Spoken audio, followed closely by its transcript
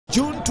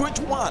June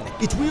 21,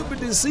 it will be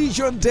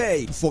decision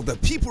day for the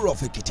people of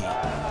Ekiti.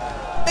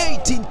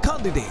 18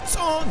 candidates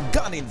are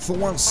gunning for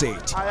one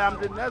seat. I am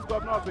the next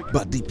governor of Ekiti.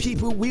 But the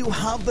people will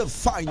have the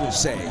final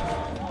say.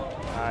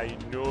 I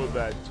know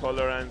that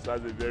tolerance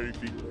has a very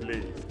big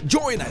place.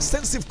 Join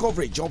extensive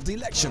coverage of the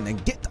election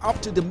and get up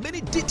to the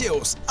many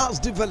details as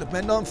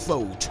development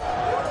unfolds.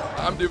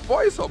 I'm the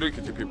voice of the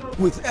Ekiti people.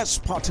 With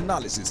expert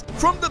analysis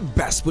from the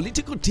best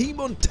political team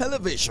on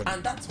television.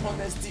 And that's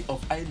honesty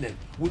of INEC.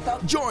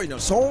 Join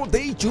us all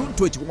day June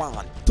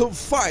 21 to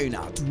find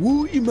out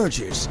who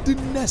emerges the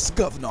next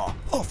governor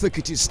of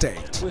Ekiti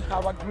State. We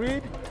have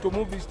agreed to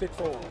move this state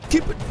forward.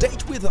 Keep a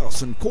date with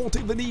us on Core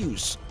TV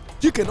News.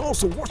 You can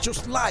also watch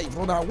us live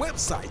on our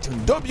website on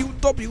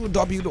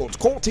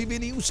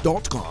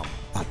www.coretvnews.com,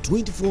 a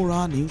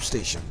 24-hour news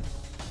station.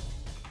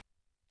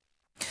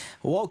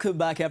 Welcome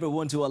back,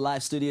 everyone, to our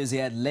live studios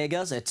here at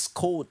Lagos. It's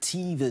Core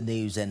TV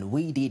News, and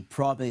we did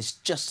promise,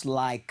 just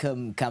like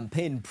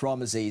campaign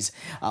promises,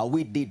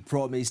 we did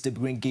promise to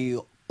bring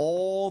you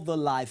all the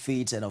live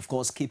feeds and, of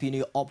course, keeping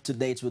you up to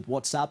date with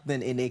what's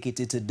happening in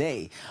Ekiti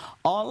today.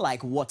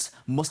 Unlike what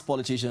most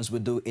politicians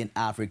would do in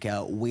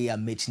Africa, we are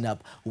meeting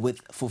up with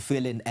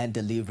fulfilling and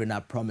delivering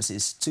our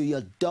promises to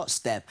your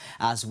doorstep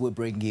as we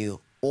bring you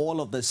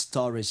all of the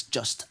stories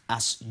just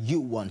as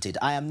you wanted.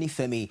 I am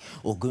Nifemi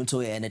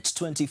Oguntoye, and it's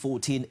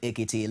 2014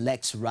 Ekiti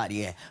Elect right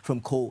here from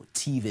Core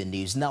TV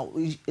News. Now,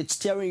 it's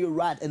staring you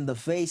right in the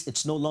face.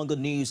 It's no longer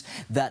news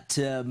that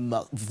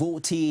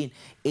voting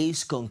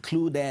is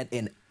concluded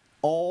in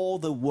all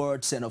the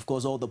wards and, of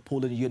course, all the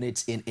polling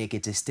units in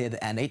Ekiti State,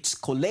 and its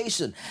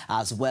collation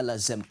as well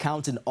as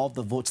counting of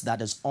the votes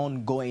that is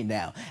ongoing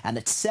now. And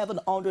it's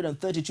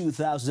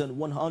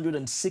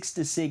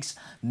 732,166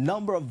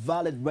 number of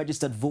valid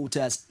registered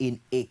voters in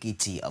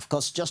Ekiti. Of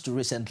course, just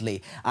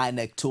recently,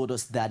 INEC told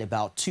us that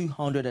about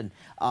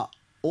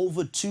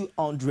over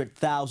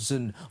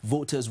 200,000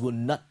 voters will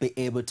not be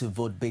able to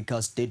vote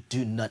because they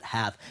do not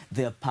have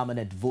their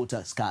permanent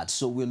voters card.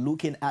 So we're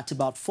looking at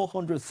about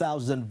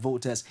 400,000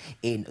 voters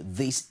in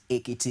this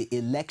Ekiti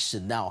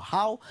election. Now,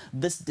 how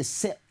this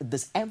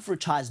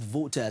enfranchised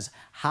voters,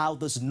 how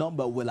this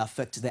number will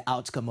affect the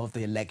outcome of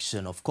the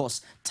election, of course,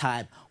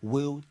 time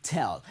will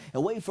tell.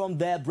 Away from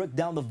there, break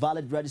down the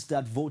valid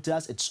registered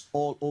voters. It's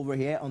all over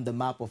here on the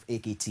map of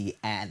Ekiti,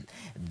 and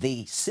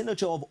the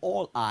signature of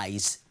all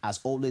eyes has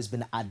always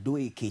been Ado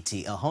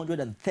Ekiti,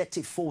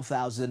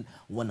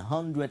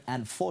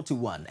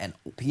 134,141, and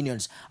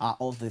opinions are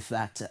of the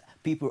fact,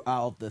 people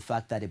are of the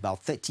fact that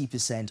about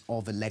 30%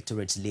 of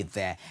electorates live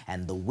there,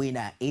 and the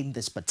winner in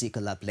this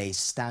particular place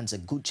stands a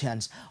good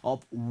chance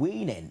of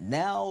winning.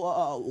 Now,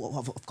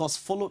 of course,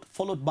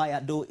 followed by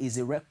Ado is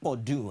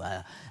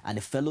Irepodu, and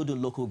a fellow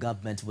local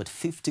government with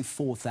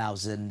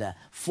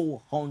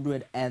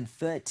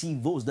 54,430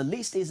 votes. The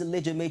list is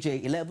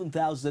Legimeje,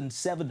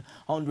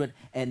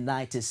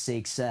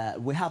 11,796.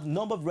 We have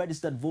number of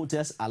registered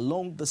voters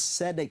along the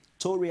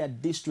senatorial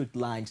district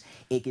lines.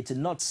 Ekiti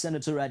North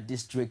Senatorial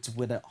District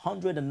with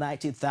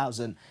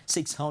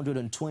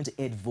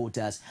 190,628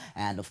 voters.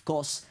 And of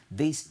course,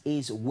 this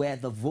is where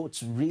the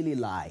votes really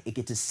lie.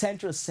 Ekiti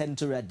Central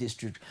Senatorial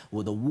District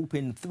with a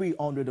whooping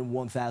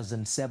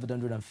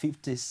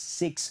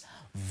 301,756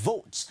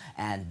 votes,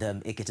 and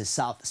Ekiti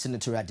South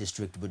Senatorial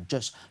District with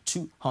just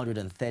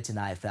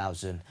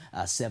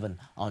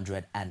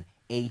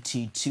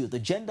 239,782. The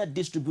gender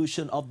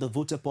distribution of the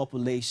voter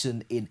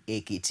population in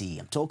Ekiti.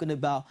 I'm talking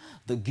about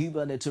the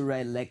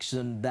gubernatorial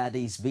election that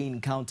is being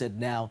counted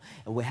now.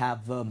 We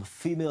have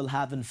female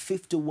having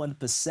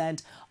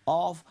 51%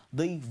 of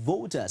the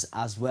voters,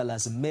 as well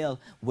as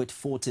male with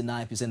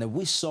 49%. And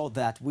we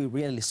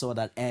really saw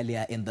that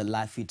earlier in the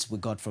live feeds we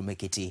got from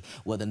Ekiti,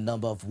 where the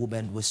number of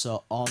women we saw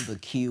on the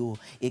queue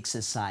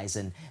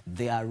exercising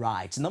their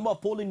rights. Number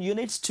of polling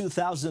units,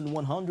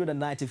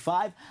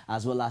 2,195,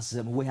 as well as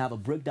we have a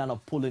breakdown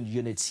of polling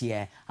units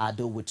here.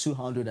 Ado with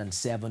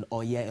 207,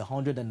 Oye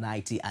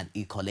 190, and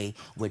Ikole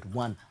with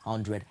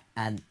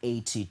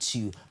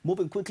 182.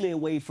 Moving quickly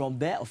away from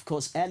there, of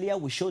course, earlier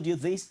we showed you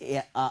this.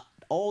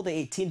 All the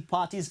 18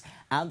 parties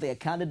and their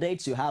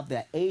candidates, you have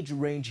their age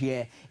range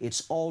here.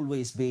 It's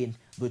always been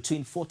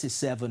between 40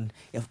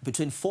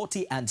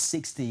 and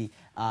 60,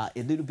 a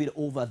little bit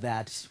over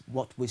that,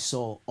 what we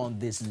saw on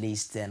this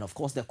list. And of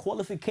course, the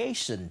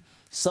qualification,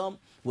 some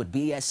with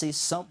BSc,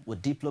 some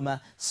with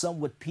diploma, some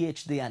with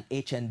PhD and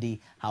HND.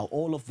 How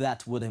all of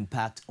that would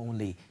impact,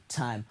 only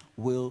time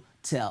will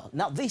tell.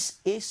 Now, this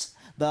is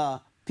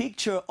the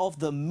picture of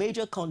the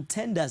major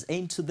contenders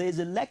in today's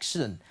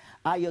election.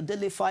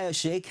 Ayodele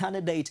Fayose,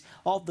 candidate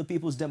of the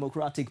People's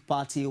Democratic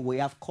Party. We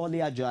have Kole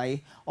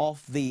Ajayi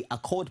of the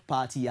Accord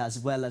Party, as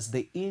well as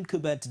the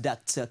incumbent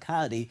Dr.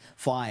 Kadi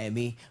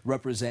Fayemi,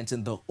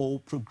 representing the All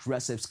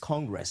Progressives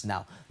Congress.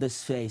 Now,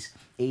 this face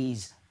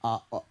is,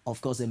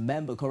 of course,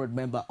 current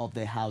member of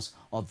the House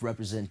of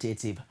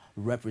Representatives,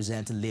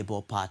 representing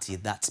Labour Party.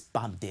 That's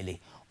Bamdele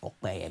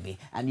Okpeyemi.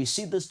 And you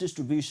see this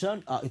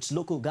distribution, it's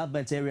local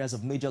government areas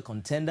of major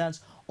contenders.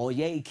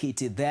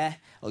 EKITI there,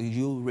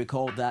 you'll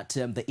recall that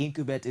the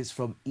incumbent is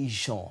from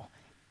Ishon.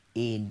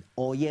 in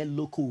Oye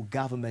local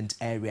government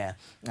area.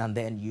 And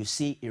then you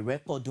see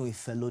Irepodu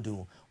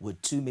Ifelodun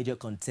with two major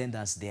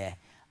contenders there.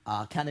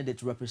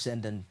 Candidate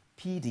representing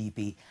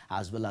PDP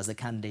as well as the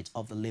candidate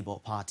of the Labour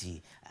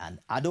Party. And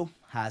Ado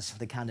has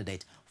the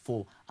candidate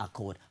for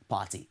Accord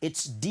Party.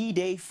 It's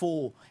D-Day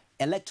for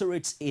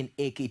electorates in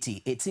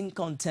EKITI. 18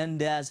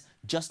 contenders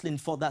jostling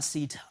for that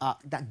seat,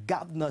 that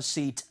governor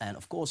seat, and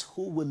of course,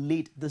 who will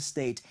lead the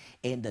state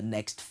in the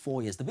next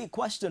 4 years. The big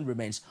question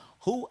remains,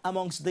 who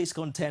amongst these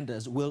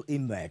contenders will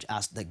emerge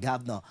as the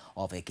governor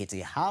of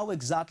EKITI? How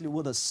exactly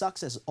will the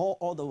success or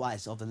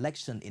otherwise of the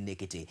election in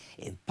EKITI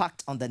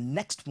impact on the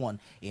next one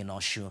in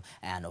Osun,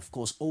 and of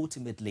course,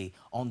 ultimately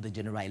on the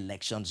general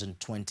elections in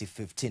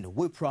 2015?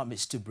 We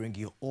promise to bring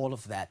you all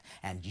of that,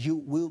 and you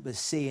will be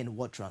seeing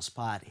what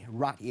transpired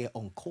right here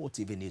on Core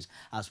TV News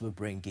as we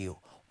bring you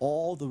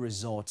all the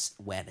results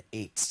when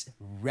it's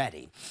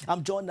ready.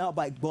 I'm joined now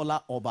by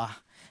Bola Oba,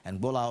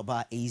 and Bola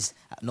Oba is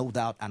no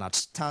doubt an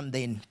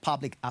outstanding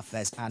public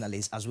affairs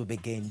analyst as we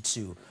begin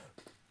to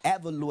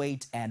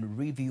evaluate and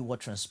review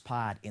what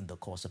transpired in the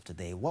course of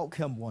today.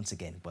 Welcome once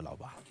again, Bola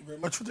Oba. Thank you very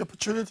much for the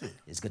opportunity.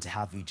 It's good to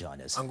have you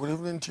join us. And good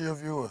evening to your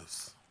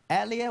viewers.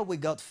 Earlier, we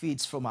got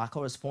feeds from our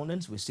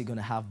correspondents. We're still going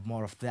to have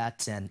more of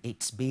that, and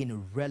it's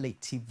been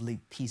relatively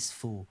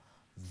peaceful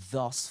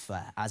thus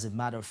far. As a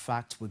matter of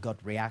fact, we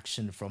got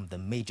reaction from the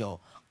major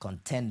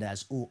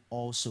contenders who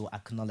also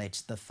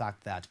acknowledged the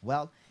fact that,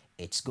 well,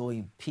 it's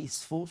going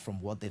peaceful from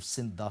what they've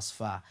seen thus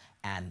far,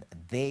 and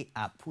they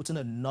are putting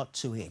a nod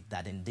to it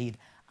that indeed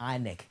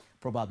INEC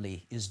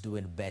probably is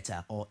doing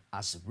better or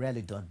has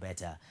really done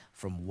better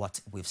from what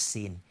we've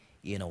seen,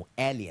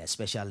 earlier,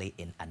 especially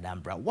in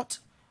Anambra. What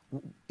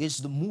is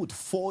the mood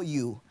for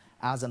you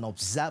as an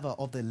observer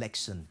of the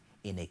election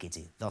in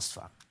EKITI thus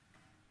far?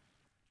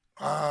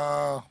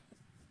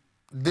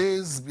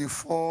 Days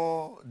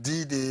before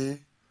D-Day,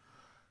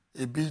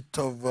 a bit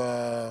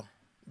of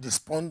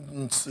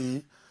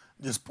despondency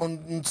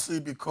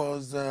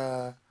because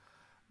the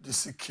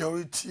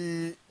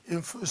security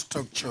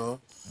infrastructure,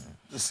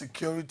 the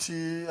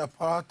security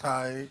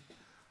apparatus,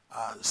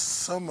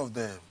 some of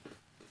them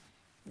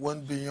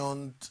went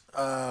beyond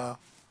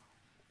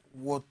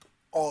what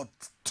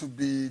ought to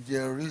be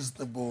their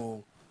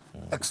reasonable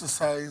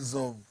exercise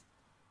of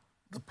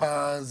the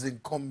powers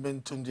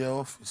incumbent on their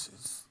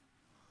offices.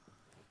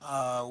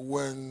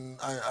 When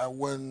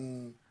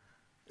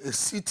a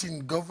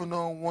sitting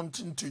governor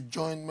wanting to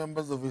join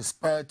members of his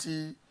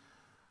party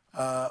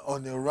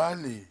on a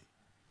rally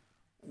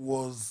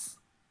was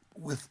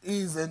with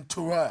his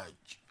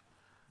entourage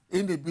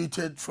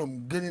inhibited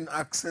from gaining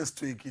access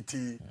to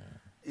EKITI,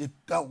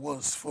 that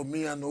was for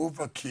me an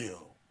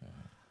overkill.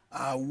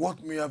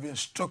 What may have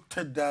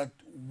instructed that,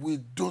 we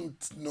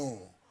don't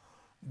know.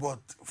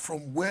 But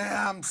from where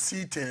I'm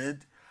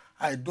seated,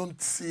 I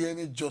don't see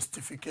any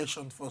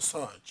justification for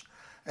such,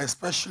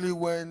 especially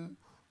when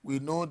we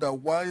know that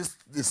whilst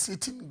the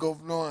sitting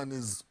governor and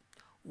his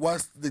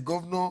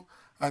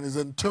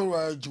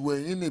entourage were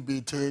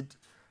inhibited,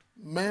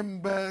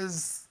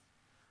 members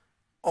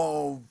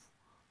of,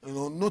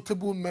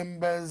 notable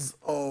members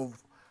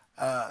of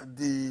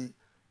the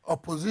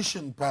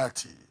opposition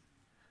party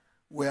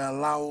were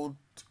allowed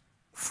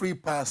free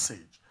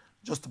passage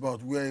just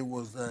about where it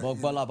was.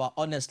 But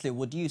honestly,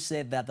 would you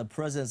say that the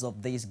presence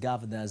of these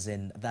governors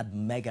in that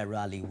mega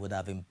rally would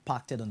have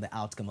impacted on the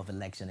outcome of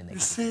election in EKITI? You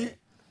see,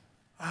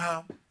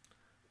 a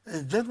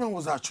gentleman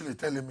was actually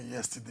telling me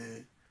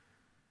yesterday,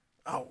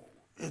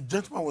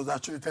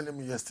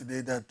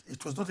 that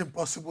it was not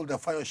impossible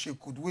that Fayose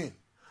could win,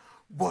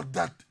 but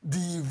that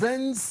the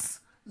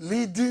events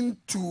leading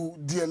to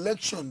the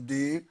election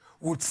day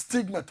would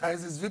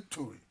stigmatize his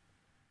victory.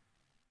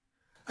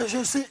 As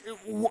you see,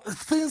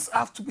 things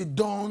have to be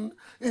done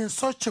in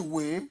such a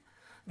way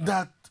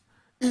that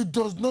it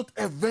does not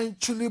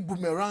eventually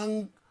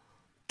boomerang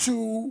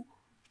to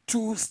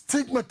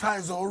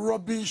stigmatize or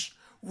rubbish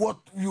what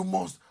you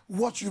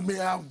may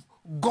have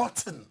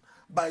gotten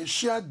by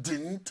sheer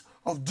dint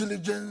of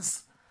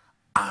diligence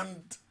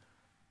and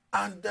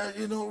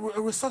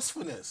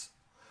resourcefulness.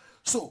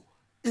 So,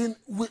 in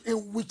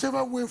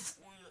whichever way,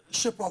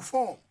 shape or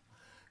form,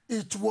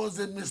 it was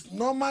a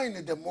misnomer in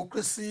a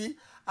democracy,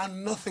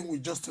 and nothing will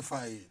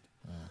justify it.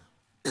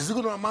 Is it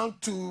going to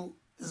amount to,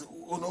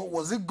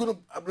 was it going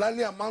to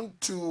likely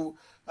amount to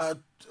a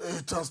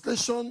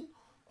translation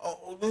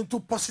into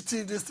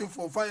positive this thing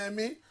for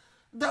Fayemi?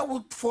 That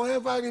would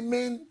forever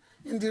remain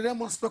in the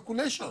realm of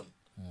speculation.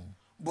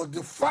 But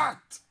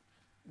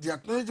the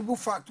acknowledgeable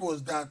fact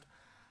was that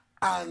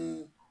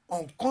an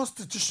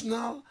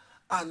unconstitutional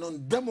and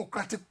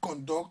undemocratic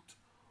conduct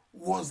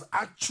was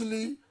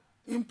actually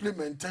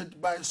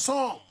implemented by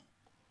some,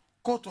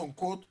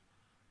 quote-unquote,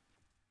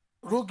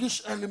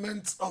 roguish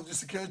elements of the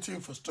security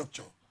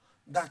infrastructure.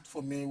 That,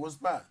 for me, was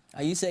bad.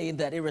 Are you saying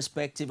that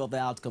irrespective of the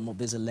outcome of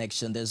this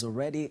election, there's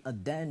already a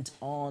dent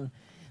on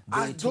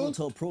the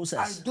total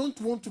process? I don't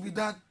want to be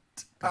that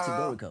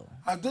categorical.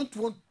 I don't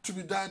want to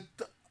be that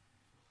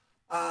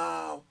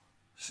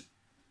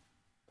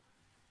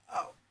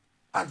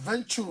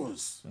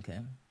adventurous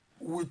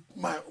with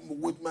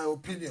my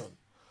opinion.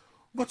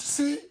 But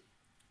see,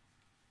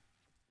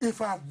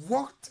 if I've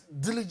worked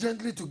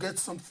diligently to get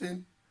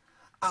something,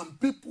 and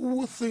people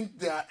who think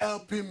they are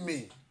helping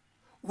me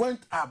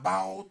went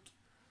about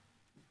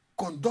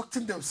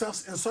conducting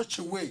themselves in such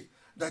a way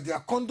that their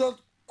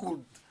conduct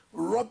could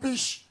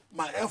rubbish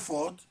my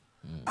effort,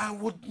 I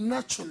would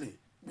naturally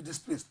be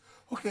displeased.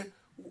 Okay,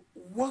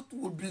 what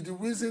would be the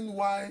reason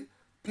why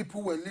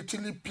people were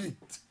literally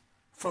picked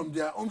from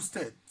their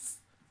homesteads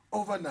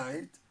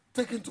overnight,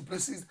 taken to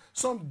places,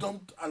 some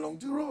dumped along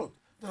the road?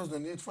 There was no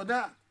need for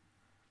that.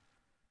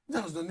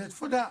 There was no need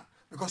for that.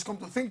 Because come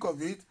to think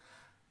of it,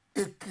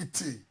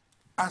 EKITI,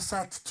 as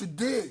at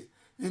today,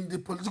 in the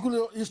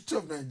political history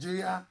of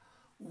Nigeria,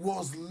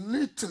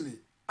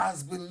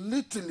 has been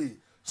literally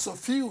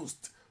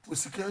suffused with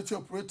security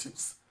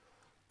operatives.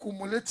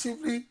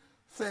 Cumulatively,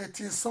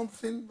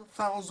 30-something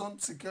thousand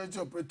security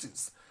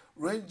operatives,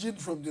 ranging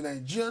from the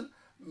Nigerian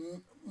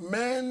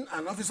men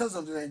and officers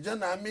of the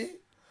Nigerian Army,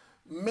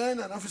 men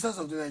and officers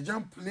of the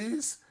Nigerian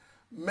Police,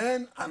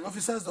 men and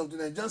officers of the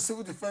Nigerian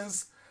Civil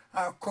Defense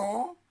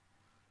Corps.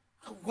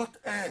 What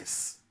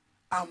else?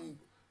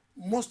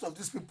 Most of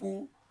these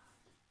people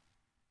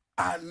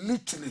are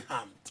literally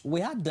harmed.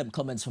 We had them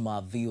comments from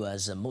our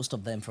viewers, most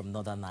of them from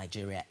northern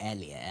Nigeria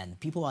earlier, and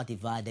people are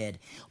divided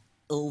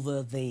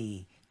over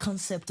the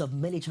concept of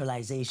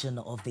militarization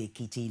of the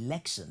EKITI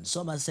election.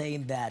 Some are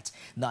saying that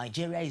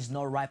Nigeria is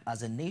not ripe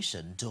as a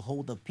nation to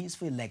hold a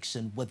peaceful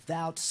election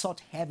without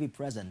such heavy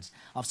presence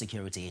of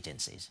security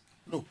agencies.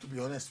 Look, to be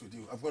honest with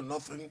you, I've got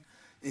nothing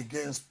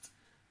against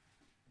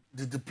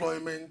the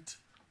deployment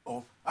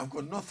of,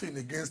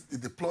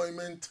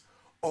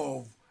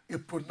 a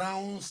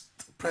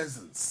pronounced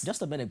presence.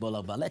 Just a minute,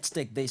 Boloba. Let's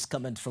take this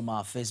comment from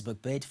our Facebook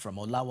page from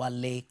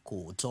Olawale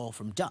Koto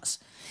from Jos.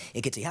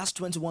 EKITI has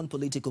 21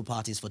 political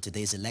parties for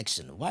today's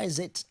election. Why is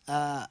it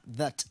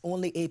that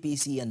only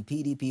APC and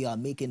PDP are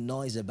making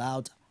noise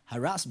about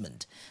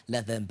harassment?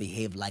 Let them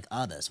behave like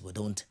others. We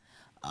don't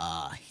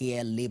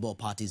hear Labour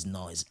Party's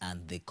noise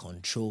and they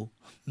control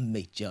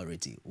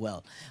majority.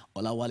 Well,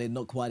 Olawale,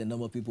 not quite a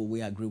number of people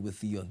will agree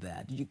with you on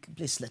that.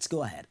 Please, let's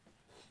go ahead.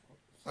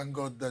 Thank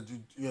God that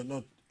you're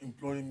not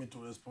imploring me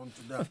to respond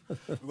to that,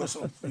 because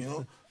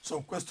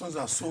some questions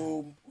are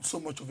so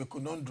much of a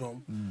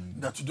conundrum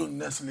that you don't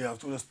necessarily have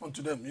to respond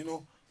to them.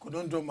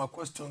 Conundrum are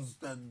questions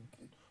that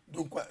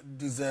don't quite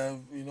deserve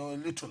a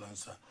literal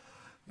answer.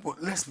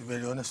 But let's be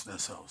very honest with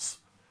ourselves.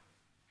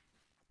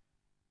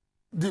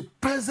 The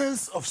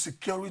presence of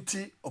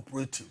security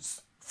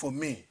operatives, for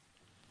me,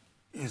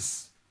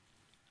 is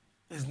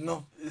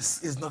not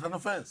an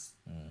offense.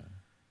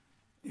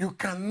 You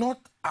cannot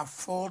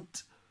afford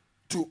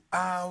to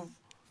have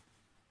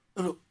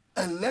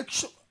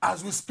election.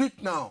 As we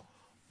speak now,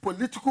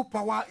 political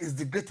power is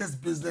the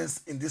greatest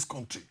business in this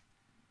country.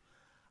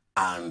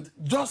 And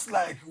just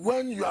like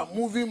when you are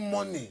moving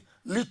money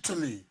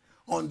literally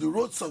on the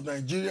roads of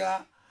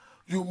Nigeria,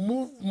 you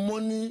move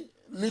money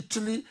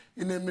literally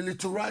in a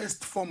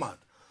militarized format.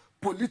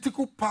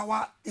 Political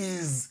power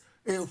is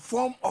a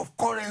form of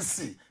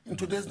currency in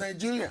today's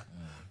Nigeria.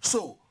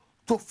 So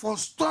to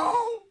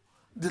forestall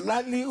the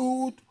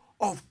likelihood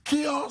of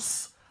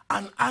chaos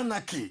and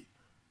anarchy,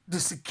 the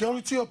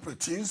security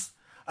operatives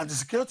and the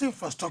security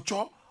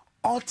infrastructure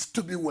ought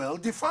to be well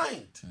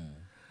defined.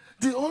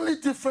 The only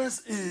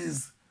difference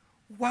is,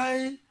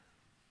 why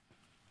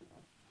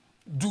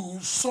do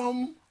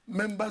some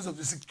members of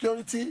the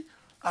security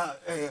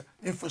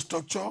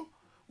infrastructure,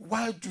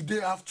 why do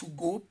they have to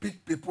go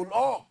pick people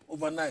up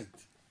overnight?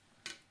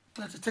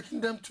 Where are they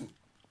taking them to?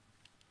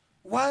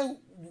 Why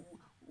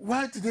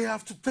do they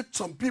have to take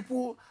some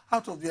people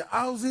out of their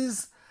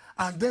houses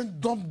and then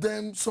dump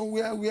them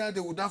somewhere where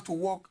they would have to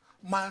walk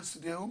miles to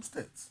their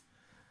homesteads?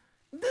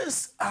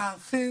 These are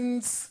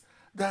things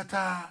that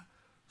are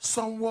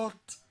somewhat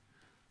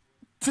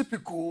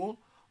typical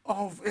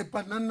of a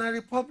banana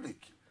republic.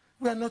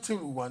 We are not in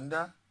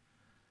Rwanda.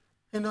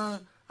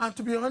 And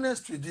to be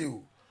honest with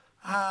you,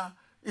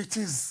 it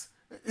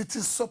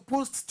is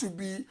supposed to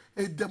be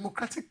a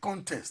democratic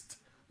contest,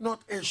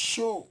 not a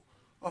show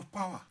of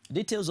power.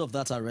 Details of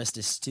that arrest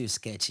is still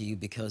sketchy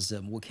because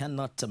we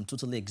cannot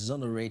totally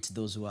exonerate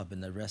those who have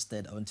been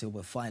arrested until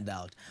we find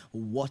out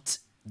what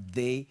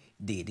they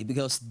did.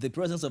 Because the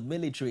presence of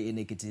military in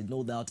EKITI,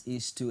 no doubt,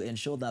 is to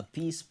ensure that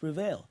peace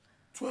prevail.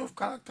 12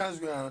 characters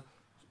were...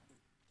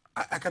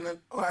 I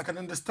can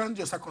understand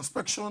your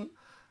circumspection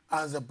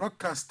as a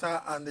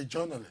broadcaster and a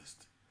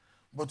journalist.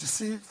 But you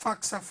see,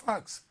 facts are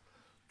facts.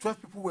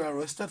 12 people were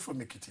arrested from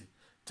EKITI,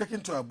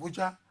 taken to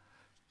Abuja,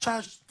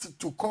 charged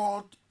to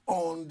court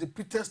on the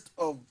pretext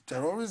of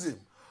terrorism.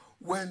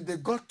 When they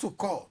got to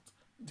court,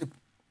 the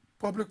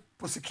public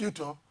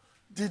prosecutor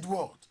did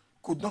what?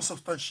 Could not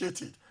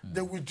substantiate it.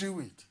 They withdrew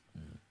it.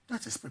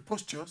 That is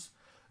preposterous.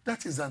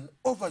 That is an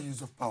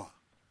overuse of power.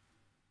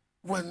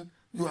 When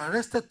you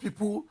arrested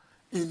people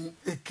in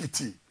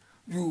EKITI,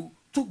 you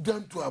took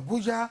them to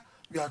Abuja,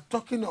 we are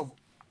talking of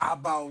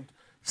about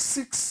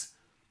 600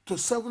 to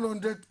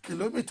 700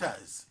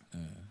 kilometers,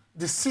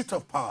 the seat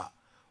of power,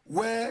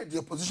 where the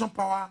opposition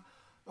power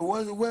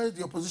where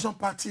the opposition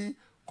party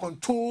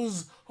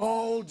controls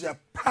all the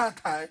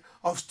apparatus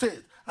of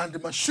state and the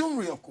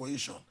machinery of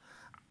coalition.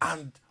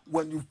 And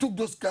when you took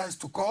those guys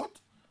to court,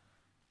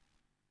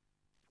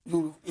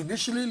 you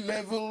initially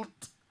leveled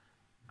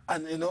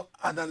an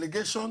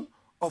allegation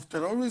of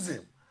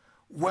terrorism.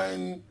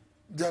 When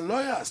the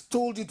lawyers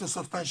told you to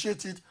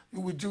substantiate it,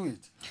 you will do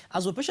it.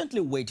 As we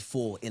patiently wait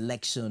for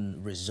election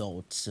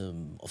results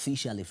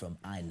officially from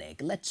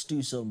INEC, let's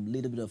do some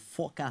little bit of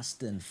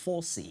forecast and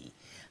foresee.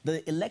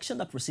 The election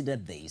that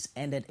preceded this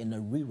ended in a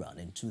rerun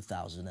in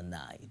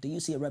 2009. Do you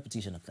see a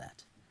repetition of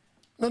that?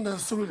 Not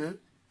necessarily.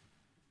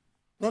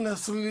 Not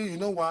necessarily. You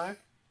know why?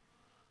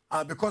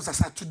 Because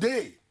as of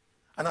today,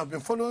 and I've been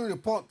following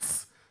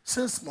reports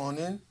since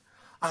morning,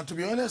 and to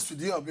be honest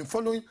with you, I've been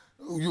following,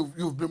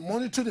 you've been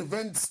monitoring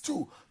events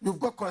too. You've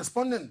got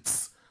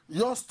correspondents.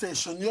 Your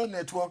station, your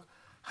network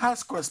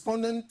has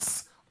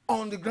correspondents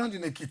on the ground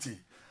in EKITI.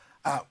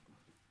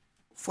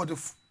 For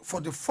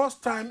the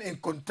first time in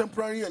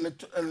contemporary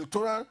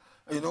electoral,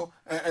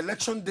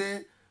 election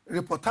day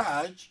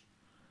reportage,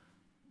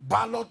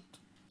 ballot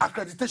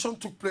accreditation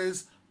took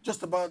place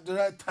just about the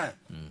right time.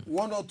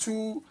 One or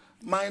two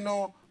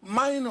minor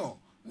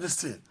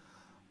this thing.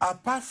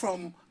 Apart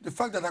from the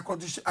fact that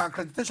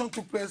accreditation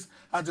took place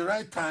at the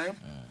right time,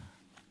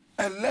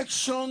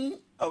 election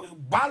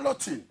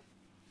balloting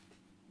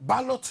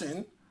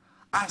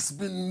has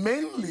been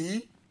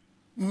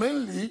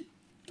mainly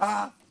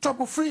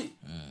trouble-free.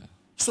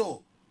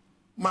 So,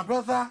 my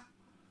brother,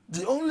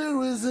 the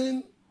only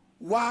reason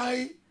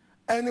why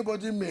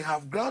anybody may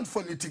have ground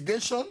for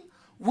litigation,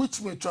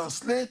 which may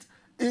translate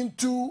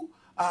into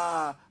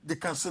the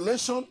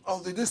cancellation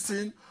of this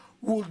thing,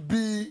 would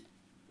be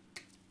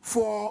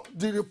for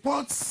the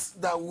reports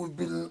that we've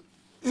been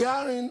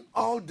hearing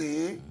all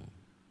day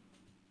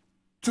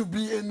to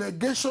be a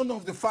negation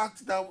of the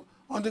fact that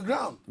on the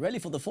ground. Really,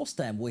 for the first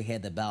time, we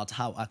heard about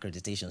how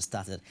accreditation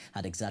started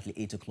at exactly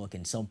 8 o'clock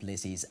in some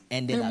places,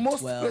 ended in at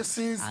most 12,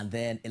 places, and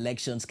then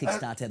elections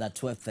kick-started at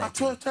 12:30. At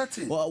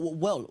 12:30.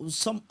 Well,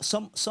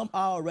 some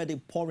are already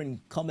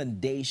pouring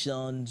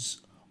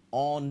commendations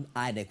on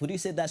INEC. Would you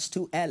say that's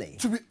too early?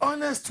 To be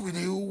honest with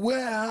you,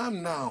 where I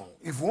am now,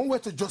 if one were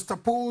to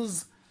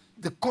juxtapose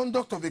the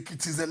conduct of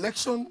Ekiti's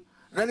election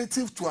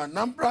relative to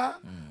Anambra,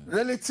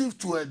 relative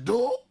to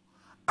Edo,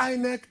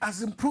 INEC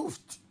has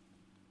improved.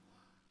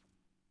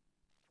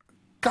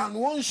 Can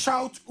one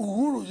shout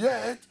Uhuru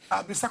yet?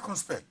 I'll be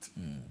circumspect.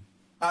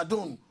 I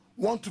don't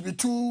want to be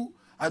too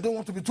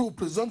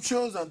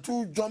presumptuous and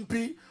too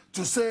jumpy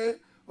to say,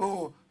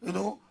 oh,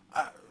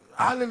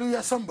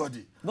 hallelujah,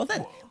 somebody. But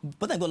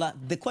then, Gola,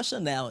 the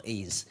question now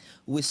is,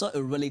 we saw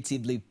a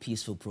relatively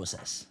peaceful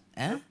process.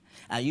 And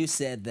you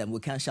said that we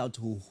can't shout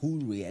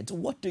Uhuru yet.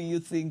 What do you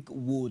think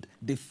would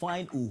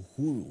define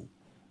Uhuru?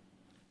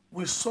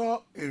 We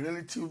saw a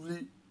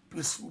relatively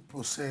peaceful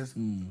process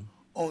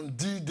on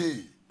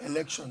D-Day,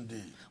 Election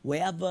Day. We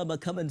have a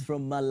comment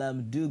from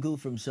Malam Dugu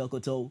from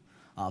Sokoto.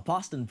 Our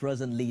past and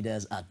present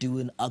leaders are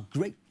doing a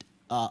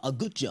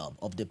good job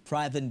of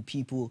depriving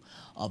people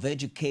of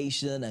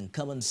education and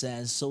common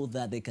sense so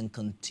that they can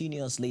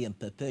continuously and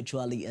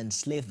perpetually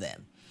enslave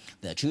them,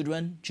 their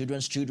children,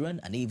 children's children,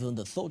 and even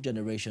the third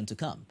generation to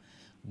come.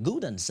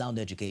 Good and sound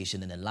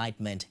education and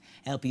enlightenment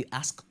help you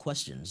ask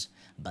questions,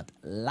 but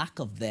lack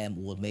of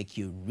them will make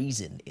you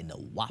reason in a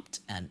warped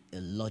and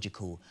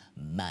illogical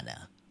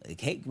manner.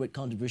 Okay, great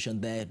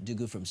contribution there,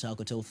 Dugu from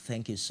Sokoto.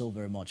 Thank you so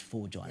very much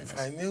for joining us. If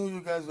I knew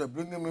you guys were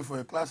bringing me for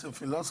a class in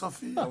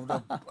philosophy, I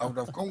would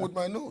have come with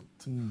my note.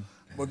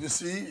 But you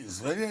see, it's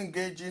very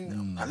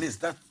engaging. At least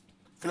that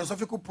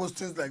philosophical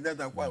postings like that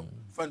are quite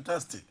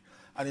fantastic.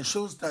 And it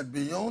shows that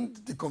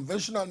beyond the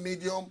conventional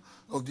medium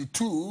of the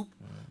tube,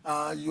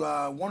 you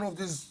are one of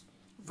these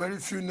very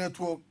few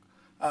network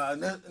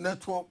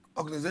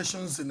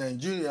organizations in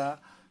Nigeria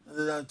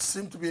that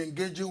seem to be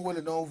engaging well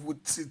enough with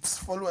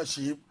its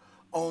followership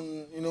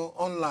on,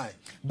 online.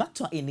 Back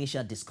to our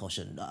initial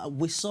discussion,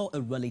 we saw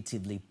a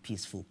relatively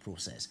peaceful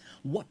process.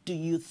 What do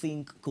you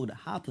think could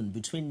happen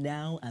between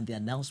now and the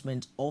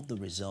announcement of the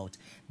result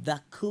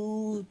that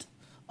could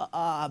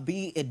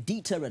be a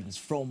deterrence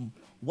from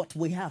what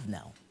we have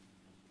now?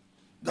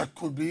 That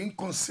could be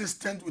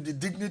inconsistent with the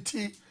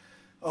dignity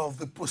of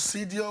the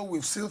procedure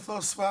we've seen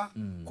thus far?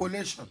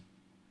 Collation.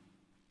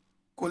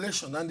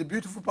 And the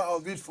beautiful part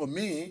of it for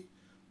me,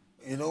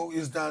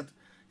 is that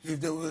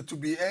if there were to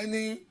be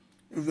any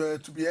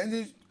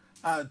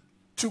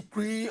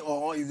trickery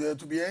or if there were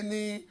to be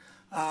any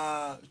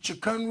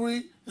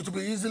chicanery, it would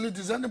be easily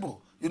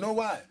discernible. You know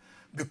why?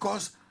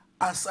 Because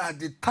as at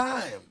the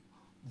time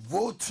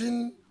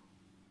voting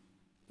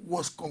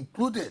was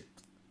concluded,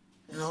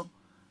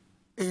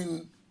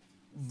 in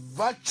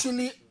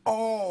virtually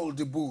all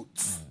the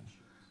booths,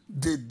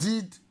 they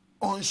did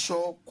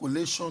onshore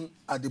collation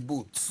at the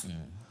booths.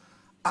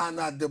 And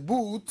at the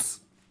booths,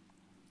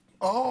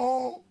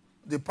 all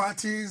the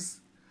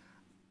parties,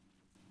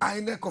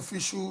 INEC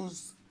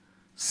officials,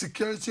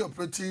 security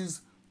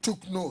operatives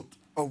took note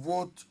of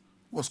what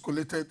was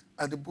collated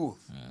at the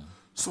booth.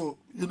 So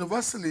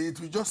universally,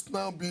 it will just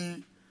now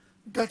be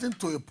getting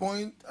to a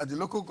point at the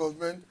local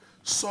government,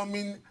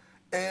 summing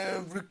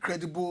every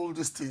credible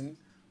this thing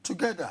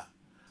together.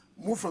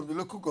 Move from the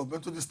local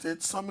government to the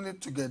state, summing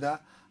it together,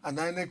 and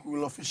INEC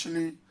will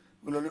officially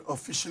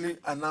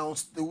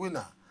announce the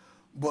winner.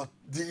 But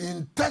the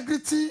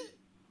integrity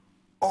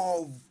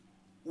of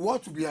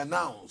what will be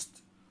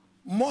announced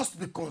must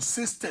be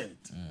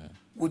consistent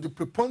with the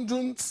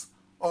preponderance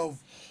of...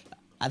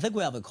 I think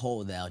we have a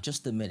call now.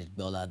 Just a minute,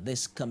 Bola.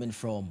 This coming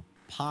from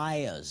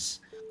Pius,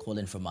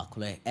 calling from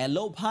Akure.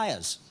 Hello,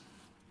 Pius.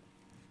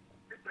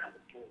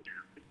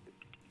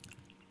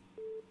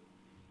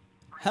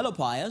 Hello,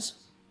 Pius.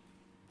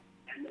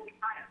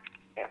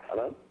 Yeah,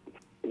 hello?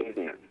 Good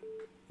evening.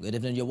 Good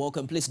evening. You're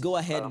welcome. Please go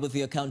ahead with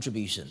your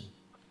contribution.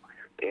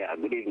 Yeah,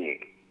 good evening.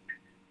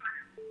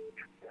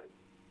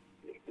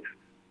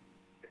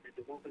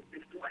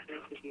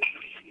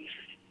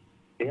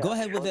 Go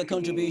ahead with your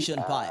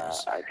contribution,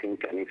 Pius. I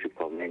think I need to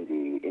commend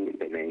the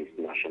Independent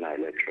National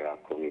Electoral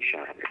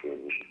Commission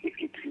in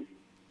EKITI.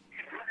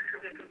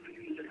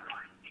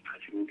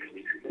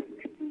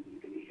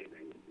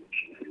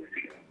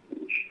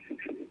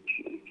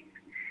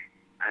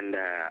 And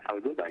I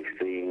would go by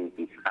saying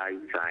it's high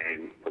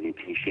time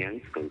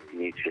politicians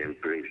continue to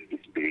embrace the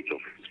spirit of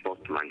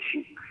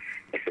sportsmanship,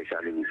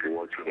 especially with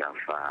what we have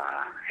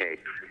heard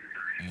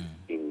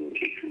in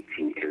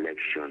EKITI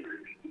election.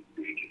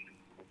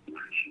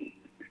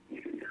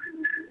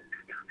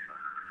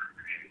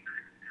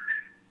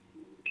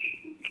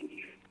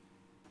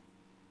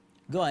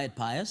 Go ahead,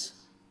 Pius.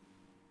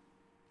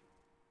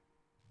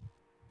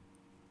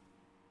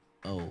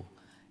 Oh,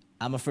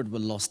 I'm afraid we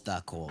lost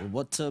that call.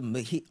 But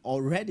he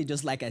already,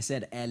 just like I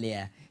said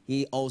earlier,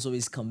 he also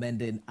is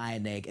commending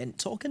INEC and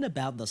talking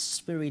about the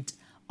spirit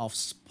of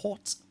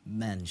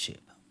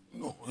sportsmanship.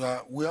 No,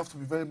 we have to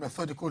be very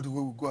methodical the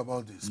way we go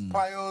about this.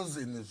 Pius,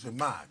 in his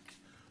remark,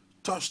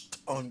 touched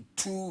on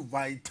two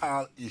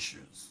vital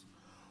issues.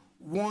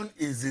 One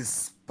is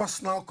his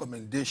personal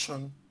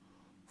commendation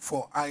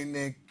for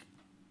INEC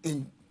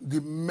in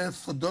the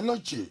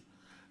methodology,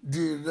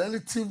 the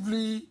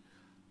relatively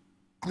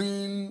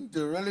clean,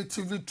 the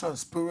relatively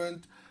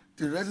transparent,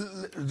 the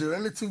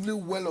relatively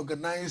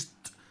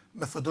well-organized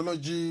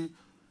methodology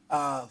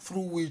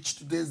through which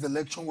today's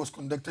election was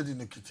conducted in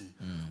EKITI.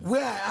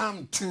 Where I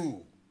am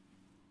too,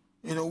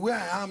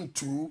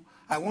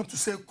 I want to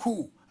say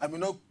cool. I may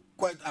not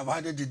quite have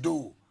added the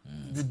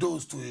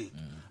dose to it.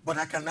 But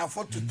I can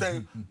afford to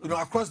tell,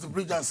 across the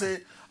bridge and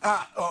say,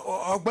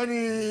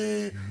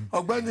 Ogbeni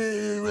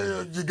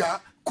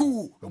Jiga,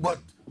 cool, but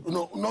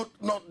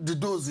not the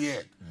dose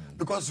yet.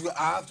 Because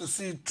I have to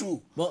see it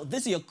too. Well,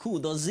 this is your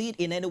coup. Does it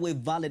in any way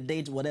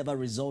validate whatever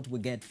result we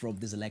get from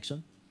this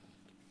election?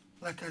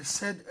 Like I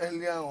said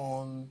earlier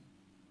on,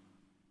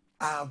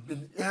 I've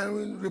been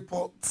hearing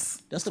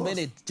reports. Just a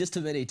minute.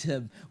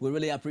 We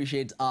really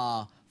appreciate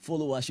our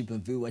followership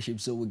and viewership,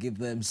 so we'll give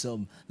them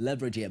some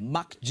leverage here.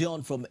 Mark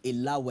John from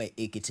Ilawe,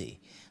 EKITI.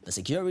 The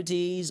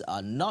securities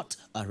are not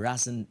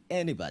harassing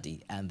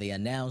anybody, and they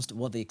announced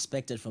what they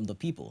expected from the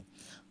people.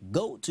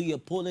 Go to your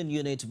polling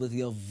unit with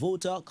your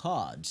voter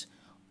cards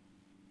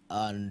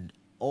and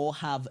or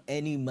have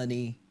any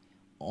money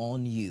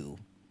on you.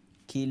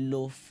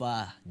 Kilo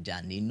fa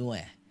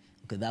janinue.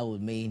 Because that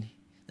would mean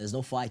there's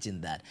no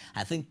fighting that.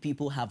 I think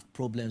people have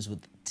problems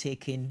with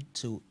taking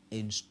to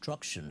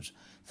instructions.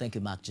 Thank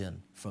you, Mark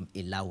John from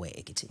Ilawe,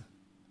 EKITI.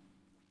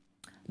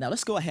 Now,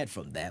 let's go ahead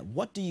from there.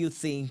 What do you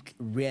think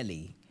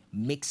really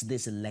makes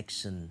this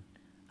election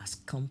as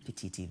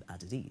competitive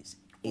as it is?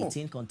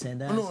 18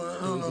 contenders?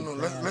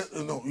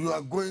 No. You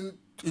are going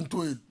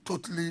into a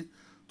totally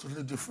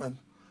different.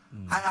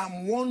 I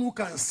am one who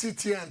can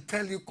sit here and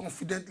tell you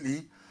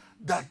confidently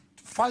that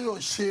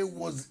Fayose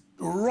was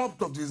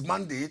robbed of his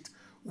mandate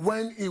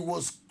when he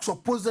was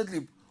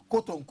supposedly,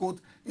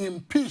 quote-unquote,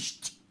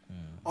 impeached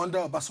under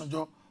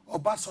Obasanjo.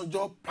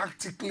 Obasanjo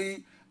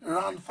practically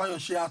ran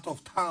Fayose out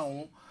of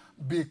town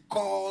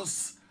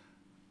because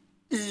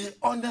he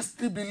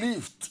honestly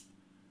believed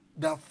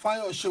that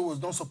Fayose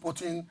was not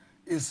supporting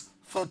his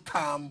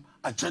third-term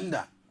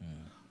agenda.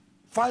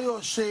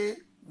 Fayose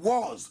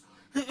was,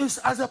 he is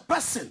as a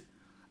person,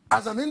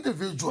 as an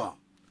individual,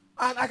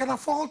 and I can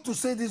afford to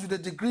say this with a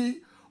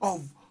degree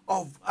of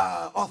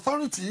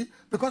authority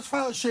because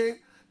Fayose,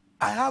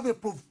 I have a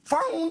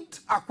profound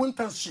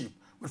acquaintanceship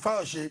with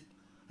Fayose,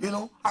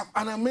 and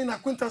I mean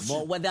acquaintanceship.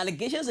 But were the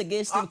allegations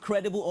against him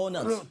credible or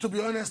not? No, to be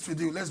honest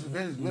with you, let's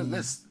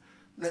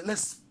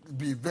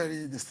be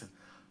very distant.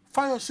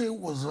 Fayose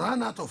was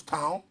run out of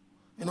town,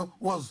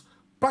 was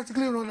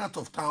practically run out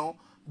of town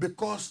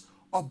because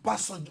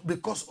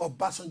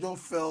Obasanjo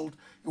felt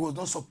he was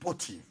not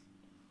supportive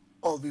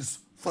of his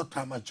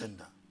third-term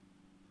agenda.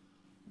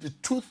 The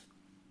truth,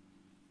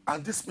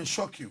 and this may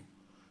shock you,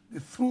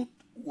 the truth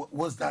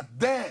was that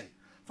then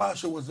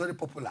Fayose was very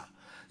popular.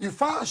 If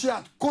Fayose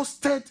had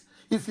coasted,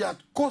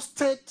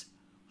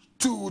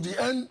 to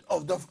the end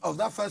of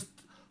that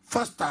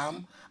first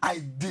term, I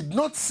did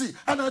not see,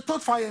 and I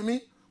told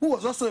Fayemi, who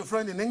was also a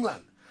friend in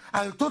England,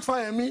 I told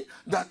Fayemi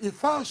that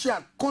if Fayose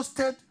had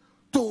coasted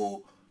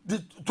to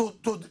his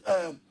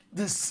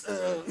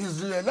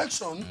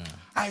re-election,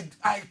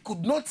 I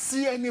could not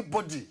see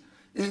anybody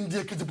in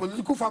the EKITI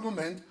political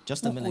firmament.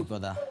 Just a minute,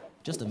 brother.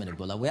 Just a minute,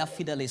 brother. We have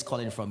Fidelis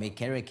calling from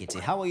EKITI.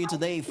 How are you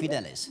today,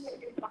 Fidelis?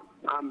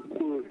 I'm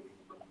good.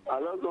 I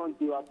just want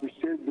to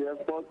appreciate the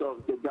effort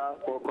of the guy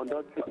for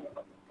conducting.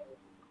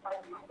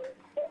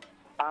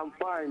 I'm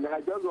fine. I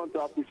just want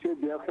to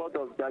appreciate the effort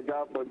of the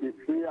guy for the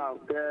free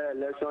and fair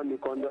election he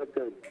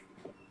conducted.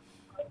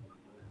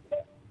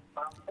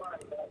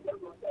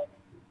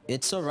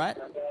 It's all right.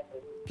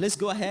 Please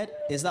go ahead.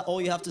 Is that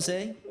all you have to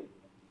say?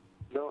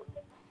 No.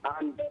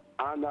 And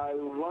I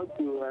want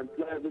to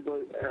employ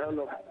everybody.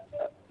 Hello.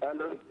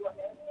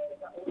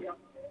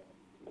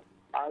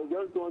 I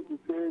just want to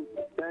say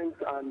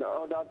thanks and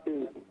other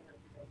things.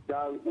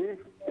 That if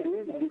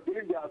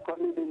they are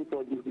calling in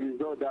for the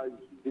result, that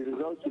the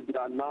result should be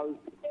announced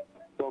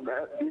from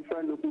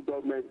different local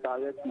governments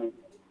directly.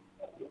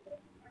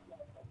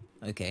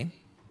 Okay.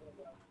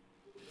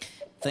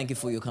 Thank you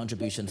for your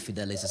contribution,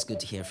 Fidelis. It's good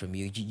to hear from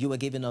you. You were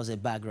giving us a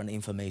background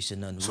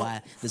information on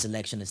why this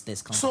election is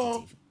this competitive.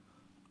 So,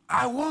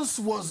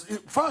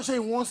 Fayose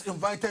once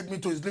invited me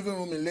to his living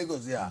room in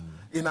Lagos here,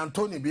 in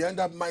Antony, behind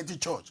that mighty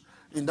church,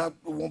 in that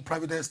one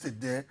private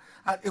estate there.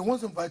 And he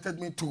once invited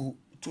me to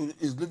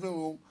his living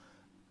room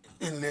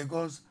in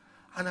Lagos,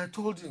 and I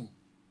told him,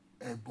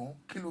 Ebon,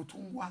 kilo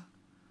tungwa.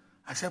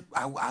 I said,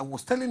 I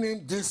was telling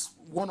him this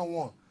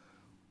one-on-one.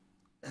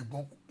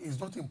 Ebon, it's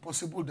not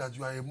impossible that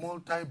you are a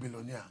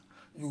multi-billionaire.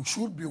 You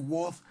should be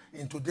worth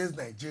in today's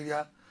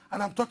Nigeria.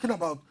 And I'm talking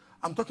about,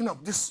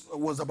 this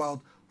was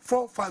about 4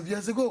 or 5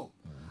 years ago.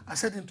 I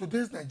said, in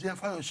today's Nigeria,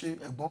 Fayose,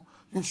 Ebon,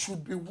 you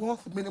should be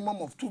worth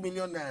minimum of 2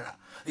 million naira.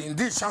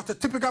 Indeed,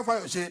 shouted typical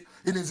Fayose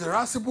in his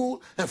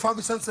irascible,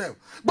 effervescent self.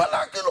 But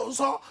like you know,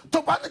 so,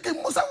 to panic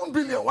 7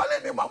 billion,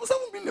 7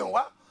 billion,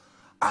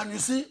 and you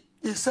see,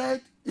 he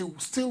said he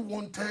still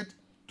wanted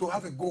to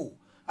have a go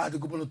at the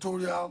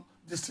gubernatorial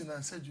this thing.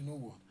 I said, you know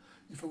what?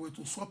 If I were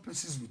to swap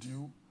places with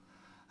you,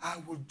 I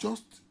would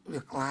just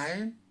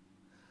recline,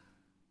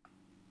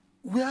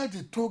 wear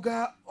the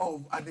toga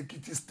of an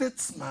EKITI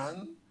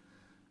statesman,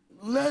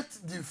 let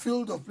the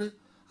field of play,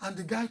 and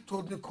the guy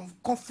told me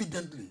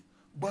confidently,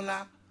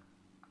 Bola,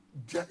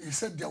 he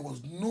said there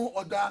was no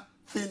other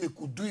thing he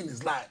could do in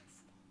his life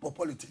for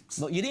politics.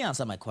 No, you didn't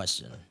answer my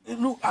question.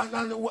 Look,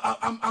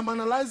 I'm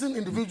analyzing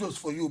individuals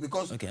for you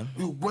because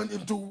you went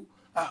into,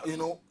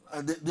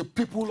 the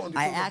people on the field.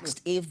 I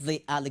asked if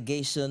the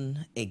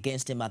allegation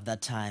against him at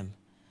that time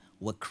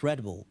were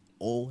credible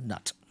or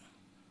not.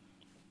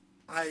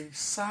 I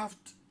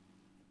served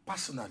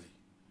personally.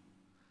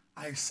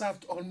 I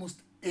served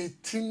almost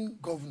 18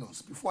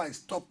 governors before I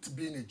stopped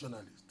being a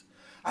journalist.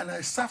 And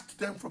I served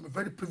them from a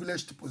very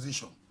privileged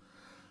position.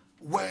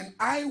 When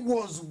I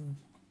was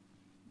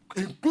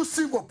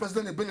inclusive of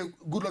President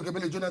Goodluck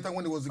Ebele Jonathan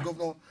when he was the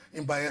governor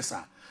in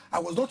Bayelsa, I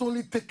was not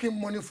only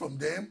taking money from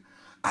them,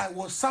 I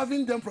was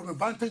serving them from a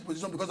vantage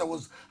position because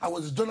I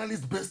was a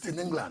journalist based in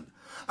England.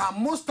 And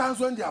most times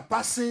when they are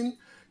passing,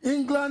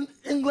 England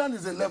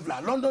is a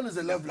leveler, London is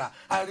a leveler.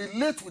 I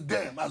relate with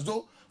them as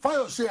though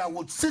Fayose, I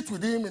would sit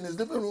with him in his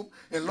living room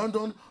in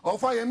London, or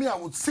Fayemi, I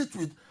would sit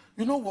with,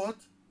 you know what?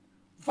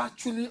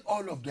 Virtually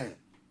all of them,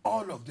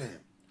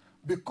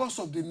 because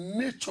of the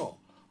nature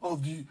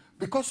of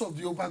because of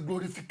the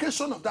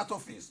over-glorification of that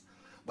office,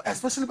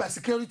 especially by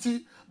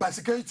security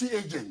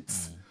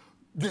agents,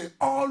 they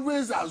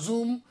always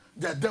assume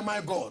they're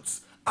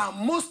demigods.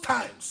 And most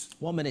times...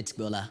 1 minute,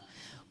 Bola.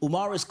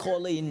 Umar is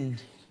calling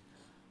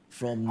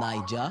from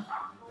Niger.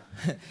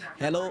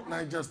 Hello?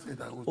 Niger State.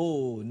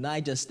 Oh,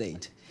 Niger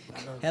State.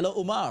 Hello,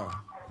 Umar.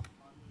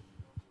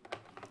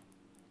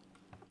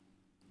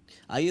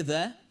 Are you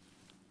there?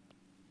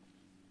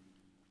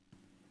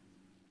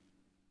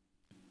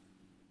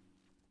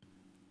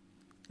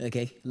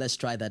 Okay, let's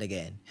try that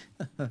again.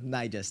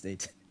 Niger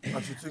State.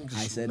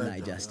 I said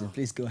Niger State.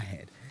 Please go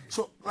ahead.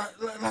 So,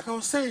 like I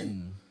was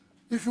saying,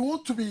 if you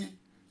want to be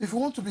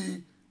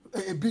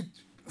a bit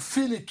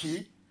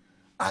finicky,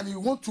 and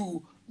you want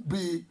to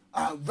be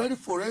very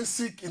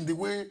forensic in the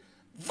way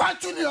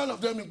virtually all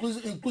of them,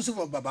 inclusive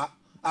of Baba,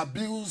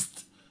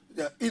 abused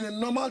in a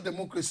normal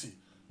democracy.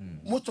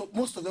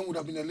 Most of them would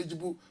have been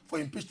eligible for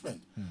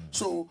impeachment.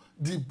 So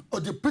the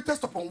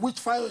pretext upon which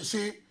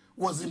Fayose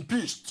was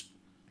impeached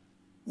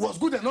was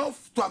good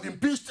enough to have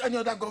impeached any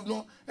other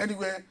governor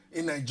anywhere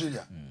in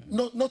Nigeria.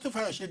 Nothing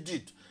Fayose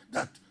did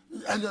that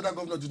any other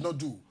governor did not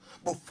do.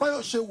 But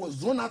Fayose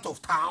was run out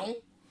of town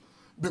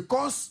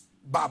because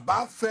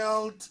Baba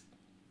felt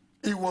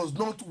he was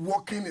not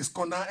working his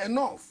corner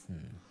enough.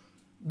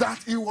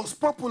 That he was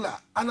popular.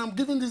 And I'm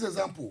giving this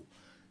example.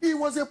 He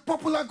was a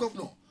popular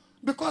governor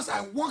because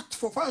I worked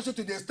for Fayose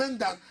to the extent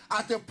that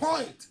at a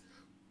point,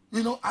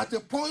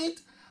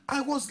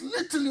 I was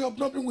literally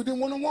obnobbing with him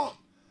one-on-one.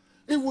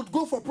 He would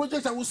go for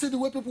projects, I would see the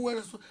way people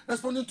were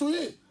responding to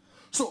him.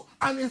 So,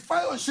 and if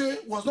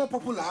Fayose was not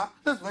popular,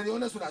 let's be very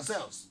honest with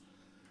ourselves,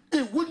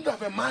 he wouldn't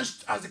have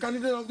emerged as the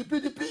candidate of the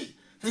PDP,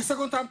 his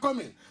second time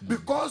coming.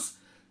 Because,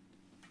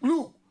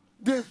 look,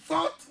 They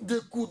thought they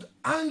could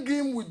hang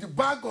him with the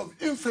bag of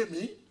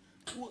infamy.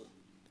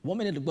 1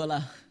 minute,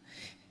 Bola.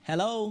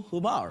 Hello,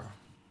 Umar.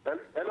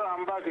 Hello,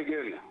 I'm back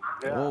again.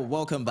 Yeah. Oh,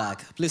 welcome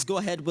back. Please go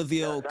ahead with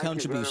your Thank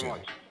contribution. you very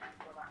much.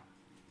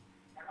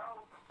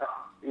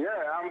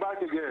 Yeah, I'm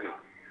back again.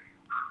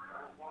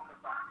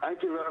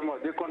 Thank you very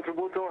much. The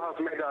contributor has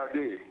made our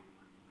day.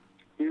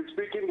 He's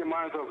speaking the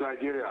minds of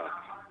Nigeria.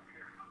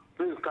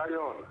 Please carry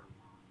on.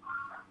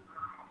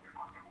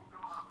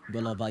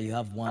 Bolova, you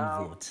have one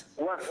vote.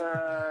 Well,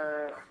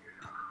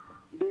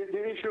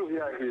 the issue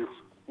here is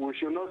we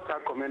should not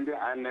start commending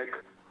INEC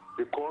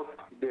because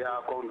they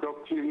are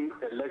conducting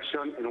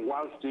election in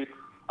one state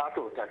out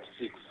of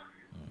 36.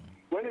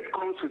 When it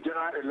comes to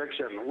general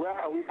election, where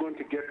are we going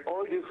to get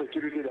all the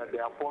security that they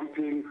are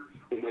pumping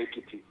in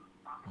EKITI?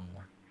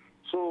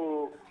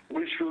 So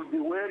we should be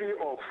wary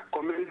of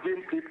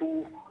commending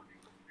people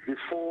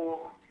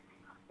before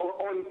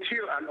or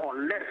until and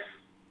unless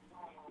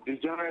the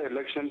general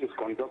election is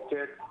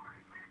conducted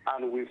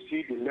and we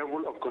see the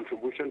level of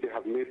contribution they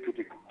have made to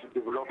the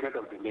development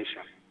of the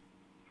nation.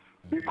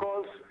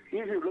 Because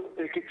if you look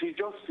at EKITI,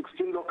 just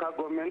 16 local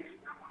governments,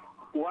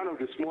 one of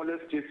the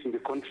smallest states in the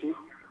country,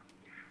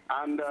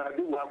 and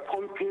they were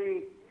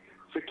pumping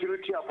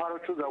security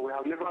apparatus that we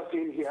have never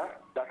seen here,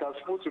 that are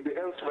supposed to be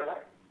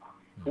elsewhere,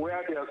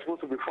 where they are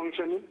supposed to be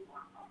functioning.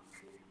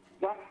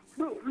 But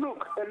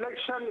look,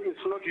 election is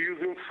not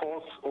using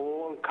force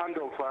or kind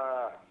of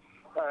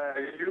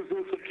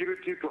using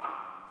security to...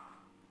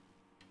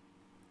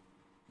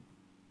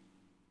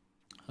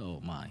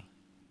 Oh, my.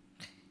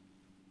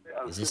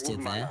 Is it still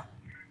there?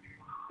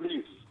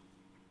 Please,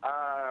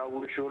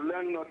 we should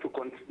learn not to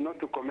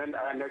commend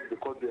INEC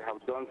because they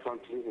have done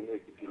something in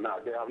EKITI. Now,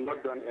 they have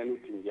not done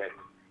anything yet.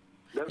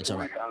 Let's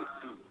wait and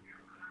see.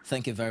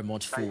 Thank you very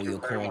much for your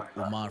call,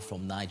 Umar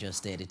from Niger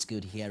State. It's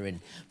good hearing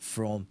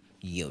from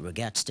you.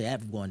 Regards to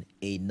everyone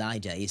in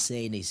Niger. He's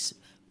saying it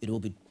will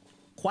be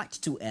quite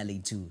too early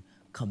to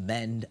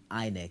commend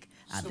INEC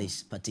at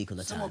this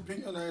particular time. Some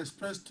opinion I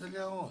expressed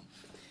earlier on.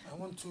 I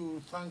want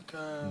to thank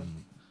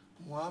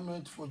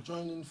Mohammed for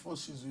joining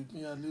forces with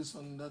me, at least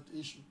on that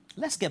issue.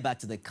 Let's get back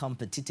to the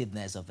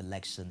competitiveness of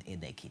election in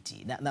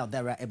EKITI. Now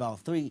there are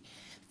about three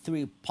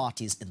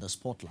parties in the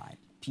spotlight: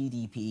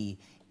 PDP,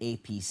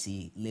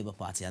 APC, Labour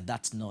Party, and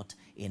that's not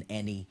in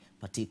any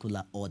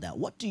particular order.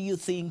 What do you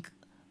think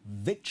a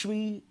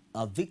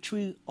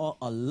victory or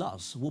a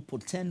loss will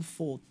portend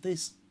for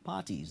these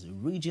parties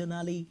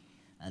regionally,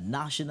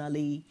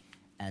 nationally,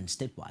 and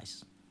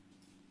state-wise?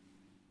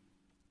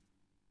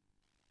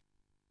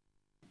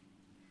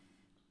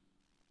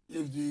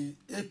 If the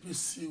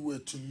APC were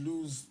to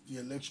lose the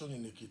election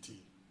in EKITI.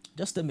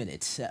 Just a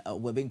minute.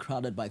 We're being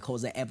crowded by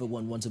calls that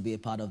everyone wants to be a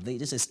part of.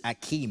 This is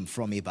Akim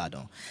from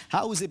Ibadan.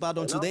 How is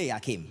Ibadan today,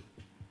 Akim?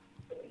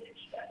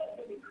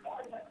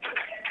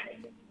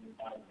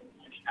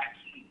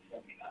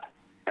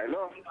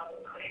 Hello?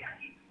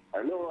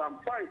 Hello, I'm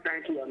fine,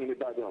 thank you. I'm in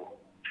Ibadan.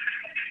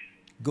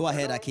 Go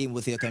ahead, Akim,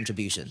 with your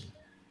contribution.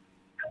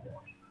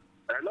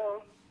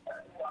 Hello?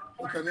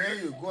 We can hear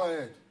you. Go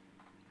ahead.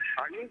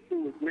 I need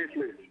to make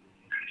it.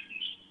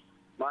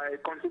 My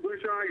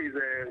contribution is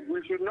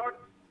we should not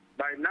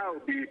by now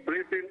be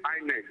praising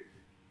INEC.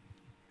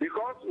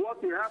 Because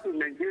what we have in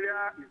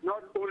Nigeria is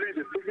not only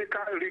the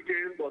physical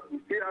rigging, but we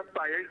still have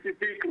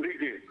scientific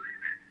rigging.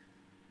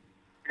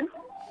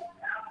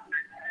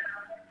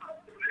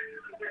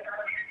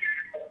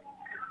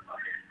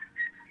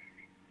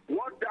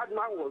 What that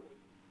man was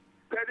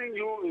telling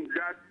you is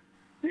that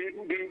the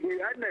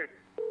INEC.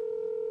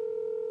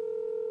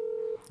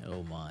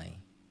 Oh, my.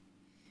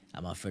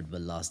 I'm afraid we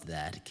lost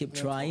that. Keep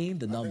trying.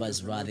 The number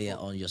is right there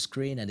on your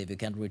screen. And if you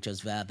can't reach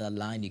us via that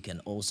line, you can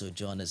also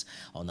join us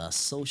on our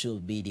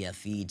social media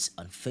feeds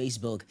on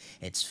Facebook.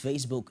 It's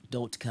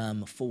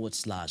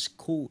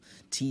facebook.com/Core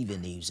TV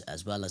News,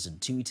 as well as on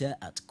Twitter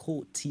at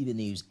Core TV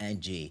News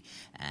NG.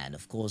 And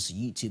of course,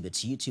 YouTube,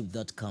 it's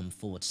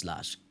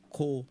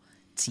youtube.com/Core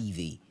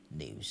TV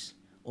News.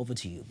 Over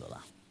to you,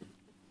 Bola.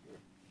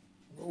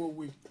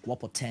 What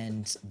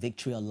portends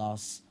victory or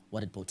loss?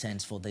 What it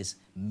portends for these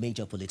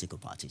major political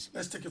parties?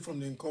 Let's take it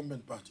from the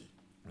incumbent party,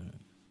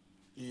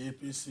 the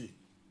APC.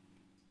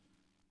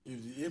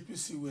 If the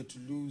APC were to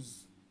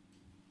lose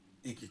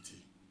EKITI,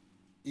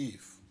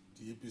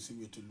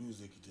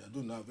 I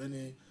don't have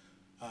any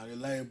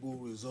reliable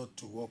result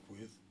to work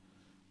with,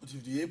 but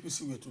if the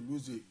APC were to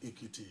lose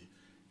EKITI,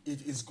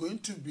 it is going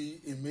to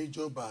be a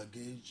major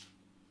baggage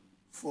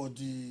for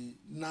the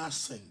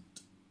nascent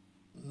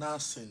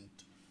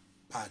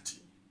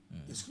party.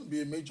 It's going to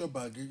be a major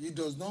baggage. It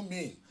does not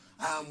mean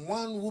I am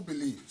one who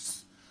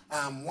believes,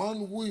 I am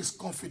one who is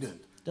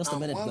confident, Just a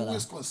minute, one brother. who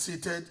is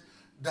conceited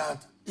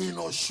that in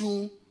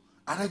Oshun,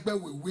 Anegbe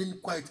will win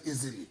quite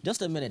easily.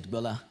 Just a minute,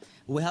 Bola.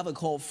 We have a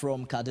call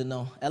from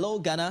Cardinal. Hello,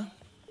 Ghana.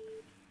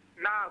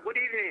 Good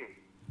evening.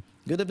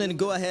 Good evening.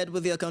 Go ahead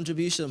with your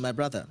contribution, my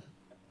brother.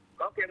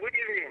 Okay, good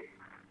evening.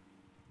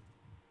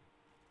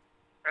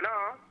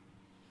 Hello?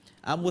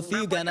 I'm with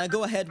you, Ghana.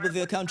 Go ahead with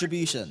your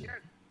contribution.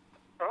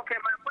 Okay,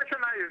 my question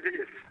now is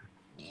this.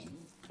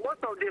 What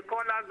most of the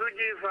callers who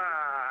give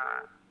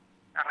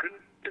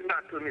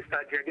to Mr.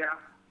 Jega,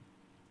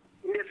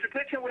 in the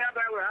situation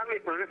whereby we have a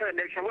presidential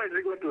election, where is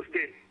it going to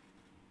stay?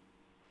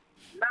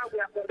 Now we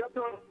are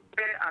conducting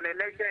an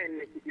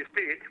election in the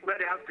state where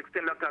they have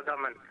 16 local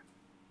governments.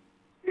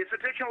 The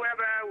situation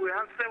whereby we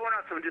have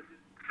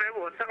 774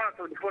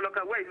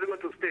 local, where is it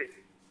going to stay?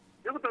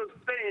 Is it going to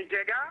stay in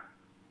Jega,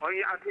 or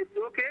at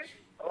Itoke,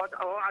 or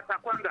at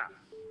Akwanga?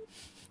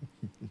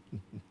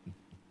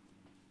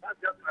 That's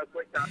just my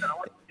question. I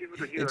want to give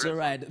you It's all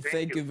right.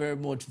 Thank you very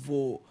much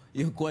for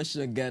your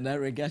question, Ghana.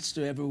 Regards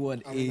to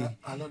everyone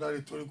another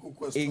rhetorical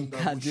question in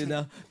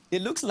Kaduna.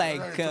 It looks like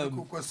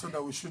question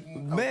that we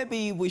shouldn't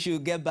maybe we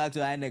should get back to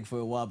INEC for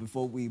a while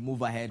before we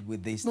move ahead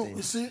with this thing.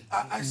 You see,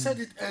 I said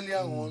it earlier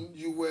on.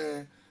 You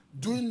were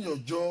doing your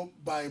job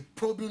by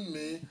probing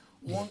me,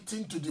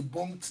 wanting to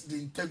debunk the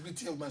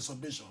integrity of my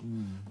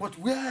submission. But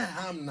where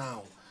I am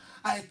now,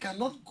 I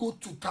cannot go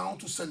to town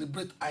to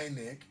celebrate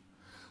INEC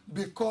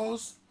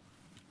because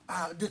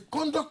the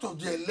conduct of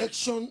the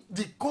election,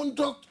 the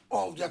conduct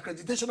of the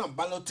accreditation and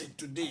balloting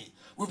today,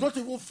 we've not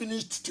even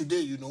finished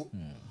today, you know,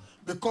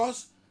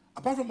 because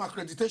apart from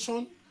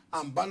accreditation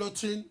and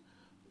balloting,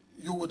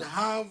 you would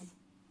have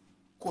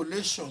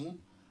collation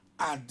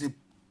at the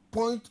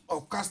point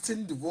of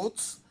casting the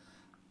votes,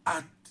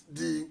 at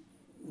the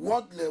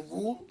ward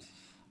level,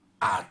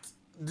 at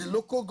the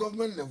local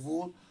government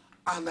level,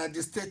 and at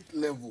the state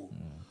level.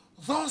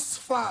 Thus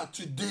far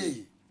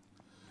today,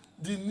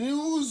 the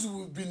news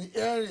we've been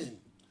hearing,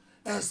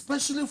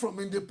 especially from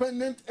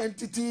independent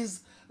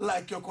entities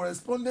like your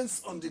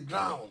correspondents on the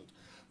ground,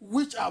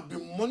 which I've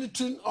been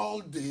monitoring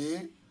all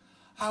day,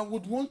 I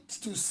would want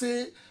to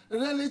say,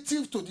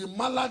 relative to the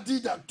malady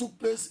that took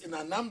place in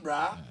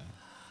Anambra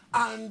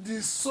and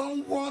the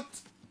somewhat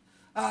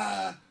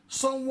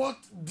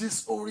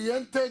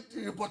disoriented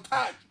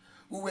reportage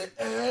we were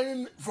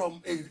hearing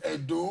from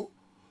Edo,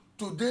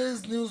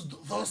 today's news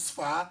thus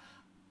far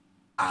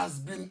has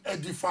been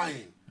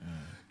edifying.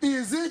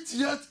 Is it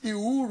yet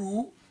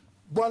Ihuru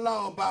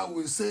Bola Oba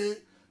will say,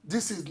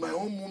 this is my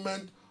own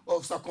moment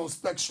of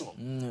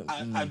circumspection?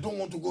 I don't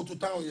want to go to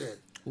town yet.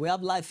 We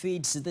have live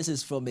feeds. This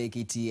is from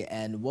EKITI,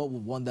 and what we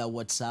wonder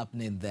what's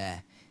happening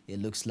there.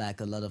 It looks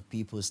like a lot of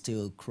people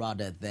still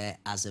crowded there.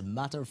 As a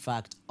matter of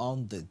fact,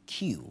 on the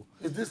queue.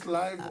 Is this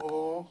live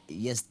or?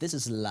 Yes, this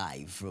is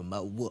live from.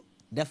 We'll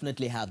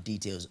definitely have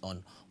details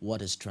on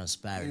what is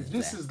transpiring. If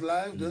this is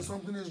live, then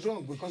something is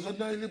wrong because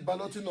ordinarily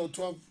balloting ought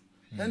to have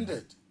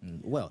ended.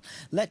 Well,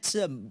 let's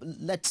as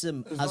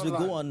we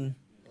go on.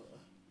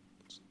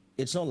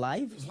 It's not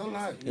live? It's not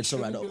live. It's all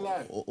right.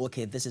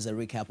 Okay, this is a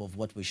recap of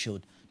what we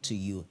showed to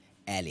you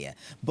earlier.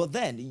 But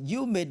then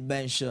you made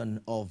mention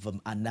of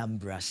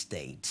Anambra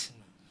State.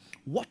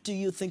 What do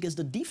you think is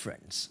the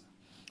difference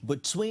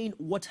between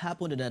what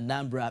happened in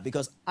Anambra?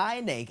 Because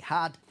INEC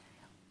had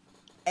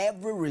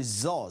every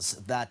resource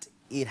that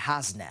it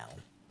has now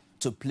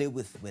to play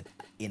with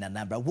in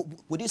Anambra.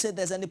 Would you say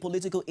there's any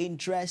political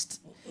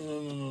interest?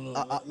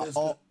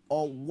 No.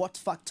 Or what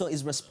factor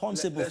is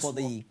responsible for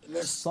the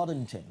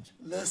sudden change?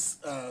 Let's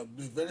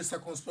be very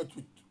circumspect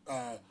with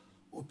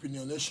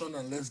opinionation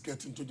and let's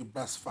get into the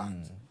brass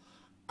fact.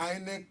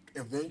 INEC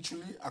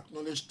eventually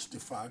acknowledged the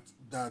fact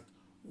that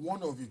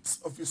one of its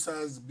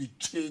officers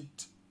betrayed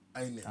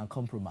INEC. And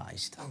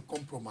compromised.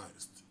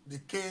 The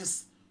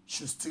case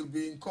should still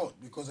be in court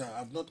because I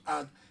have not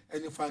had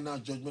any final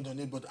judgment on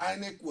it, but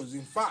INEC was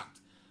in fact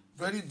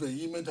very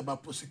vehement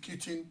about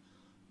prosecuting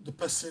the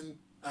person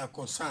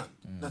concerned.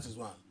 That is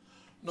one.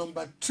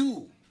 Number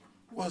two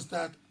was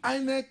that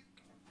INEC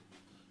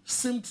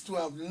seemed to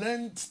have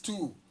learned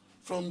too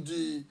from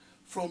the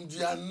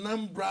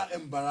Anambra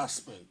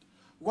embarrassment.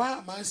 Why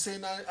am I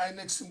saying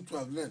INEC seemed to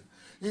have learned?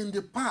 In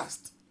the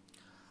past,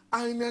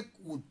 INEC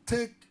would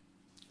take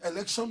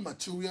election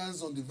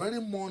materials on the very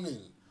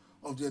morning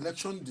of the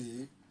election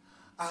day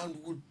and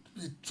would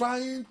be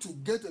trying to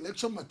get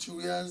election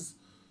materials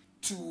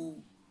to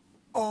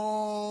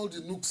all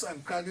the nooks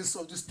and crannies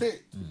of the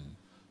state.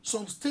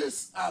 Some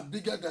states are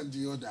bigger than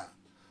the other.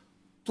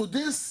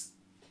 Today's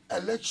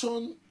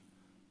election,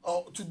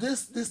 or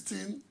today's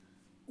thing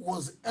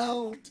was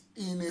held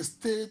in a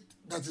state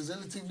that is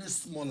relatively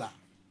smaller.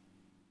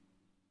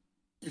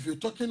 If you're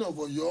talking of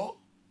Oyo,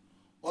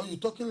 or you're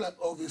talking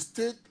of a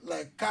state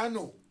like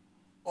Kano,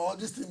 or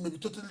this thing may be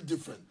totally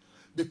different.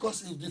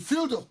 Because if the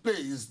field of play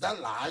is that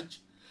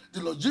large,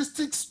 the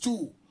logistics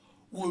too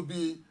will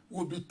be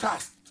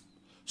tasked.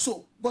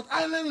 So, but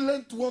I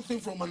learned one thing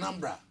from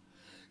Anambra.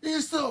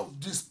 Instead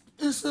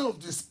of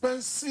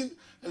dispensing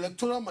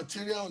electoral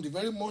material on the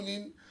very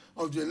morning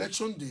of the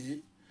election day,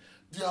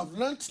 they have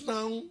learned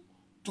now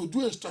to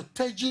do a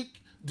strategic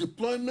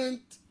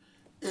deployment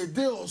a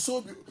day or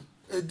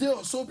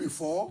so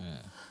before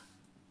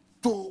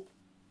to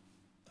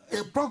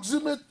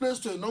approximate place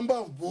to a number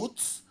of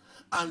booths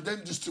and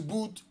then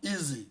distribute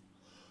easy.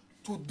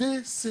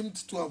 Today seemed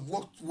to have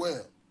worked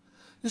well.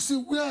 You see,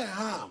 where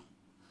I am,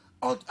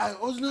 I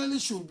ordinarily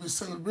should be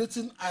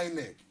celebrating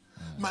INEC.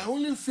 My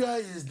only fear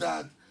is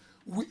that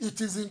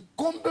it is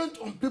incumbent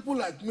on people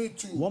like me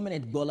to... 1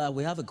 minute, Bola.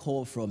 We have a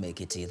call from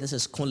EKITI. This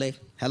is Kunle.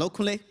 Hello,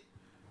 Kunle.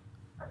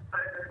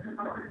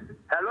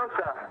 Hello,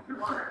 sir.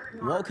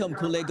 Welcome,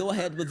 Kunle. Go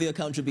ahead with your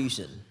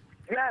contribution.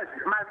 Yes,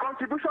 my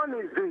contribution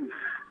is this.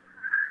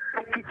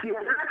 EKITI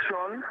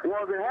election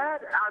was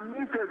held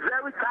amidst a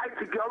very tight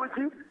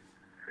security.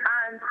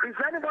 And if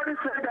anybody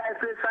says there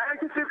is a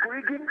scientific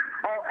rigging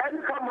or any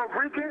form of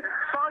rigging,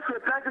 such a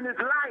person is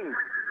lying.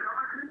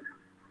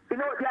 You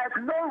know, there is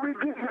no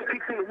rigging in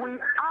EKITI. We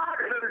are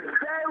a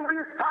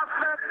very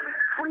perfect,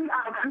 free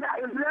and fair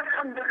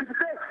election in EKITI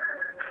state.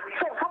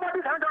 So somebody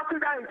can't just sit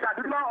there in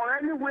Kaduna or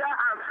anywhere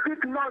and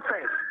speak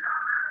nonsense.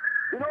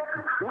 You know,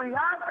 we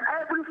have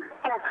every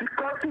form of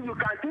security you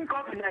can think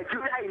of in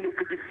Nigeria in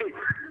EKITI state.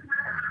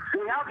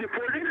 We have the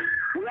police,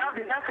 we have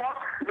the Air Force,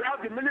 we have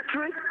the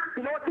military.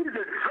 You know, this is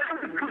a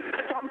very good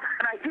system,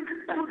 and I give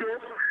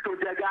kudos to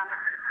Jega.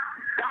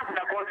 That's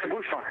the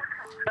contribution.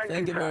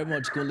 Thank you very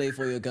much, Kunle,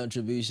 for your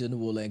contribution.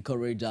 We'll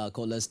encourage our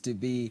callers to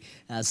be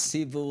as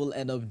civil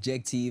and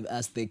objective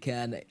as they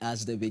can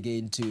as they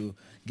begin to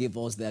give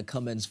us their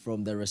comments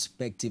from their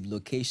respective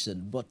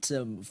location. But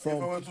from... If I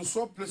were to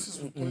swap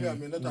places with Kunle, I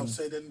may not have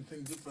said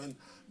anything different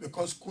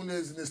because Kunle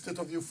is in a state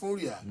of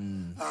euphoria.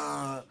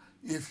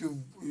 If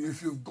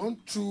you've gone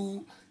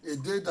through a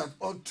day that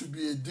ought to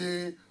be a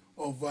day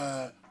of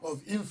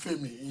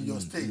infamy in your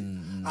state,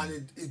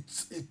 and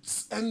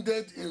it's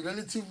ended in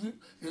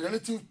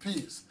relative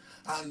peace,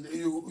 and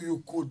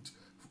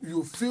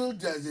you feel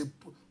there's a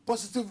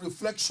positive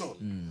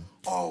reflection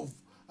of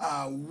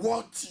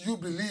what you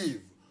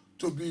believe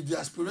to be the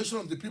aspiration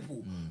of the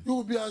people, you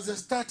will be as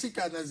ecstatic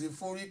and as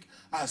euphoric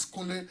as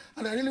Kunle.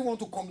 And I really want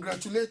to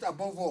congratulate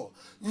above all.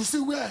 You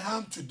see where I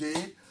am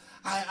today.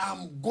 I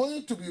am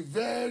going to be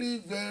very,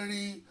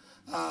 very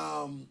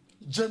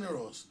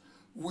generous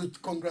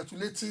with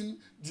congratulating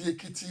the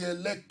EKITI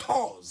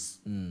electors.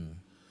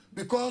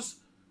 Because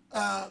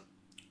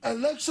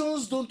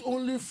elections don't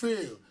only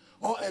fail,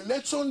 or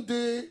election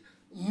day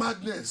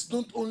madness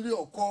don't only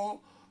occur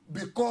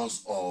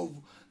because of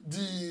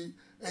the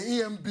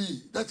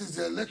EMB, that is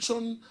the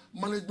Election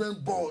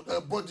Management Board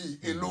body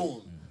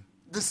alone.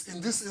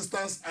 In this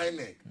instance,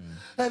 INEC.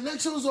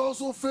 Elections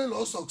also fail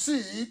or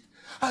succeed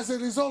as a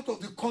result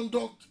of the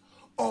conduct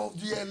of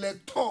the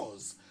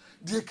electors.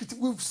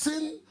 We've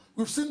seen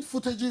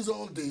footages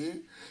all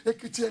day.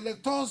 EKITI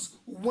electors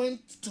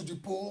went to the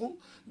poll,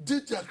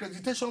 did the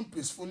accreditation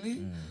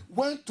peacefully,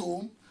 went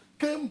home,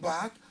 came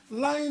back,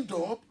 lined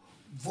up,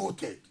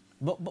 voted.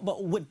 But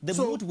with the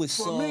mood we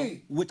saw,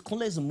 with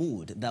Kunle's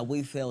mood that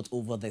we felt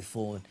over the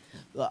phone,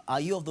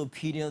 are you of the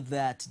opinion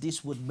that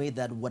this would mean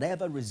that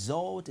whatever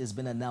result has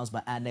been announced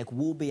by INEC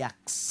will be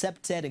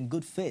accepted in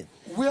good faith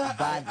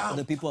by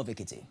the people of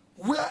EKITI?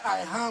 Where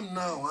I am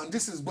now, and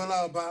this is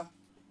Bola Abba,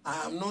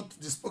 I am not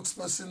the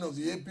spokesperson of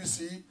the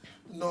APC,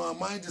 nor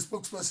am I the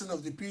spokesperson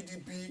of the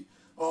PDP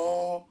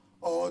or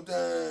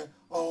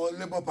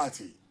Labour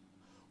Party.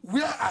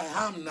 Where I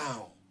am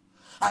now,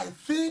 I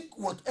think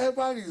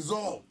whatever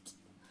result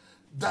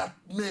that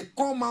may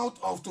come out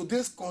of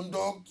today's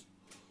conduct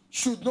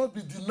should not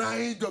be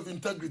denied of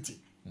integrity.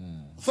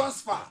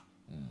 Thus far,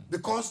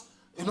 because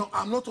you know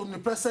I'm not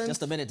omnipresent.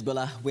 Just a minute,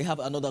 Bola. We have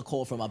another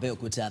call from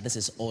Abeokuta. This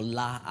is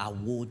Ola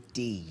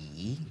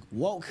Awode.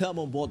 Welcome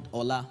on board,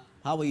 Ola.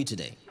 How are you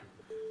today?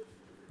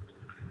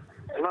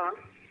 Hello.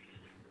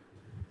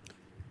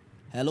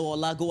 Hello,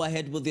 Ola. Go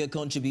ahead with your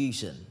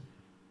contribution.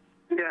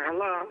 Yeah,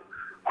 hello.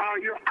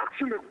 You're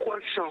asking a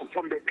question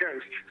from the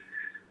guest,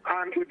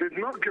 and he did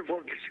not give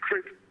us the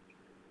straight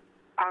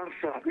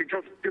answer. He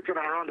just beat it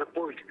around the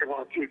point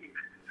about it.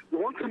 We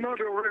want to know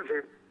the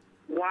reason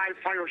why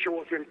Fayose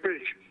was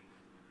impeached.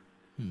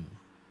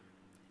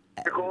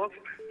 Because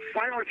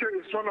Fayose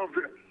is one of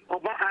the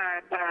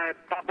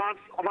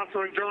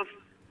Obasanjo's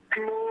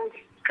close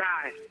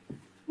guys.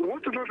 We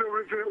want to know the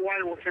reason why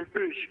he was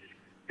impeached.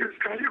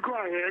 Can you go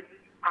ahead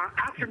and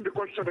ask him the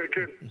question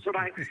again, so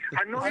that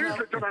I know he's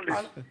a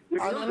journalist.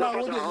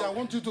 I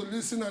want you to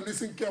listen and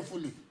listen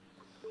carefully.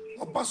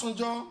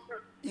 Obasanjo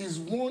is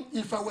one,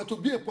 if I were to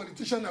be a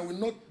politician, I will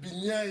not be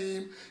near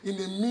him in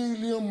a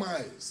million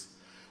miles.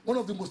 One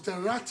of the most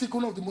erratic,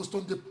 one of the most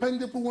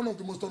undependable, one of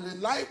the most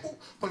unreliable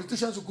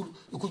politicians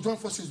you could join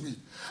forces with.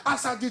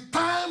 As at the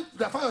time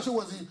that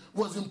Fayose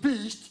was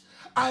impeached,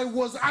 I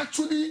was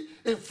actually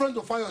a friend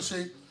of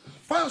Fayose.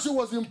 Fayose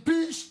was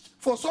impeached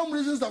for some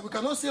reasons that we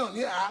cannot say on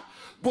here,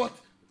 but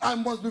I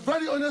must be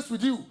very honest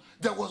with you.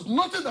 There was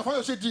nothing that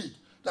Fayose did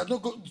that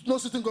no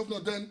sitting governor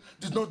then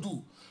did not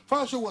do.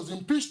 Fayose was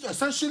impeached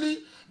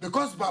essentially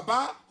because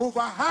Baba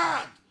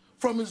overheard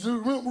from his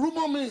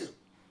rumor mill,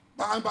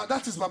 and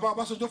that is Baba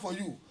Obasanjo for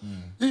you.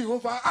 He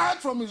overheard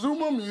from his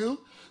rumor mill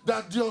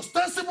that the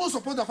ostensible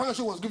support that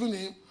Fayose was giving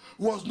him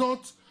was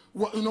not,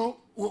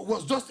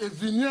 was just a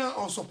veneer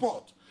of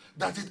support.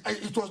 That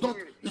it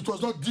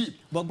was not deep.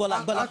 But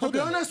Bola, to be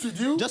honest with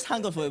you, just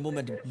hang on for a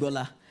moment,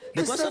 Bola.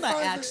 The question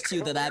I asked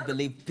you that I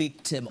believe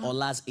piqued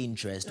Ola's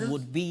interest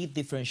would be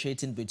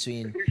differentiating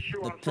between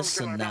the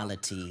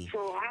personality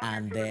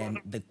and then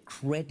the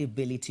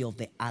credibility of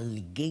the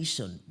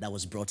allegation that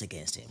was brought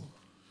against him?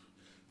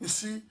 You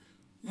see,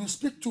 you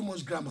speak too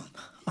much grammar.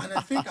 And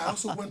I think I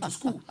also went to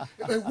school.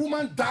 A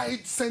woman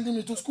died sending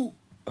me to school.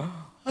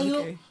 And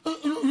Okay.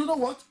 you know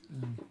what?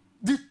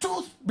 The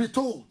truth be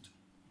told,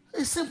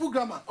 it's simple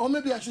grammar. Or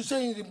maybe I should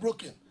say it in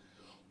broken.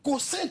 Kò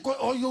sí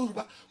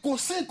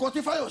nǹkan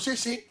tí Fáyọ̀ṣe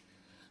ṣe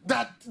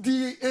that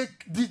the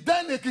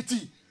then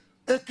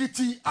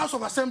Ekiti House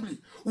of Assembly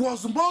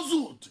was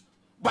muzzled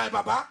by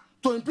Baba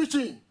to impeach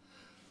him.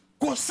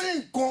 Kò sí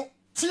nǹkan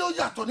tí ó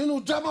yàtọ̀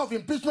nínú drama of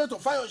impeachment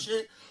of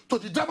Fáyọ̀ṣe to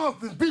the drama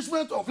of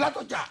impeachment of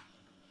Ládọjà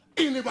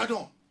in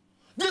Ibadan.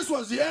 This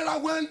was the era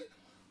when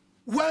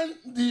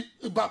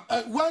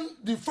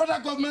the federal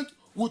government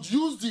would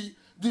use the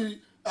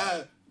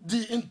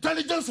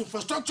intelligence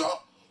infrastructure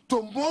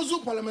to muzzle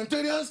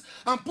parliamentarians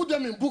and put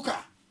them in buka,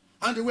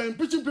 and they were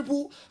impeaching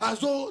people as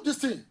though this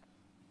thing.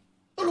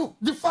 Oh, look,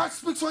 the fact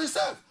speaks for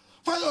itself.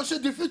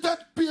 Fayoshe defeated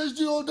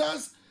PhD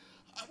holders,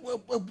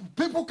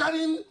 people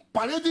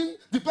parading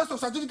the best of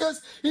certificates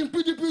in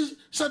PDP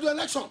scheduled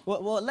election.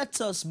 Well, let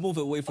us move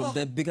away from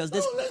that because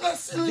this.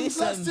 Let's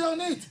stay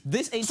on it.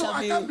 This interview. So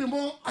I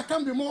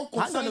can't be more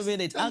concise. Hang on a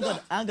minute.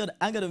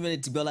 Hang on a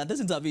minute, Bola.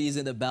 This interview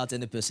isn't about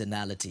any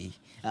personality.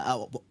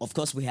 Of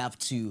course, we have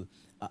to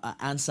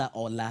answer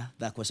Ola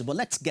that question. But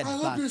let's get back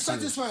to. I will be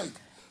satisfied.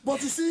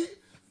 But you see,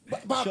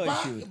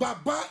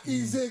 Baba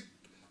is a,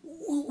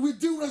 with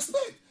due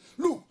respect.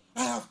 Look,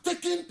 I have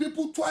taken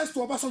people twice to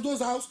Obasanjo's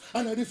house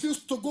and I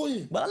refused to go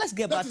in. But let's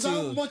get back to. That is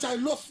how much I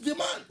love the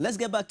man. Let's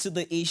get back to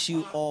the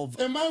issue of.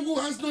 A man who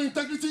has no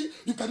integrity,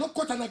 you cannot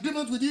cut an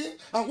agreement with him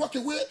and walk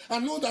away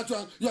and know that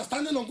you are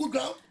standing on good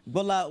ground.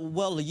 Bola,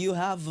 well, you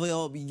have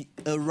a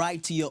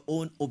right to your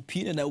own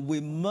opinion, and we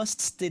must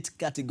state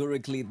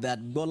categorically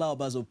that Bola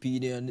Oba's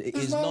opinion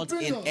is not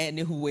in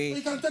any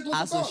way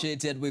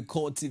associated with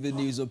Court TV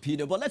News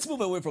opinion. But let's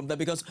move away from that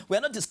because we're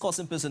not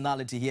discussing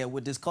personality here.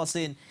 We're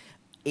discussing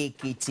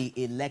EKITI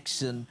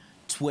election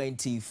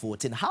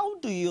 2014. How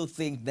do you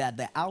think that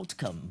the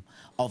outcome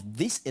of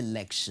this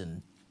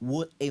election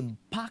would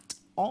impact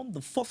on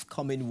the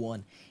forthcoming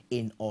one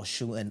in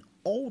Osun and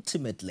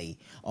ultimately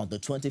on the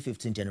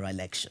 2015 general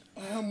election?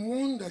 I am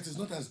one that is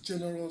not as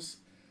generous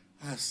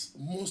as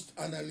most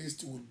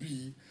analysts would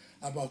be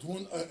about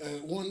one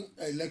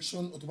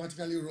election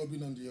automatically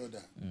rubbing on the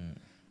other.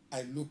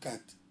 I look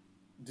at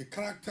the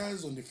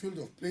characters on the field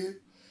of play.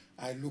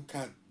 I look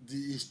at the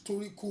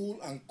historical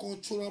and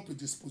cultural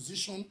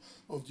predisposition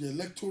of the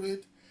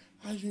electorate,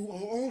 and you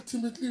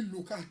ultimately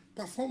look at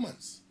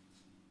performance.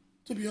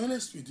 To be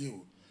honest with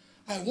you,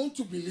 I want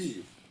to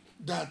believe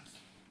that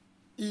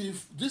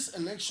if this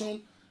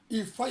election,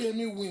 if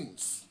Fayemi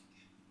wins,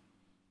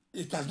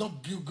 it has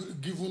not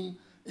given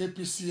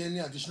APC any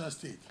additional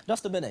stake.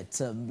 Just a minute.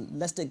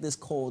 Let's take this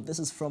call. This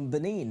is from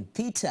Benin.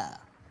 Peter.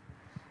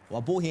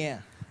 Wabo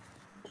here.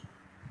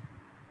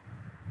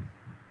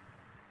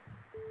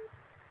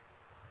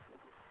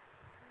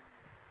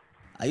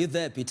 Are you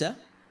there, Peter?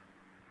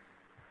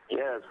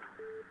 Yes.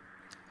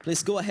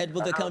 Please go ahead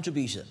with the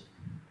contribution.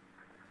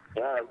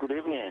 Yeah, good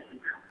evening.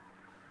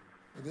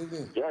 Good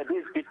evening. Yeah, this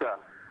is Peter.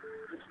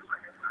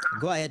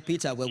 Go ahead,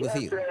 Peter. We're with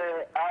you.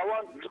 I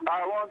want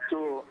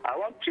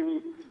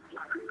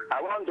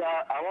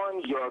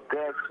your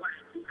guess.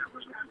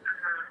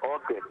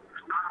 Okay.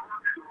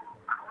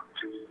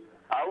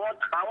 I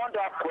want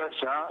that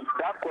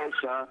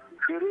question.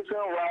 The reason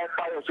why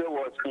Fayose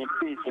was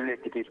impeached in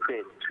Ekiti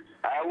State.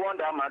 I want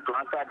that man to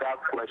answer that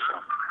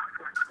question.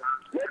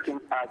 Let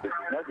him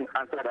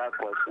answer that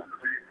question.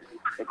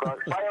 Because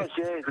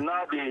Fayose is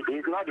not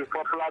the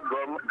popular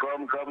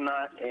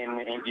governor in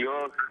the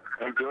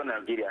whole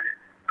Nigeria.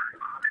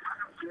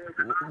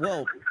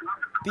 Well,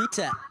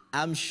 Peter,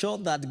 I'm sure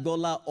that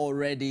Bola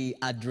already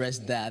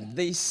addressed that.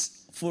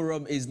 This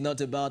forum is not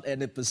about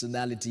any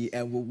personality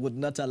and we would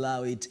not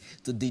allow it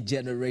to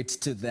degenerate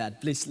to that.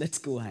 Please, let's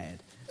go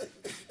ahead.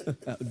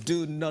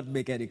 Do not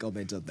make any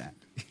comment on that.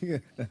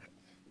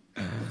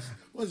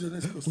 What's your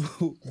next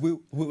question? we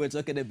were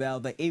talking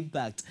about the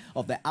impact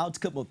of the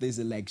outcome of this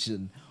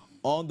election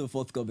on the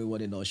forthcoming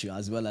one in Osun,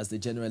 as well as the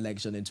general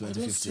election in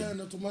 2015. I don't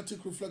see an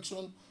automatic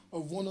reflection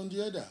of one on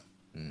the other.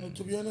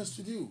 To be honest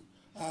with you,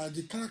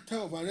 the character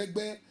of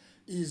Aregbe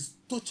is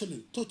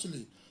totally.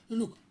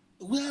 Look,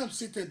 where I'm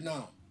seated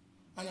now,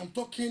 and I'm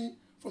talking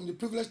from the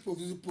privileged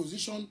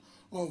position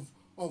of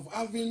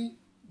having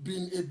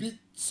been a bit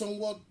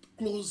somewhat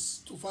close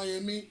to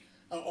Fayemi,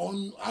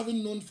 on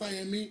having known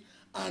Fayemi,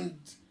 and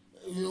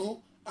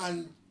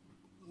and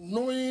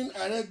knowing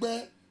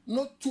Aregbe,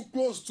 not too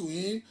close to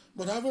him,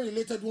 but having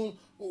related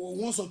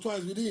once or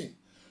twice with him.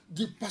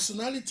 The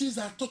personalities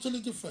are totally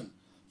different.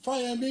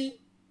 Fayemi,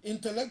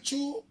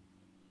 intellectual,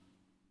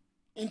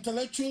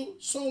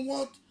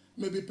 somewhat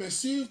may be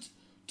perceived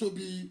to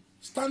be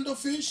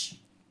standoffish,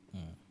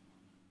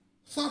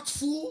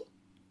 thoughtful,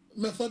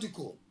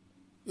 methodical.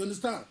 You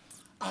understand?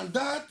 And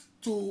that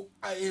to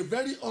a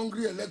very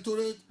hungry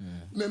electorate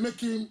may make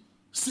him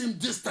seem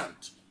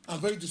distant and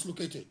very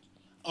dislocated.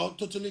 are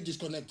totally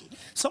disconnected.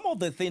 Some of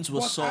the things we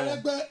But saw.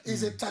 Aregbe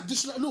is a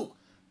traditional. Look,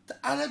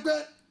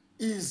 Aregbe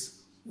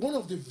is one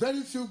of the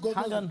very few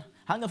governors.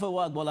 Hang on for a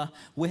while, Bola.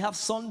 We have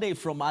Sunday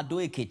from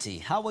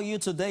EKITI. How are you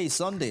today,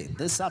 Sunday,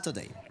 this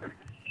Saturday?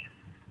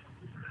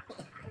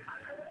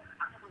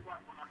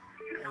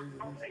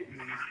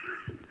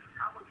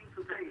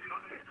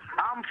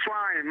 I'm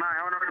fine, my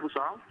honorable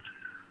sir.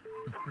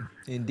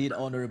 Indeed,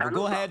 honorable.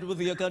 Hello, Go sir. ahead with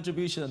your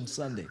contribution,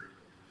 Sunday.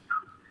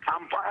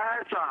 I'm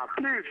fine, sir.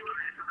 Please,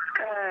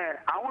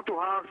 I want to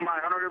ask my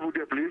honorable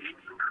there, please.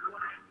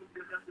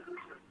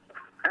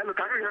 Hello,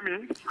 can you hear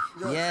me?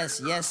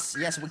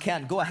 Yes, we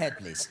can. Go ahead,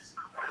 please.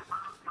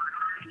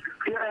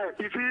 Yeah,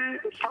 you see,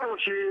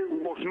 Fayose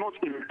was not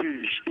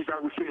impeached, if I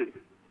would say.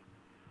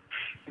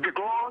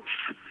 Because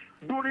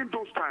during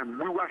those times,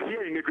 we were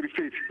here in Ekiti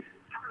State.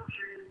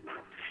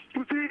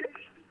 You see,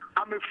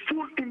 I'm a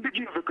full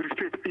indigenous of Ekiti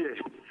State here.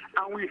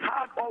 And we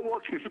had all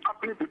what is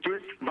happening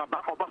between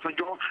Baba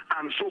Obasanjo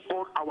and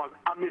so-called our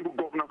amiable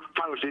governor,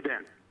 Fayose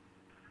then.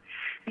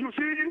 You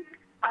see,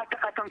 I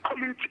can call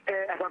it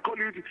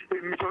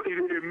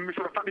a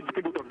misunderstanding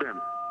between both of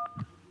them.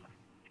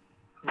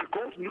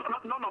 Because none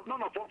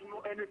of us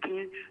know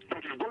anything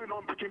that is going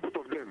on between both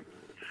of them.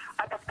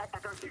 I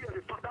can see as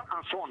a father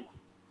and son.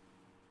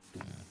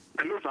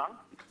 Hello, sir?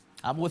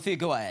 I'm with you.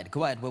 Go ahead.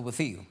 We're with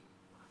you.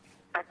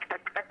 I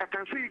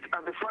can see it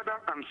as a father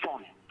and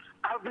son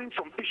having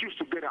some issues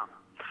together.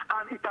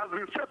 And it has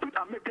been settled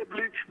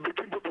amicably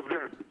between both of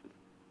them.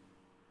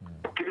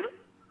 Okay?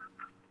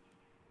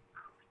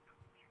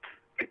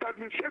 It has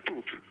been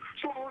settled.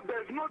 So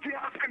there's nothing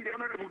asking the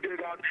honorable there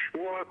that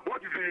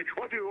what is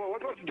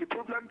the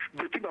problem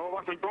between the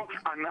Obasanjo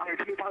and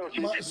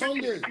Fayose.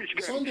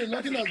 Sunday,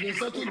 nothing has been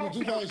settled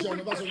between Fayose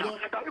and Obasanjo.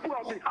 People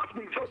have been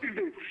asking these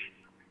days.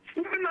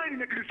 Even now in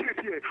Ekiti State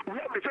here, we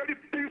have a very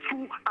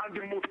peaceful and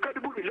the most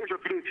credible election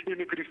today in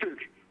Ekiti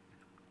State.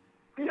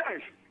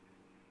 Yes.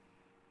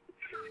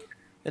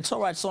 It's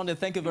all right, Sunday.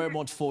 Thank you very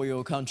much for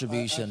your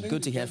contribution.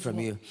 Good to hear from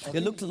you.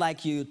 It looked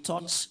like you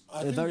touched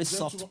a very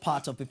soft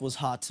part of people's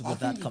hearts with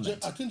that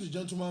comment. I think the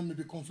gentleman may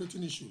be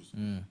conflicting issues.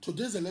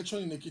 Today's election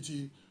in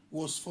Ekiti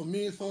was, for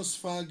me, thus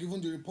far, given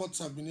the reports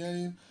I've been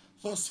hearing,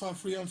 thus far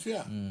free and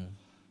fair.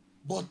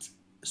 But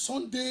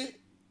Sunday,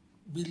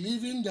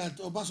 believing that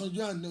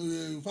Obasanjo and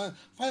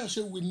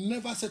Fayose will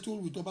never settle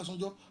with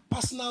Obasanjo,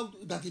 personal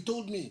that he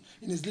told me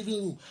in his living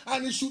room.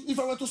 And he should, if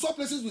I were to swap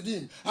places with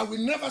him, I will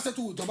never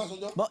settle with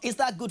Obasanjo. But is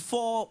that good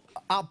for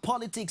our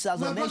politics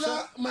as a nation?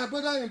 My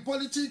brother, in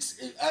politics,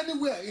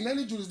 anywhere, in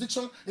any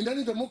jurisdiction, in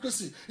any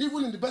democracy,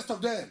 even in the best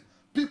of them,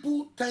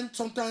 people tend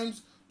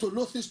sometimes to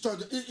loathe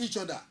each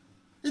other.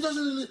 It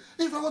doesn't really.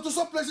 If I were to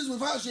swap places with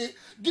Fayose,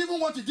 given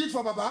what he did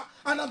for Baba,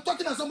 and I'm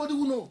talking as somebody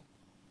who knows,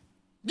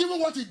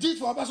 given what he did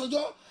for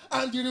Obasanjo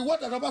and the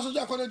reward that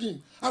Obasanjo accorded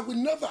him, I will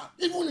never,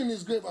 even in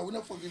his grave, I will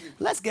not forgive him.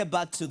 Let's get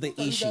back to the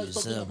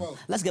issues.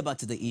 Let's get back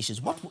to the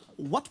issues.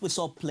 What we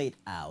saw played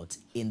out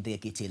in the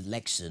Ekiti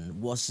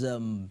election was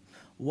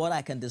what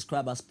I can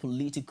describe as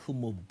political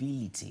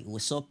mobility.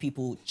 We saw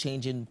people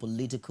changing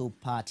political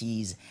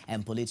parties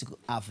and political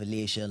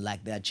affiliation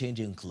like they're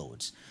changing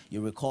clothes.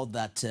 You recall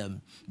that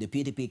the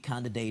PDP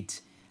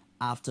candidate,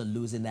 after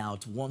losing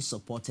out, once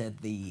supported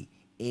the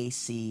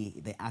AC,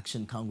 the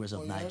Action Congress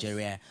of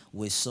Nigeria.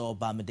 We saw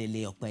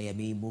Bamidele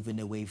Okpeyemi moving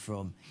away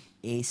from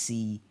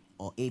AC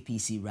or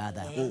APC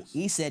rather.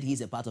 He said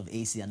he's a part of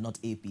AC and not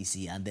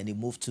APC, and then he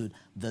moved to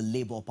the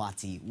Labour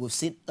Party. We've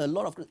seen a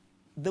lot of...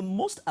 The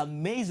most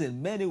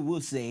amazing, many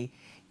will say,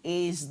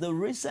 is the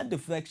recent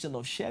defection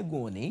of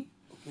Shegoni,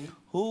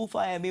 who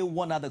Fayemi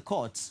won at the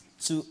courts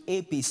to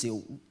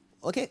APC.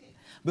 Okay,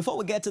 before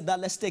we get to that,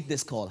 let's take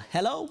this call.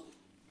 Hello?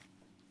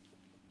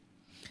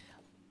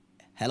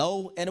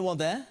 Hello, anyone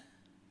there?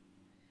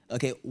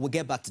 Okay, we'll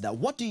get back to that.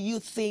 What do you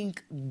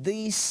think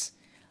this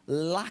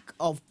lack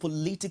of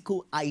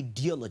political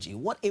ideology,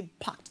 what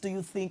impact do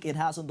you think it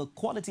has on the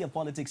quality of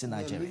politics in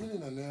Nigeria? We are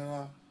living in an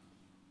era,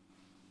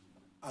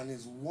 and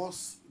it's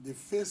worse, the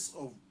face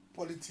of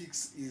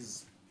politics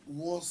is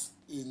worse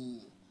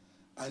in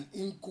an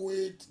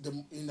inchoate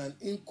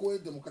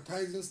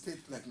democratizing state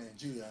like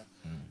Nigeria.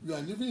 We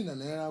are living in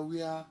an era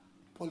where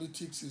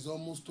politics is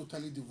almost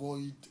totally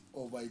devoid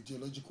of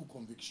ideological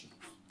conviction,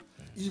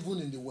 even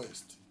in the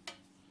West.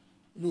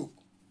 Look,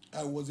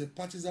 I was a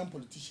partisan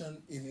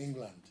politician in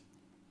England,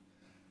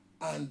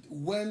 and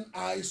when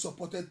I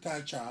supported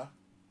Thatcher,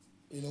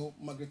 you know,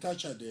 Margaret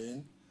Thatcher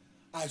then,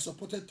 I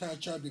supported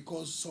Thatcher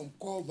because some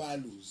core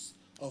values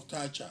of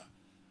Thatcher.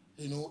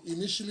 You know,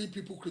 initially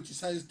people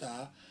criticized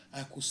her.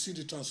 I could see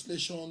the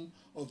translation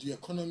of the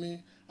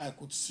economy. I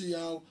could see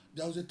how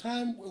there was a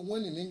time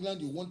when in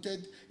England you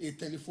wanted a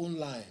telephone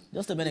line.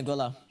 Just a minute,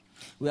 Gola.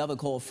 We have a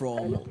call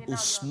from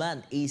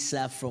Usman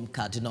Isa from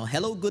Kaduna.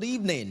 Hello, good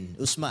evening,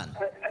 Usman.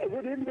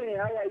 Good evening,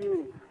 how are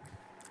you?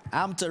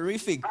 I'm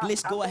terrific.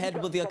 Please go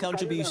ahead with your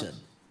contribution.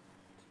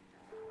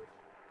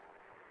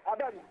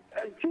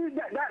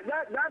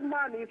 That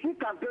man, is he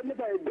campaigning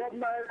for a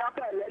government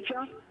after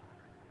election?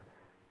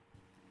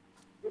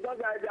 Because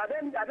I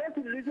don't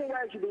see the reason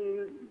why I should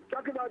be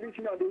talking about this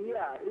on the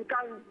year. You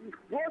can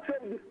go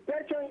through the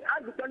question,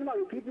 ask the question of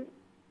the people.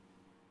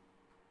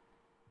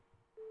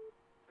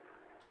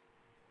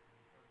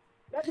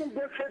 Let him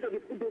go straight to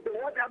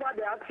whatever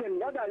they're asking,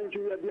 not that you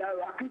should be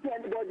accusing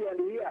anybody on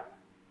the year.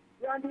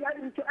 And the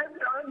listen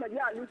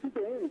to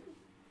him.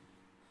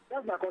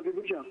 That's my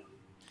contribution.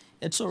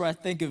 It's all right.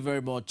 Thank you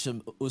very much,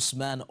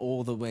 Usman,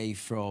 all the way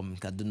from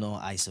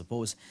Kaduna, I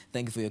suppose.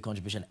 Thank you for your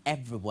contribution.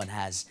 Everyone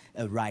has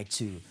a right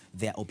to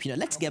their opinion.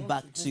 Let's get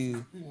back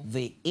to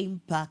the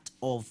impact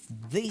of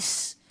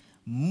this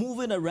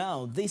moving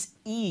around, this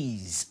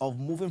ease of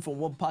moving from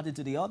one party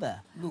to the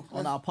other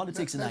on our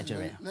politics in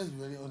Nigeria. Let's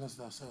be very honest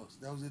with ourselves.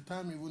 There was a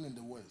time even in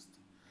the West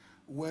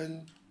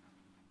when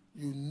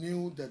you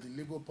knew that the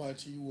Labour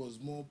Party was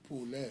more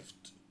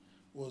pro-left,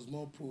 was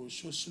more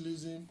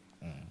pro-socialism,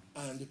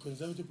 and the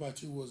Conservative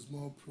Party was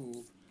more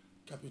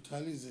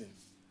pro-capitalism.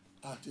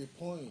 At a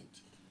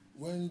point,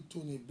 when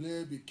Tony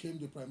Blair became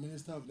the Prime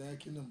Minister of the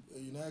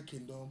United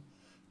Kingdom,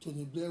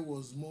 Tony Blair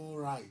was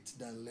more right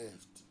than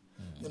left.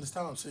 You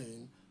understand what I'm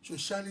saying?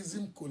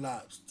 Socialism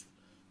collapsed.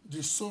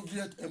 The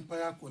Soviet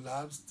Empire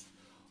collapsed.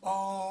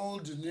 All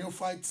the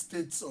neophyte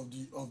states of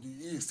the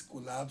East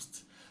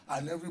collapsed,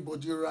 and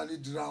everybody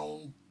rallied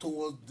round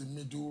towards the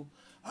middle.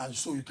 And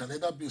so you can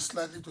either be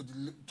slightly to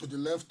the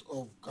left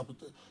of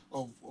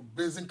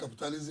basing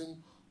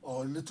capitalism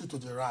or a little to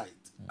the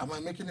right. Am I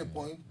making a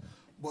point?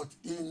 But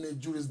in a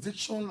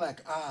jurisdiction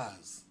like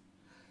ours,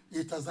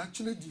 it has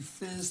actually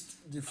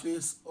defaced the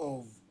face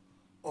of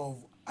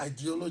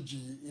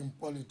ideology in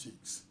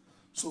politics.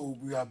 So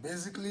we are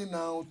basically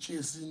now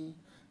chasing,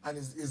 and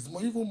it's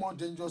even more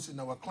dangerous in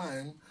our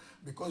climb,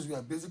 because we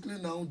are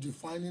basically now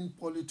defining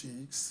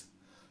politics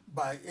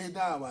by either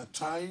our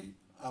tribe,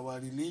 our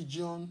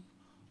religion,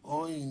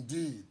 or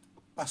indeed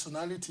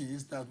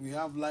personalities that we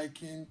have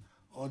liking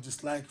or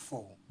dislike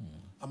for.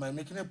 Am I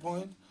making a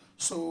point?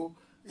 So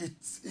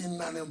it's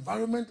in an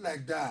environment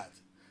like that,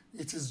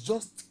 it is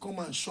just come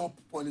and shop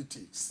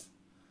politics.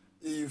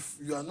 If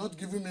you are not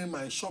giving me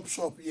my shop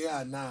here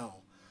and now,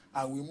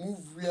 I will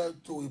move here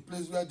to a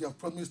place where they have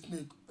promised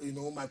me,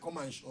 my come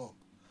and shop.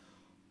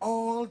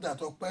 All that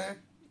Okpe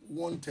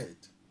wanted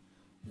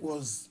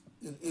was,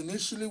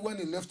 initially when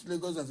he left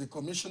Lagos as a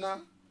commissioner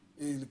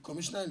in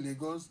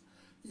Lagos,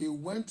 he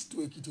went to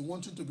EKITI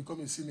wanting to become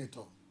a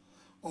senator.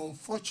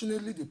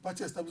 Unfortunately, the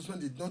party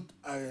establishment did not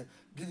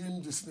give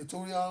him the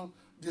senatorial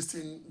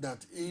thing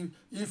that he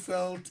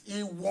felt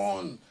he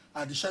won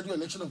at the scheduled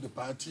election of the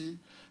party.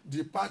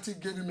 The party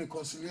gave him a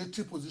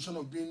conciliatory position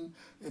of being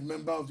a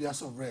member of the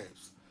House of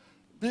Reps.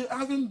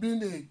 Having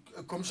been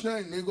a commissioner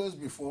in Lagos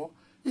before,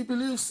 he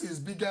believes he's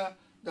bigger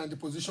than the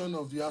position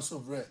of the House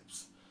of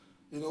Reps.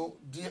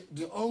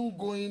 The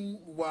ongoing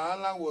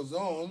wahala was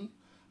on,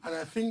 and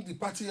I think the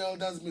party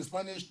elders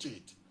mismanaged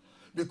it.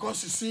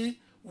 Because you see,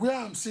 where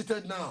I'm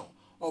seated now,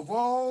 of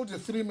all the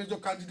three major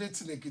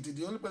candidates in EKITI,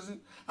 the only person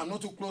I'm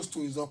not too close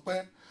to is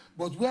Okpe.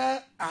 But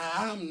where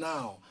I am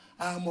now,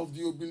 I'm of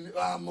the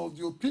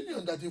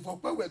opinion that if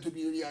Okpe were to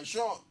be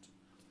reassured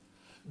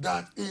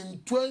that in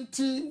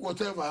 20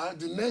 whatever,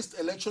 the next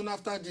election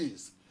after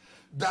this,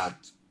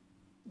 that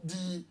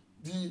the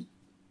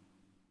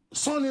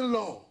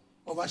son-in-law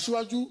of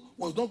Asiwaju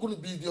was not going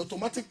to be the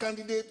automatic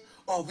candidate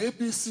of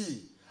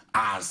APC,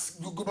 as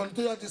the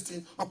gubernatorial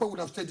district, Okpe would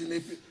have stayed in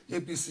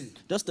APC.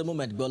 Just a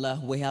moment, Bola.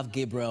 We have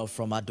Gabriel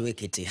from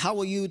EKITI. How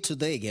are you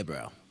today,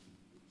 Gabriel?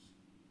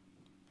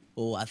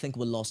 Oh, I think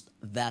we lost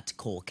that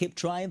call. Keep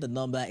trying. The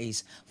number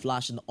is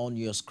flashing on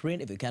your screen.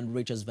 If you can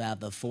reach us via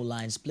the phone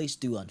lines, please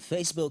do on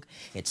Facebook.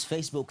 It's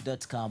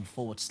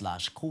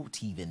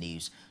facebook.com/CoTV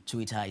News.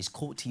 Twitter is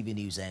CoTV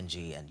News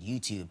NG, and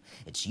YouTube,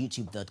 it's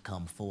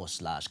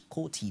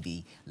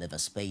youtube.com/CoTV, leave a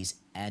space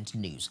and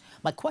news.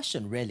 My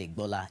question really,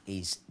 Bola,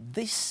 is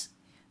this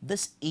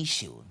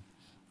issue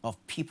of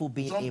people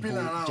being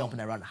jumping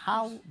around,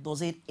 how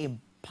does it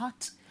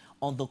impact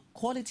on the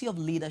quality of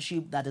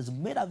leadership that is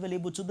made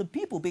available to the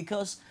people?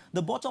 Because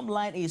the bottom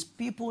line is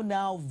people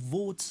now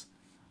vote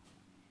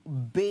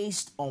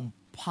based on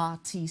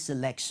party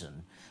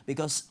selection.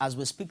 Because as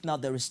we speak now,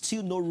 there is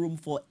still no room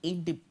for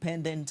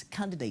independent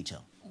candidature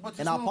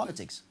in our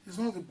politics. It's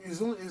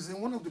in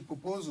one of the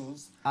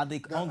proposals at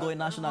the ongoing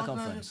national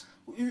conference.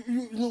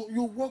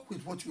 You work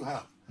with what you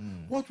have.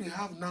 What we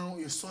have now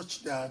is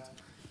such that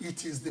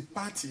it is the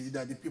party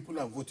that the people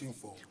are voting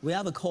for. We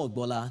have a call,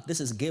 Bola. This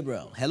is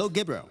Gabriel. Hello,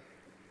 Gabriel.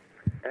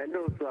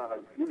 Hello, sir.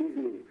 Good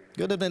evening.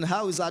 Good evening.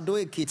 How is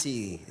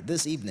EKITI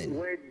this evening?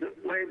 We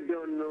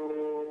don't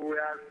know. We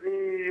are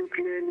seeing you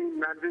clearly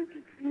in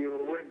EKITI.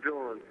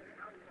 Well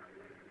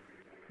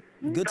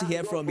done. Good to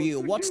hear from you.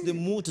 What's the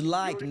mood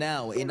like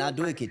now in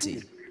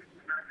EKITI?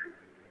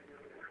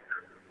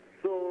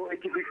 So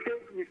EKITI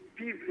State is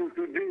peaceful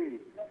today.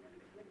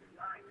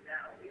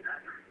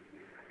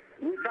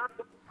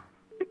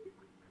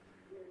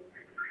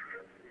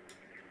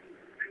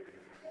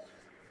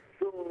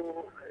 So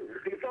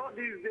before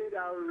this day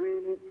that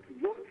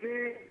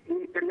voting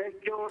in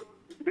election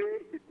day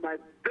is my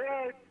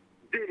best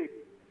day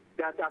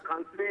that I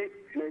can say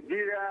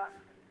Nigeria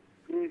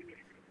is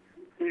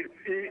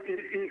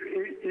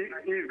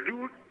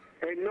good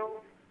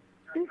enough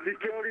in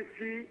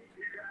security.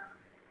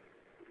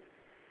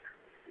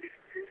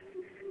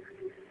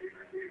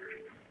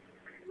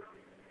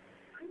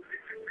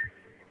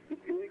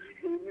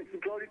 In the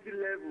security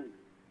level.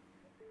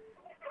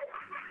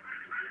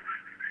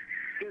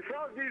 Since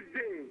all these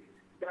days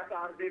that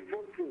I've been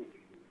voting,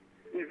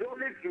 it's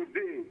only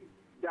today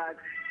that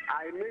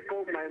I make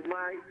up my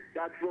mind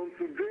that from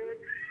today,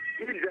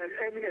 if there's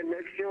any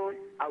election,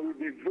 I will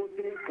be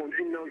voting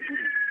continuously.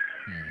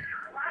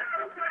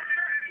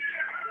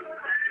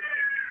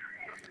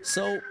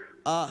 So,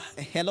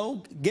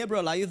 hello,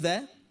 Gabriel, are you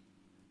there?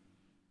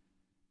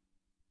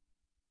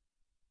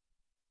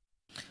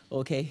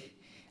 Okay.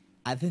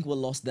 I think we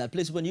lost that.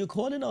 Please, when you're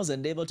calling us,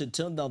 endeavor to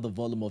turn down the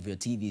volume of your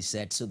TV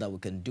set so that we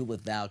can do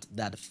without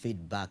that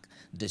feedback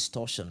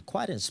distortion.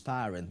 Quite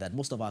inspiring that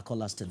most of our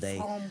callers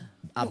today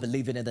are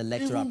believing in the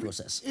electoral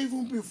process.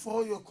 Even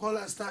before your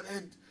caller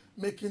started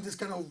making this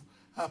kind of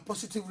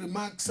positive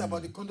remarks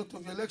about the conduct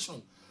of the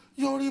election,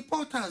 your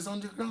reporters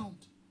on the ground,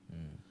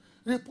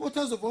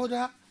 reporters of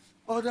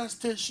other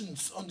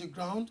stations on the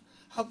ground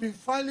have been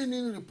filing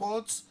in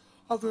reports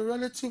of a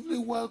relatively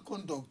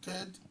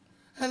well-conducted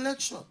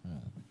election.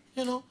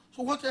 You know,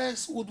 so what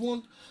else would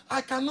want? I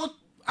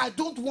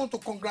don't want to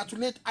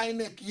congratulate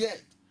INEC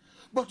yet.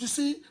 But you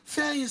see,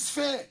 fair is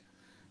fair.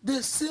 They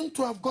seem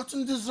to have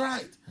gotten this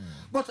right.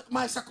 But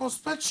my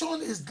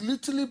circumspection is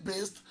literally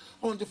based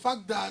on the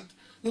fact that,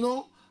 you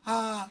know,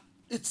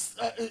 it's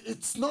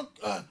not,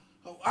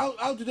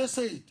 how do they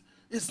say it?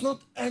 It's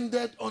not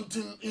ended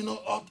until, you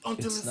know,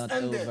 until it's not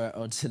ended. over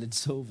until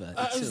it's over.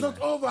 It's not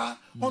over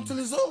until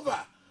it's over.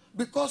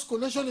 Because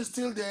collation is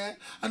still there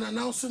and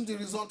announcing the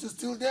result is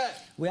still there.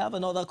 We have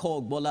another call,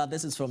 Bola.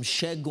 This is from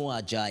Segun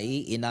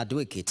Ajayi in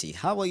EKITI.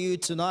 How are you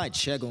tonight,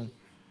 Segun?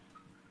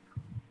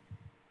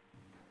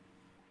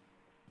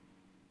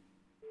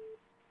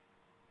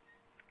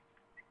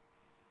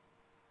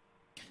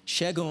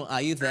 Segun,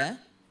 are you there?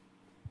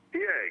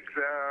 Yes,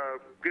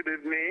 good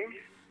evening.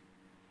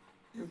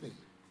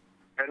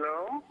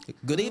 Hello?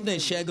 Good evening,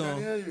 Segun. I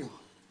can hear you.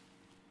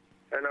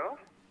 Hello?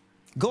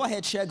 Go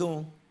ahead,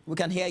 Segun. We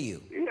can hear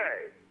you.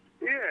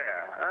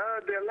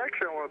 The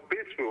election was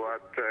peaceful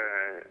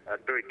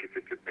at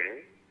EKITI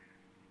today.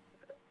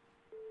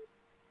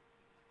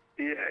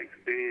 Yes,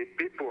 the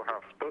people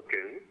have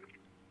spoken,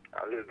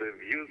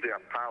 they've used their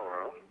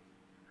power,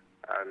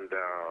 and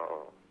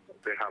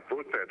they have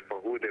voted for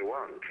who they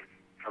want.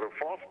 For the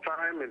first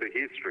time in the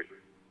history,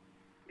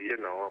 you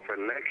know, of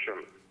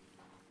election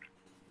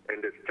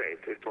in the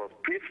state, it was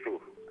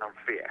peaceful and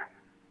fair.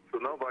 So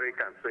nobody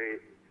can say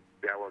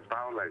there was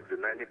violence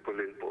in any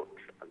polling booth.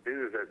 And this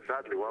is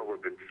exactly what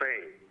we've been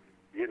saying,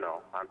 you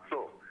know. And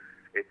so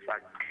it's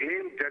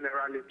claimed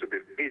generally to be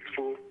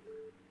peaceful,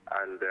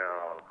 and,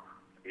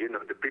 you know,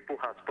 the people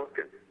have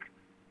spoken,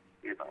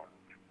 you know.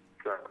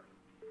 So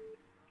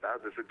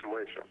that's the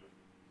situation.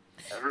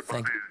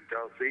 Everybody is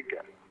just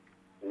eager,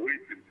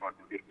 waiting for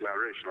the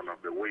declaration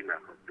of the winner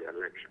of the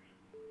election.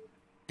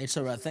 It's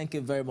all right. Thank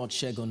you very much,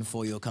 Segun,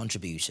 for your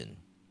contribution.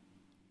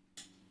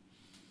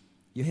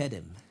 You heard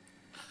him.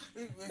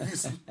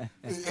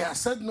 He has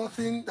said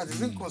nothing that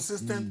is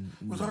inconsistent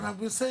with what I've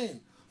been saying.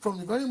 From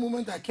the very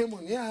moment I came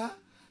on here,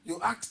 you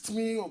asked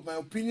me of my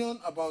opinion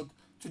about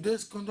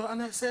today's conduct,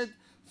 and I said,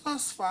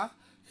 thus far,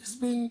 it's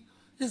been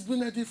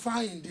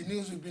edifying, the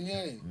news we've been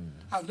hearing.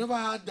 I've never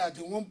heard that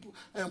in one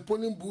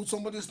polling booth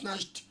somebody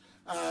snatched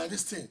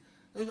this thing.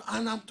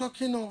 And I'm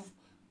talking of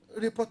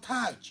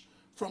reportage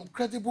from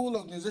credible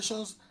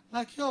organizations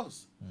like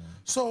yours.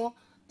 So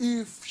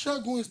if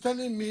Segun is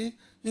telling me,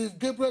 if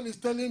Gabriel is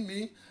telling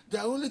me,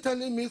 they're only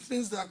telling me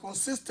things that are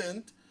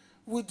consistent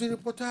with the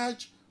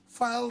reportage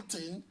filed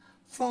in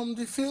from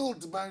the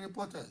field by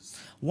reporters.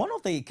 One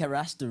of the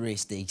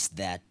characteristics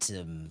that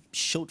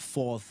showed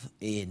forth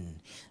in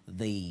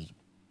the,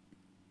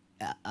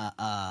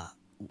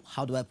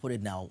 how do I put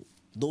it now,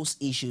 those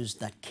issues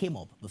that came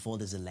up before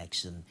this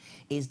election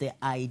is the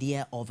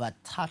idea of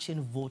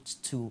attaching votes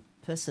to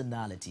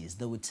personalities.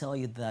 They would tell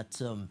you that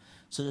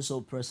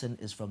so-and-so person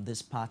is from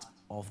this part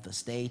of the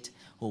state.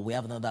 Oh, we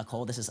have another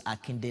call. This is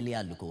Akindele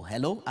Aluko.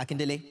 Hello,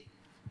 Akindele.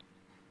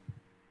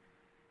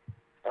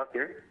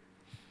 Okay.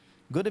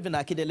 Good evening,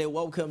 Akindele.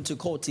 Welcome to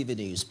Core TV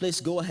News.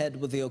 Please go ahead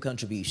with your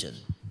contribution.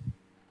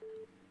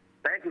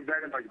 Thank you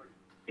very much.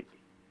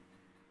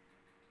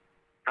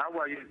 How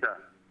are you, sir?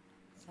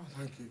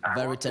 Thank you.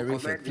 Very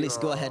terrific. Please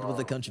go ahead with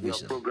the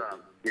contribution. Your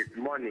program this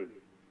morning.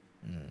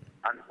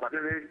 And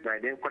particularly my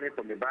name calling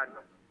from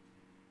Ibadan.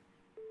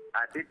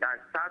 I think I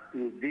start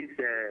with this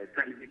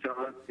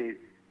television since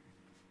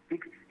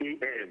 6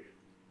 a.m.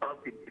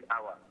 up to this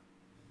hour.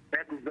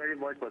 Thank you very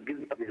much for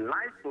giving us a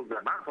live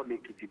program. I'm from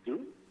EKITI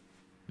too.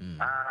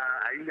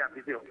 I really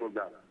appreciate your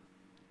program.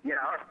 Yeah,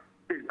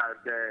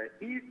 that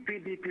if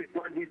PDP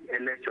won this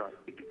election,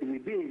 it will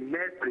be in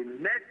for the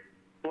next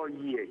 4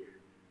 years.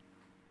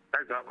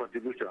 That's our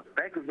contribution.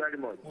 Thank you very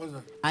much.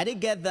 I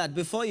didn't get that.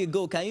 Before you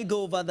go, can you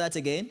go over that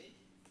again?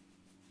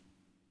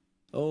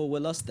 Oh, we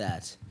lost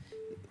that.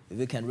 If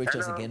you can reach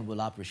us again,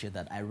 we'll appreciate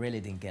that. I really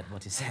didn't get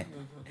what he said.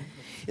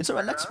 It's all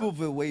right. Let's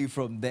move away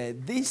from there.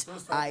 This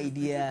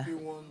idea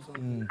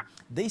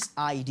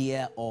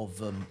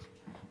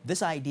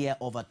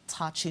of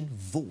attaching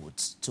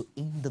votes to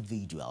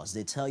individuals.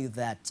 They tell you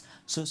that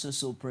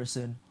so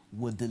person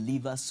will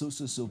deliver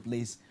so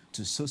place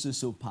to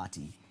so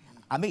party.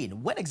 I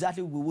mean, when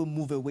exactly we will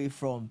move away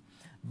from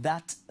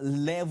that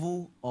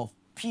level of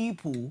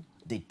people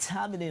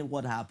determining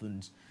what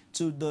happens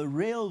to the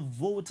real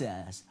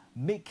voters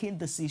making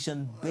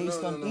decisions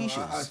based on issues?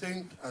 I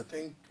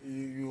think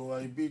you are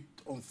a bit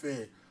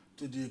unfair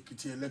to the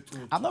EKITI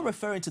electorate. I'm not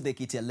referring to the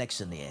EKITI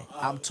election here.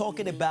 I'm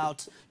talking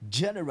about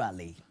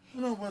generally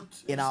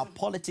in our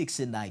politics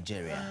in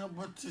Nigeria.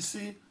 But you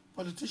see,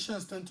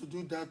 politicians tend to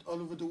do that all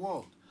over the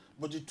world.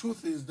 But the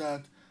truth is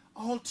that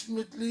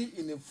ultimately,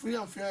 in a free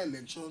and fair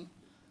election,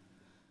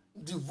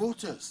 the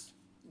voters,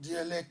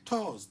 the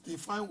electors,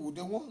 define who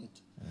they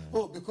want.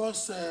 Oh,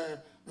 because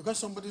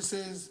somebody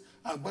says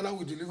Agbala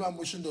will deliver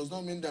motion does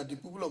not mean that the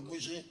people of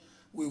Motion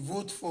will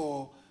vote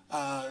for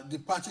the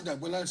party that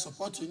Agbala is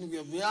supporting. We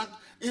have had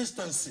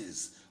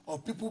instances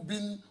of people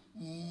being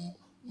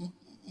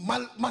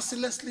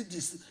mercilessly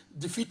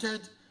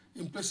defeated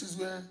in places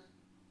where,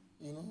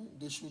 you know,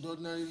 they should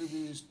ordinarily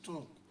be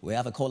strong. We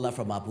have a caller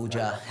from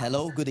Abuja.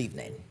 Hello, good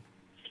evening.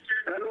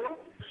 Hello?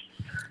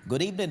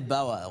 Good evening,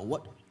 Bauer.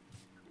 What?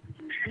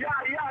 Yeah,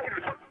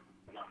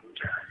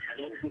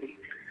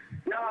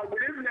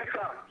 good evening,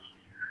 sir.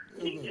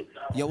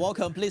 You're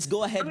welcome. Please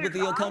go ahead with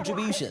your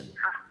contribution.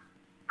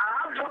 I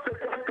have just a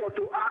question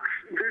to ask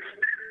this.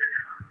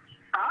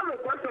 I have a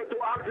question to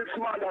ask this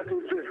man that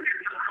is there.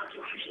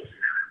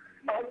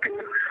 Okay.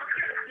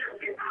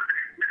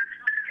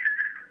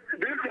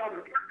 This is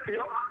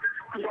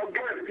your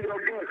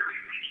guest.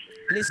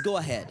 Please go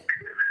ahead.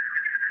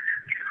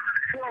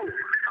 So,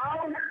 how...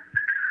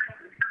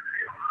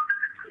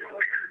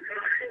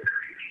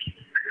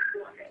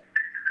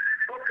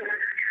 Okay.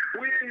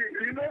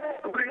 We know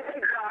that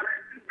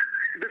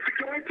the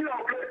security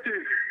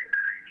operatives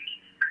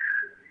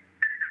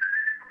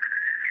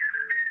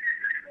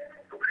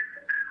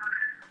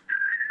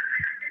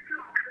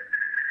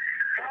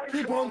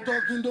keep on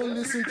talking, don't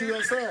listen to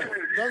yourself.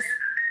 Just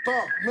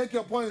talk, make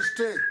your point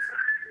straight.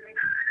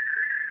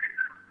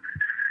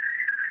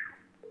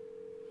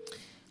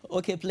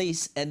 Okay,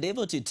 please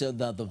endeavor to turn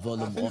down the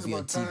volume of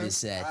your TV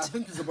set. I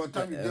think it's about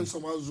time you gave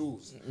some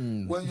rules.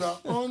 When you are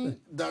on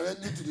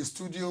directly to the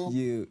studio,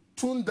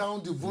 tune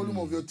down the volume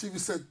of your TV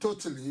set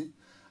totally.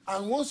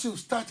 And once you've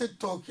started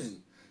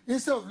talking,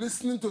 instead of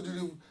listening to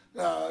the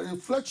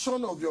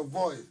reflection of your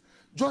voice,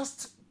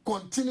 just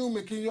continue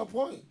making your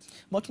point.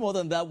 Much more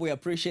than that, we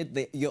appreciate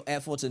your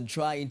efforts in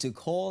trying to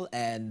call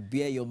and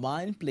bear your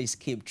mind. Please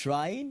keep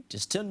trying.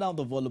 Just turn down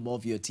the volume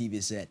of your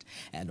TV set.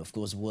 And of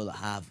course, we'll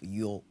have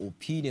your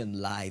opinion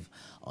live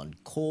on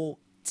Core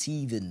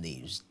TV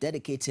News,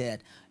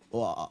 dedicated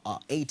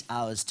 8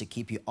 hours to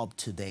keep you up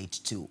to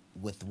date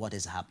with what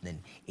is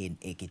happening in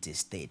EKITI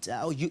State.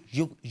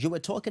 You were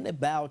talking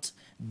about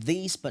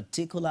this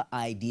particular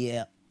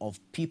idea of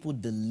people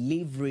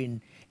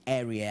delivering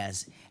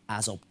areas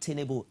as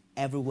obtainable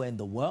everywhere in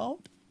the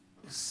world?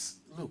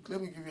 Look,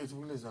 let me give you a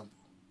simple example.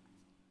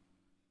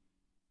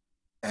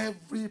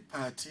 Every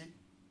party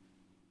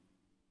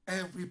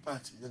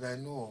that I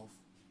know of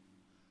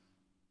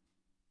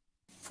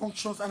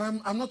functions,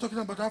 and I'm not talking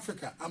about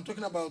Africa, I'm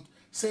talking about,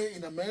 say,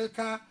 in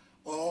America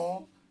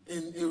or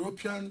in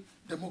European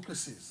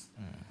democracies.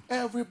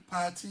 Every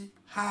party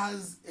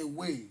has a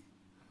way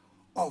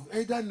of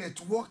either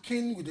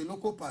networking with the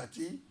local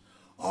party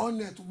or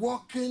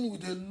networking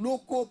with the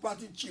local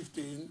party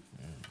chieftain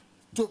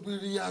to be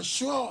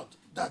reassured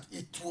that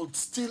it will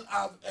still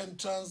have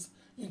entrance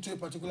into a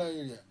particular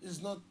area.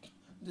 It's not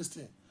this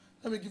thing.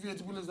 Let me give you a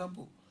typical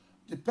example.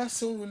 The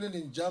person ruling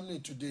in Germany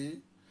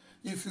today,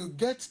 if you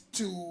get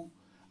to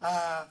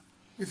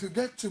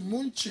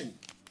München,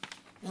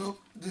 you know,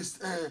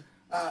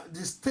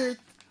 the state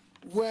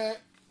where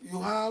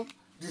you have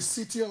the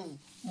city of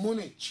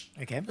Munich.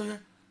 Okay.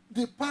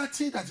 The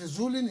party that is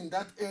ruling in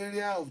that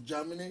area of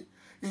Germany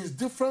is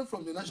different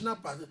from the national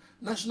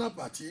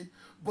party,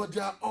 but they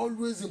are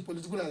always in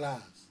political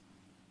alliance.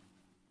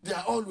 They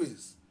are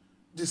always.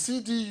 The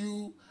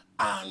CDU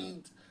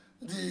and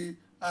the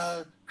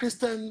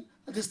Christian,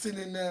 this thing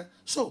in there.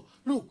 So,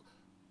 look,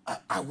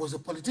 I was a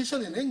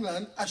politician in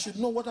England. I should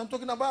know what I'm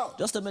talking about.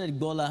 Just a minute,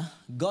 Bola.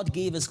 God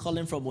gave us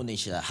calling from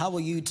Onisha. How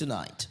are you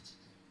tonight?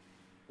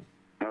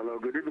 Hello,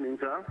 good evening,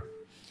 sir.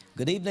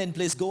 Good evening.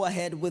 Please go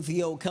ahead with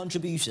your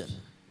contribution.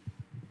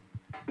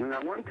 I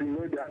want to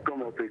know the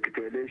outcome of the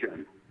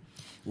election.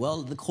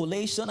 Well, the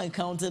collation and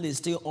counting is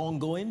still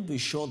ongoing. Be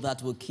sure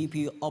that we'll keep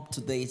you up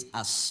to date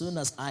as soon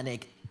as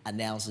INEC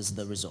announces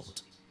the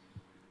result.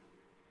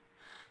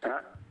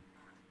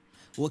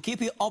 We'll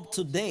keep you up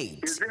to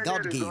date,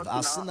 God give,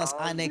 as soon as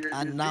INEC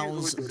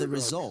announces the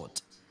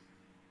result.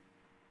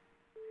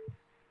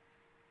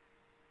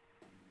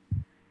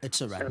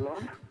 It's all right. Hello?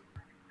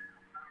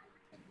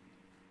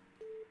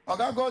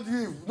 Okay, God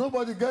give.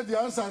 Nobody get the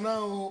answer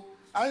now.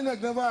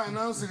 INEC never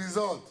announced the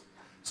result.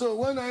 So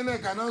when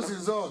INEC announced the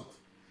result,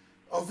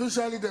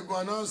 officially they go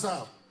announce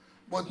her.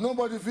 But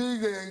nobody feels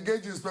they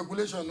engage in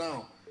speculation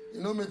now.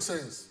 It don't make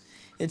sense.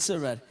 It's all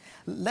right.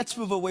 Let's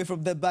move away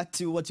from that back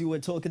to what you were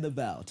talking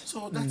about.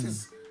 So that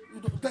is,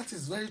 that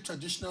is very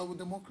traditional with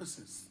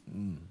democracies.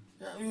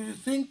 Yeah, you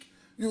think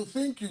you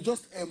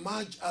just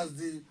emerge as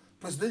the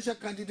presidential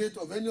candidate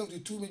of any of the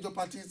two major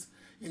parties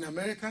in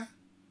America?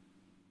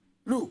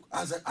 Look,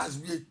 as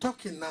we are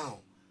talking now,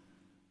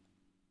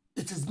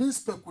 it is being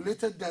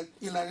speculated that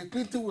Hillary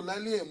Clinton will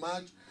likely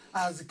emerge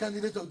as the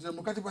candidate of the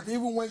Democratic Party,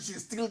 even when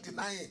she's still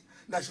denying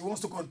that she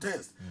wants to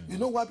contest. You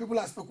know why people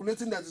are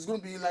speculating that it's going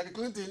to be Hillary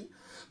Clinton?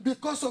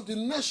 Because of the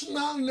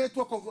national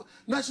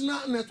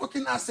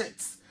networking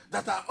assets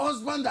that her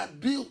husband had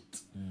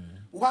built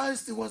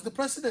whilst he was the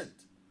president.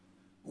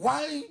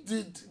 Why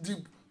did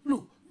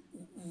look?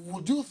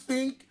 Would you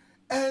think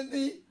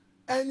any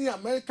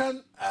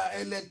American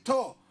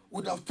elector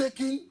would have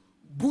taken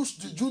Bush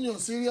the Jr.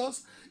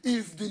 serious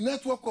if the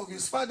network of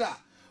his father,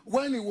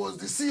 when he was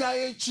the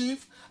CIA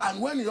chief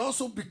and when he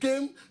also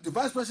became the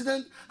vice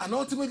president and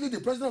ultimately the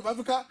president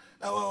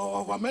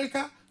of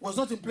America, was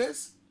not in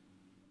place?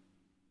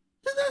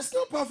 There's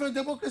no perfect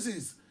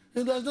democracies.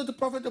 If there's not a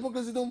perfect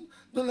democracy, don't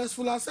let's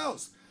fool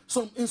ourselves.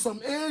 In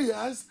some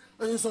areas,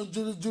 in some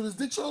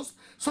jurisdictions,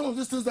 some of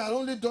these things are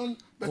only done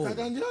better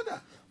than the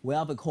other. We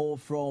have a call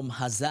from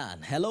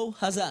Hassan. Hello,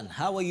 Hassan.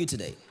 How are you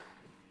today?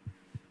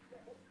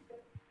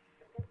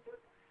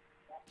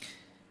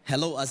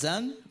 Hello,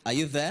 Hassan. Are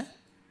you there?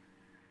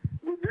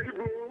 Good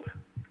evening.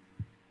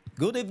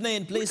 Good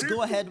evening. Please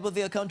go ahead with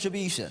your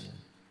contribution.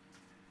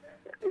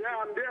 Yeah,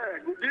 I'm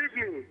there. Good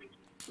evening.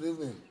 Good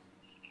evening.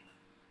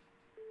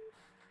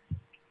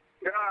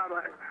 Yeah,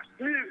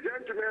 please,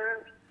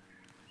 gentlemen,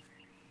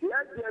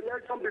 let the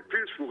election be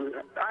peaceful.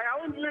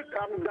 I'm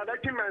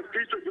directing my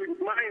speech to the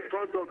man in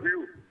front of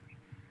you.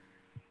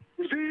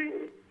 You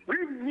see, we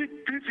need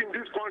peace in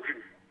this country.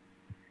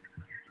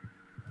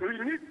 We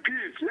need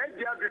peace. Let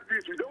there be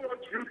peace. We don't want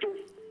you to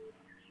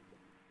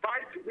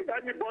fight with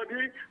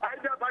anybody,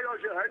 either by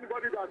yourself or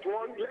anybody that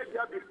wants. Let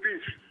there be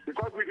peace.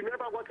 Because we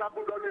remember what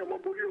happened on the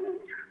Moborio,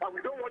 and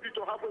we don't want it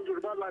to happen to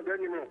the land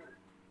anymore.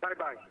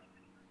 Bye-bye.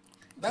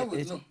 That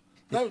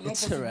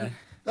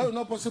would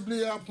not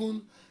possibly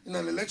happen in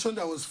an election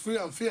that was free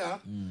and fair.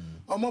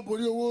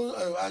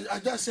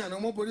 Ajasi and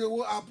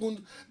Omoboriowo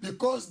happened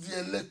because the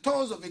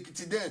electors of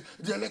EKITI then,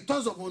 the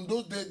electors of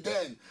Ondo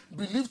then,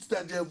 believed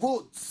that their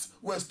votes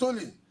were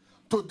stolen.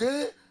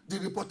 Today, the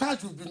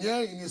reportage we've been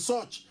hearing is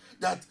such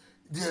that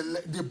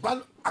the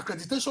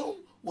accreditation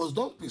was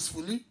done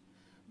peacefully,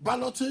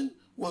 balloting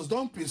was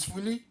done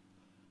peacefully.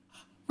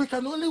 We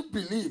can only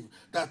believe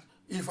that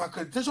if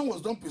accreditation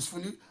was done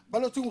peacefully,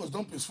 balloting was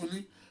done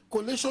peacefully,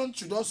 collation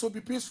should also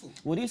be peaceful.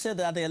 Would you say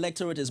that the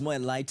electorate is more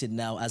enlightened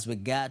now as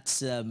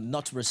regards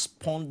not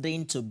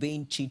responding to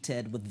being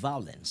cheated with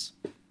violence?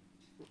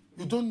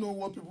 You don't know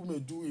what people may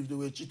do if they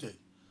were cheated.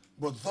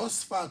 But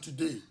thus far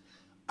today,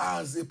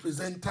 as a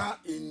presenter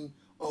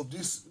of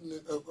this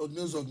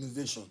news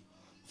organization,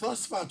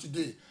 thus far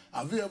today,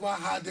 have you ever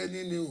had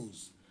any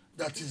news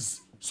that is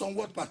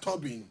somewhat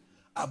perturbing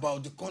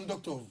about the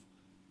conduct of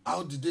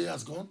how the day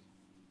has gone?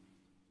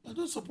 I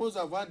don't suppose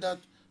I've heard that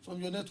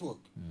from your network.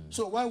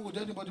 So why would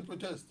anybody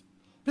protest?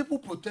 People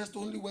protest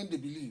only when they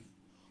believe,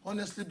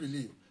 honestly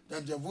believe,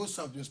 that their votes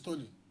have been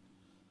stolen.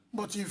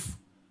 But if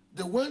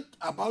they went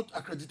about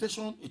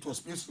accreditation, it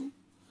was peaceful.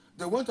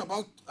 They went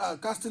about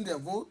casting their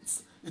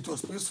votes, it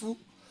was peaceful.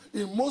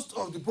 In most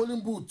of the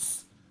polling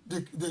booths,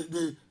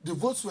 the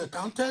votes were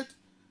counted,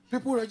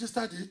 people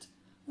registered it.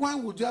 Why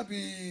would there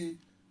be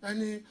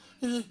any...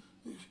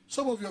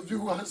 Some of your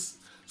viewers,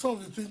 some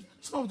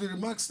of the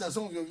remarks that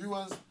some of your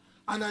viewers,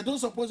 and I don't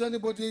suppose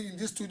anybody in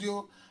this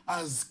studio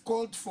has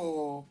called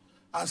for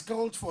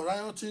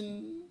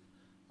rioting.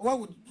 Why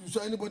would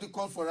anybody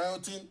call for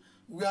rioting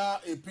where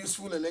a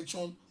peaceful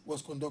election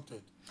was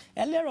conducted?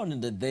 Earlier on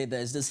in the day,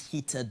 there's this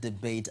heated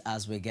debate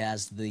as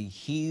regards the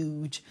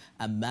huge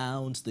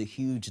amount, the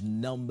huge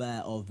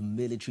number of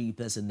military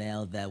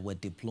personnel that were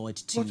deployed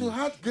to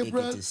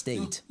EKITI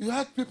State. You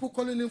had people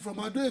calling in from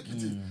Ado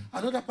Ekiti,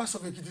 another part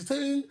of Ekiti,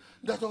 saying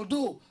that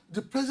although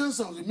the presence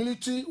of the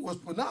military was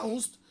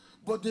pronounced,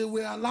 but they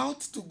were allowed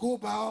to go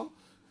by.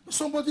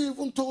 Somebody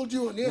even told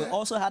you on air. We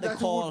also had a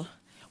call.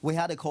 We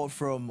had a call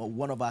from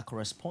one of our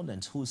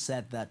correspondents who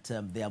said that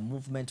their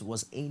movement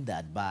was aimed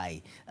at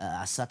by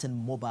a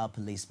certain mobile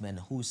policeman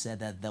who said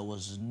that there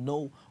was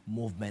no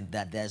movement,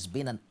 that there's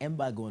been an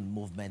embargo on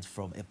movement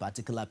from a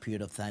particular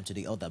period of time to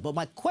the other. But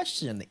my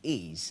question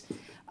is,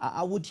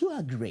 would you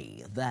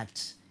agree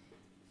that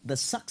the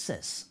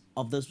success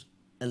of this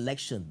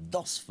election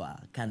thus far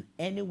can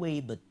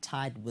anyway be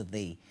tied with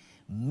the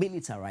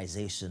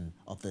militarization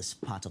of this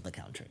part of the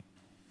country?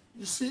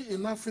 You see,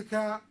 in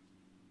Africa,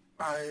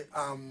 I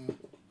am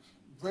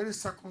very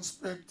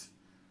circumspect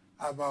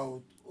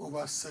about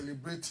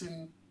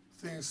over-celebrating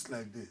things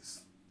like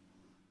this.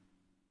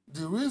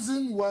 The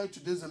reason why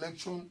today's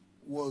election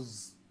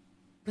was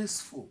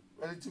peaceful,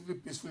 relatively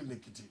peaceful in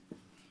Ekiti,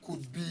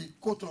 could be,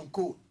 quote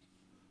unquote,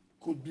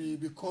 could be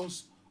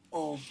because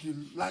of the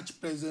large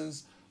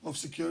presence of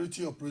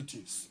security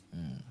operatives.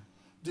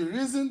 The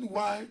reason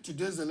why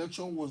today's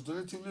election was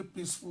relatively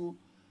peaceful,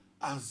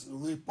 as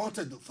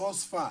reported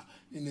thus far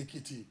in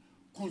EKITI,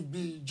 could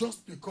be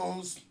just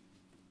because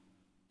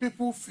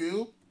people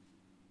feel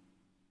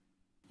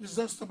it's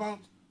just about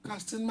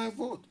casting my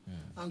vote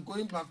and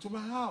going back to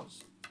my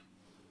house.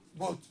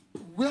 But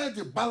where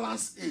the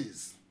balance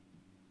is,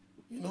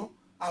 you know,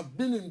 I've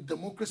been in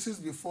democracies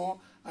before,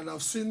 and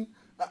I've seen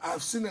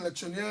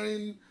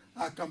electioneering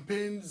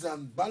campaigns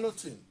and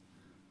balloting.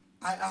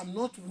 I am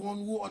not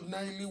one who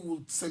ordinarily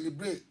would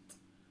celebrate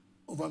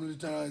over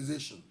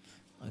militarization.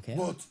 Okay.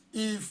 But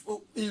if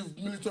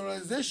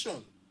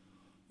militarization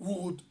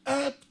would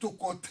help to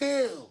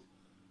curtail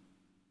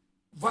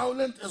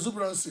violent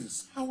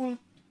exuberances,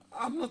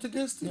 I'm not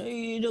against it.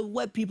 You know,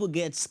 where people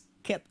get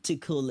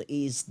skeptical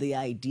is the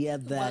idea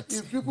that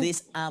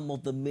this arm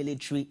of the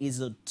military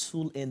is a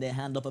tool in the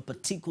hand of a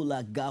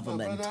particular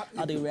government. Brother,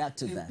 How do you react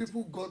to that? If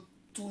people got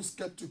too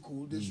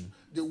skeptical,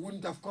 they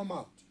wouldn't have come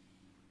out.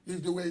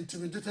 If they were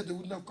intimidated, they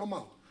wouldn't have come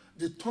out.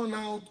 The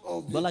turnout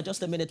of... Well,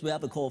 just a minute, we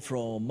have a call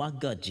from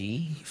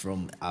Magaji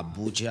from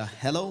Abuja.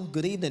 Hello,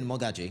 good evening,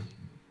 Magaji.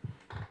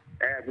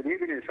 Good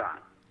evening, sir.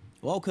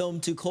 Welcome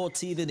to Court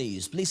TV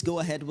News. Please go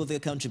ahead with your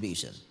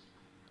contribution.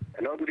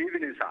 Hello, good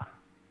evening, sir.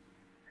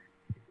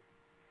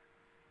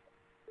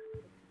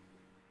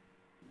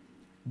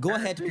 Go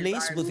ahead,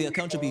 please, with your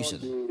contribution.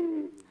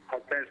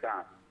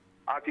 Contestant,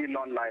 happy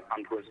long life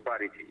and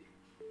prosperity.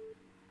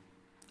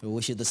 We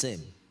wish you the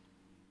same.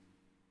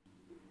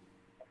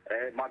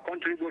 My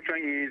contribution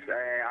is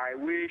I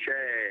wish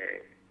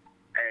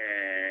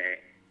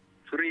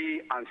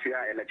free and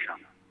fair election.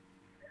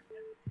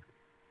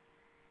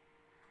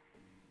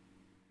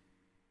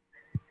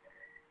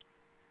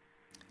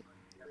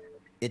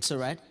 It's all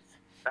right.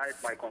 That is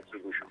my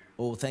contribution.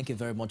 Oh, thank you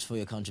very much for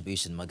your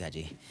contribution,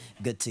 Magaji.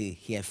 Good to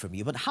hear from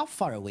you. But how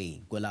far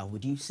away, Gola,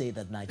 would you say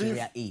that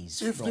Nigeria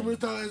is if from... the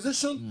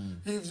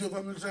militarization, if the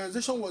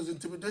militarization was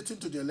intimidating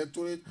to the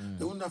electorate,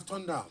 they wouldn't have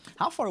turned out.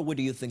 How far away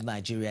do you think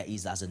Nigeria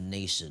is as a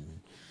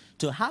nation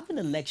to have an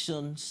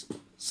elections,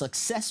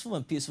 successful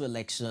and peaceful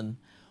election,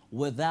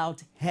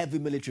 without heavy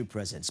military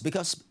presence?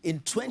 Because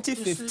in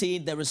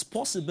 2015, there is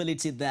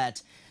possibility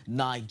that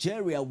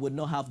Nigeria would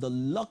not have the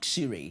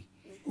luxury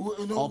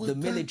of the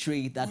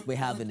military that we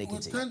have in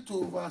EKITI. We tend to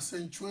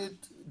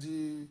over-accentuate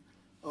the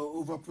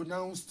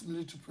over-pronounced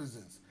military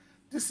presence.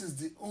 This is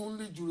the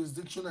only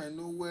jurisdiction I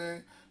know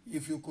where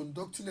if you're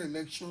conducting an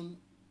election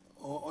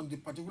or on the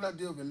particular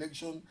day of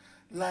election,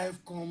 life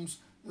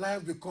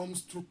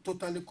becomes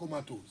totally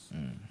comatose.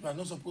 You are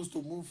not supposed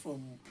to move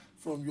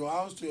from your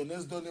house to your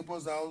next door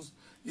neighbor's house.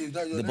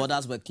 The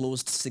borders were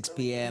closed 6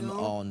 p.m.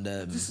 on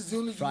this is the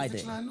only Friday.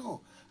 jurisdiction I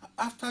know.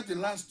 After the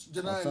last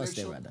general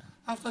election,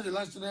 after the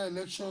last general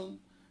election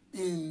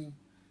in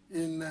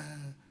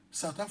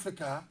South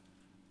Africa,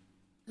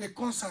 a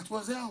concert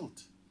was held,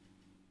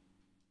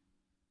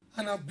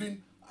 and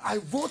I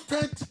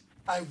voted.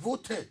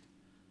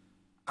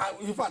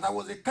 In fact, I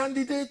was a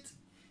candidate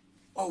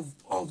of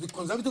the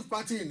Conservative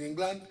Party in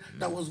England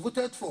that was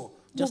voted for.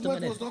 Just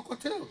Movement was not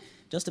curtailed.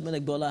 Just a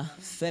minute, Bola.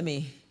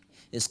 Femi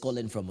is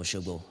calling from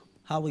Oshogo.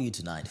 How are you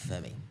tonight,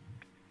 Femi?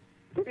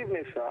 Good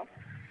evening, sir.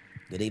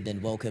 Good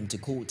evening. Welcome to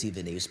Court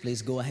TV News.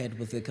 Please go ahead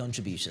with your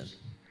contribution.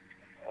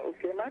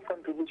 Okay, my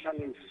contribution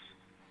is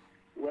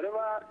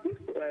whenever this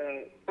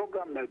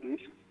program like this,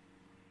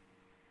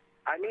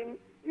 I mean,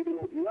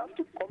 you have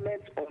to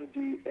comment on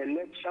the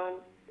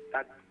election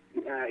that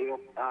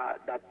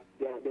that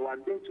they were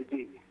doing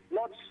today.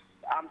 Not,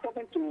 I'm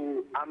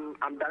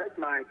direct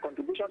my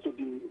contribution to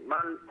the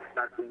man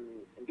that's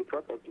in the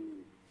front of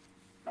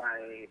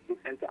my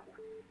presenter.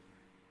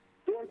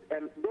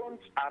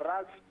 Don't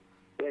harass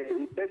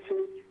a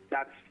person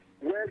that's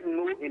well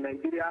known in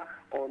Nigeria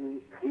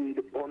on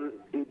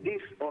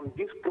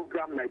this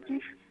program like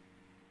this.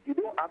 You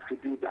don't have to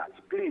do that.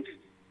 Please,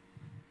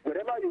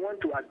 whatever you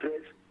want to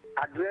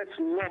address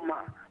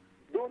normal.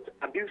 Don't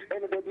abuse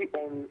anybody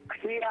on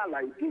here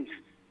like this.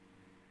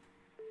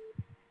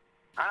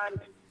 And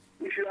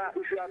if you are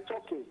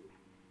talking,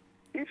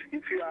 if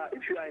you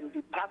are in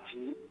the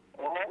party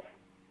or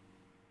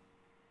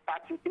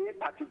party A,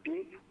 party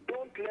B,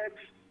 don't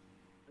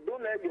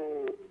let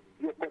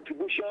your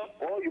contribution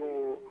or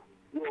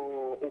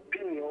your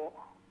opinion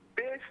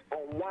based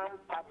on one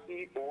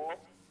party or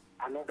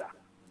another.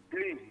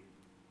 Please,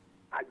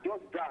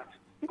 adjust that.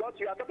 Because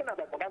you are talking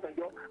about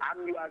Obasanjo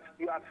and you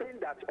are saying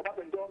that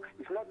Obasanjo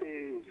is not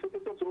a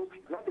so-so-so,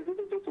 not a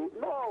so-so-so.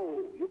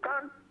 No, you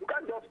can't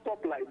just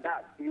talk like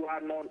that. You are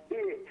not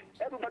there.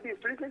 Everybody is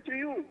listening to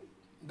you.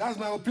 That's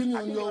my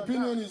opinion. Your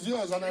opinion is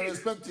yours, and I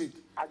respect it.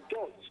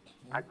 Adjust.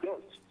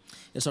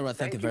 It's all right.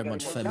 Thank you very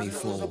much, Femi,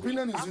 His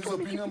opinion is his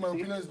opinion. My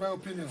opinion is my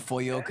opinion.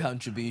 For your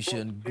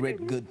contribution.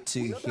 Good to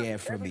hear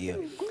from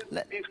you.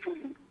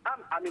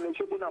 I'm in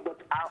Oshogo now,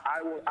 but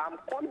I'm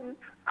calling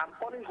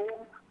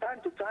home time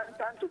to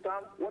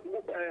time.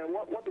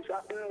 What is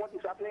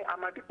happening?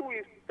 And my people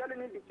is telling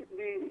me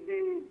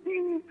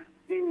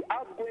the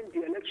outgoing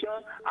the election,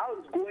 how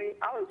it's going,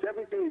 how is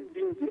everything is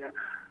being there,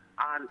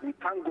 and we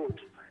thank God.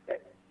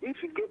 If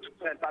you go to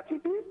party A,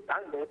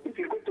 thank God. If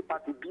you go to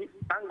party B,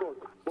 thank God.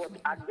 But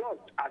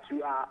adjust as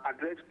you are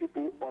address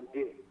people on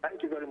air.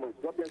 Thank you very much.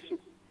 God bless you.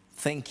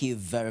 Thank you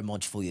very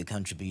much for your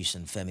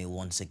contribution, Femi,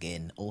 once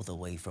again, all the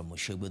way from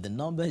Oshogbo. The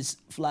number is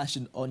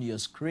flashing on your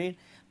screen.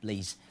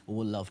 Please, we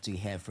would love to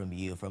hear from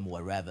you from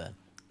wherever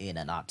in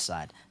and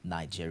outside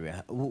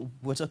Nigeria.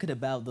 We're talking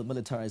about the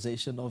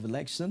militarization of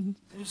election.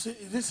 You see,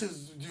 this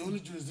is the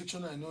only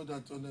jurisdiction I know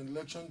that on an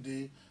election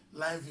day,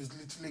 life is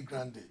literally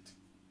granted.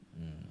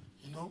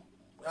 You know,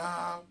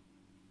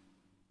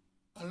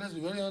 and let's be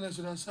very honest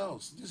with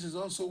ourselves. This is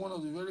also one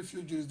of the very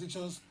few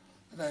jurisdictions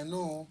that I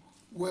know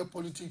where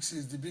politics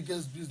is the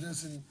biggest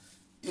business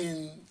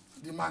in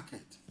the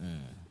market.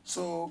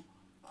 So,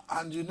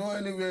 and you know,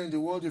 anywhere in the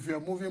world, if you are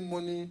moving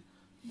money,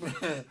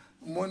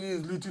 money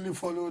is literally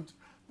followed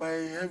by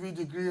a heavy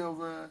degree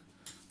of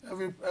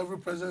every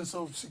presence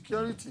of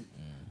security.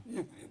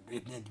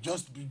 It may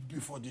just be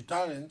for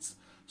deterrence.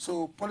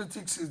 So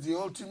politics is the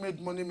ultimate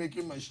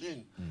money-making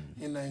machine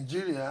in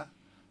Nigeria,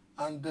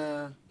 and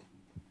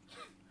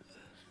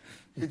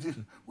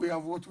we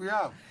have what we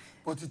have.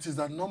 But it is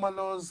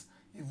anomalous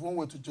if one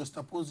were to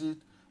juxtapose it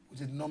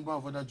with a number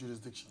of other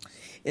jurisdictions.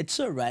 It's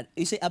all right.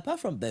 You see, apart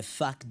from the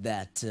fact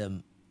that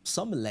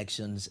some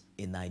elections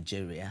in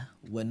Nigeria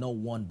were not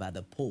won by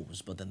the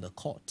polls, but in the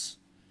courts.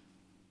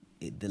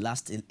 The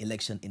last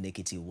election in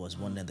EKITI was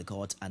won in the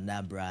court,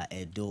 Anambra,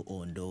 Edo,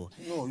 Ondo.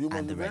 No, you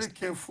must be very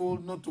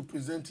careful not to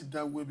present it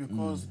that way,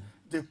 because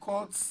the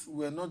courts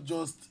were not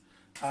just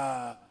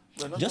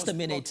just a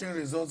minute.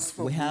 Results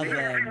from we have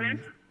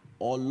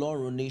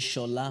Oloruni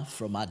Shola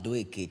from Ado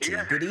Ekiti.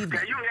 Yes. Good evening.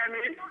 Can you hear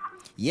me?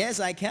 Yes,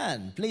 I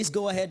can. Please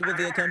go ahead with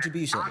your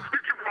contribution. I'm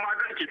speaking from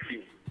Ado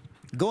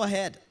Ekiti. Go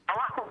ahead.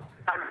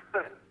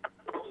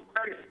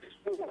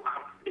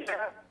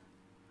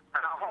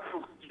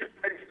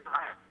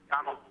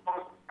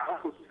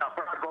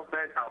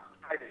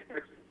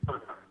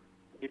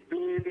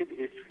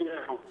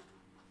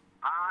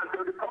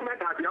 And the comment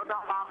that the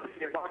other half is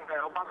about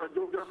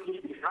Obasanjo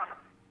is that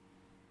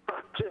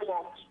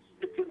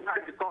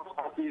because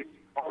of the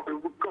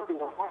because he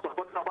was not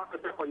supporting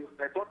Obasanjo for his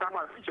third time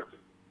and future.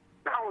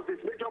 That was his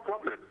major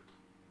problem.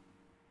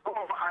 So,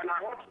 and I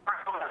want to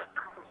find out that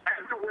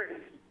everywhere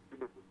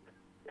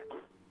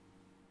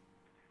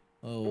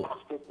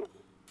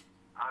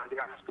and they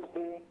are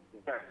spoken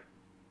there.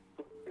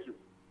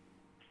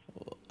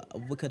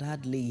 We could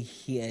hardly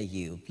hear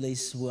you.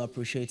 Please, we'll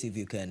appreciate if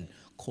you can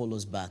call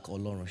us back,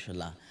 Olorun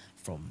Shola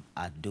from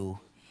Ado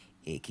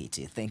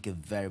Ekiti. Thank you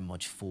very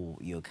much for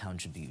your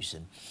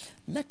contribution.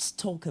 Let's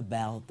talk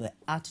about the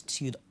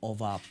attitude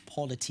of our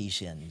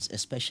politicians,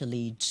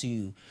 especially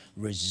to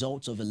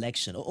results of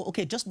election.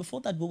 Okay, just before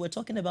that, we were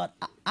talking about,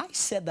 I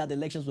said that the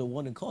elections were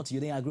won in court.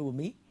 You didn't agree with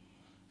me?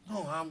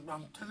 No,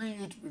 I'm telling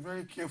you to be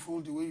very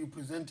careful the way you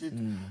present it,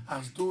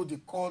 as though the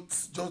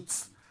courts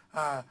just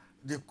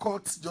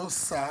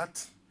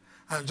sat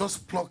and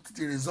just plucked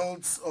the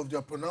results of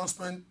their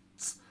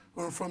pronouncements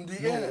from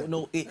the air.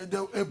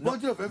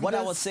 What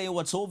I was saying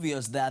was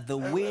obvious, that the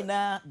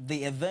winner,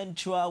 the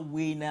eventual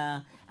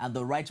winner, and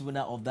the right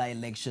winner of that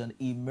election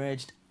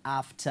emerged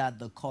after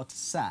the court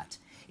sat.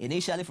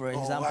 Initially, for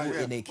example,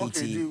 in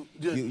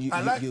Ekiti,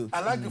 I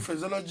like the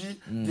phraseology,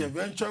 the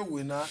eventual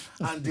winner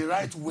and the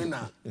right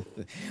winner.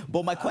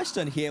 But my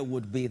question here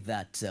would be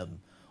that,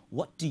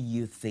 what do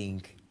you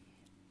think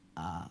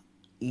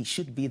it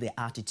should be the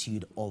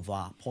attitude of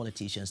our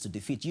politicians to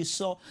defeat? You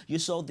saw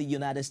the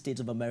United States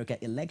of America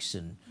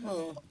election,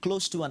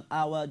 close to an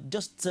hour,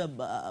 just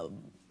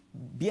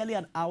barely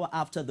an hour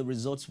after the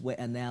results were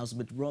announced.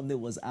 Mitt Romney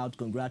was out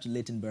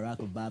congratulating Barack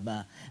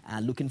Obama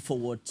and looking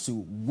forward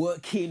to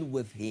working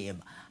with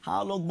him.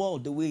 How long more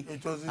do we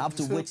have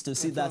to wait to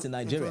see that in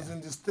Nigeria? It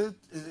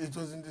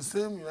was in the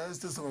same United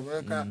States of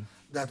America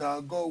that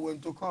Al Gore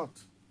went to court.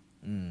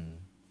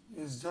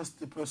 It's just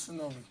the person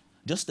of it.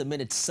 Just a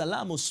minute.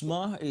 Salam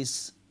Usman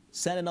is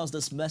sending us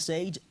this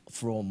message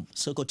from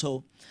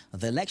Sokoto.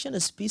 The election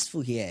is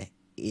peaceful here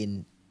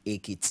in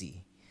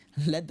Ekiti.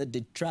 Let the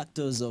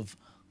detractors of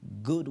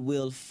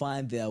goodwill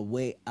find their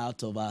way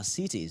out of our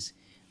cities.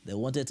 They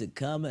wanted to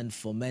come and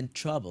foment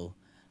trouble,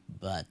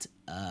 but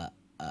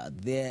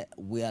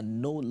we are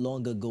no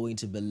longer going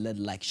to be led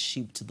like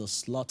sheep to the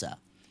slaughter.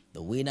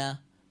 The winner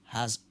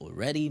has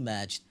already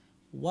emerged.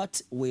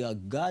 What we are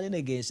guarding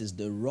against is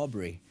the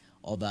robbery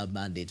of our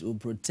mandate. We'll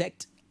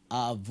protect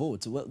our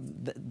vote. Well,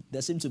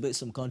 there seems to be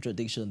some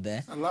contradiction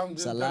there.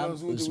 Salam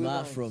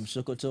Usman from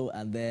Sokoto,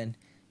 and then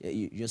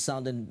you're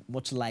sounding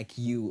much like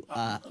you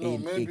are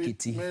in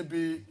Ekiti.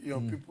 Maybe your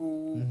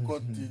people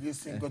got this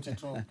thing got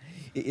it wrong.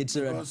 It's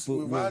because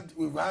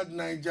we've had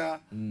Niger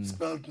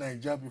spelled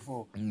Niger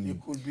before.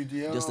 It could be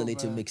the error just a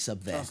little mix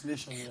up there.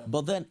 Translation, yeah.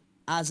 But then,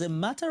 as a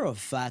matter of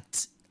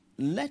fact,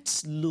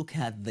 let's look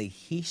at the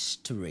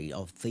history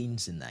of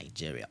things in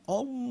Nigeria.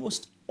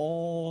 Almost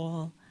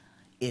all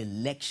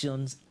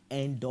elections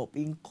end up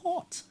in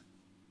court.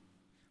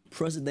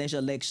 Presidential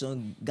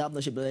election,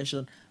 governorship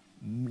election,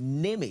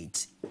 name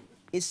it.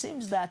 It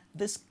seems that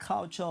this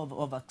culture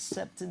of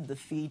accepting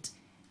defeat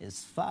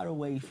is far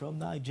away from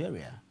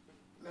Nigeria.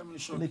 Let me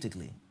shock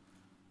politically.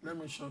 Let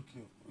me shock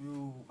you.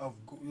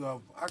 You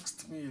have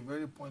asked me a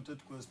very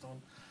pointed question,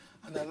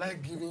 and I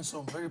like giving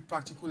some very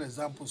practical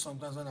examples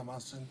sometimes when I'm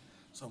answering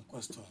some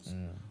questions.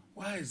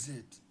 Why is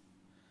it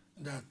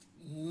that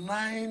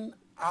 9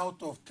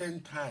 out of 10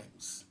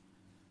 times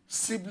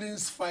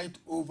siblings fight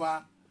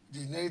over the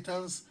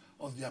inheritance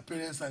of their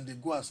parents and they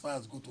go as far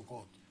as go to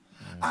court?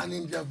 And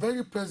in their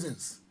very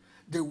presence,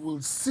 they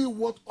will see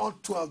what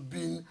ought to have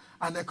been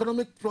an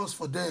economic plus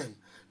for them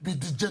be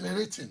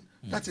degenerating.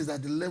 That is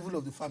at the level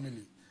of the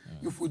family.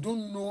 If we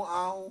don't know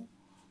how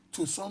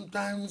to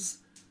sometimes,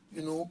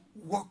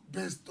 work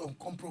based on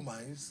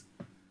compromise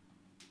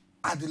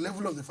at the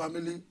level of the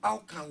family, how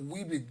can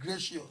we be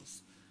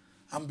gracious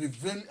and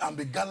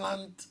be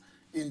gallant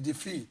in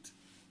defeat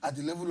at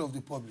the level of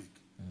the public?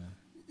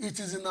 It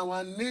is in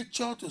our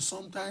nature to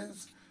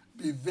sometimes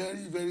be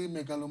very, very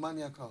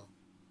megalomaniacal.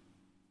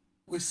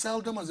 We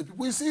seldom as a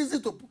people, it's easy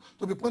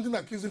to be pointing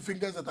accusing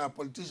fingers at our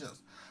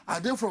politicians. Are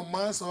they from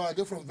Mars or are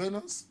they from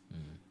Venus?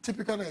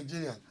 Typical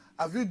Nigerian.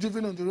 Have you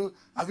driven on the road?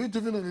 Have you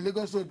driven on the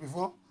Lagos road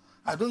before?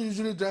 I don't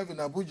usually drive in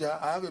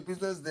Abuja. I have a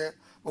business there,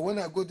 but when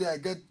I go there, I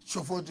get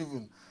chauffeur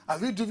driven.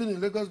 Have you driven in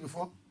Lagos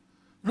before?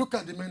 Look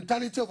at the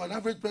mentality of an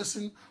average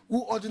person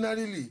who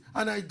ordinarily,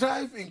 and I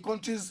drive in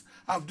countries,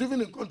 I've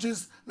driven in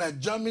countries like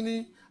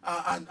Germany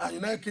and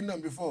United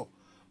Kingdom before.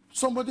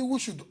 Somebody who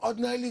should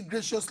ordinarily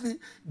graciously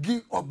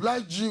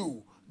oblige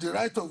you the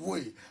right of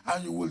way,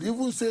 and you will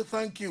even say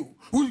thank you.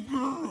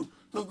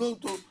 To go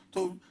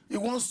to he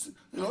wants,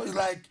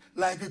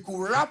 like he could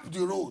wrap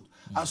the road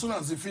as soon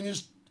as he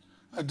finished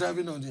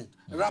driving on it.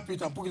 Wrap it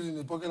and put it in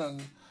the pocket.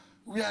 And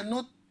we are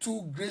not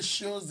too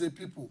gracious, the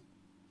people.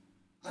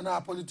 And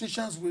our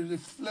politicians will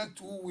reflect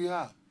who we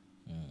are.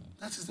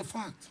 That is the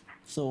fact.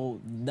 So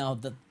now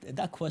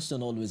that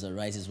question always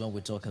arises when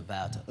we talk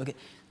about, okay,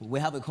 we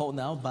have a call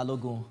now,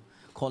 Balogun,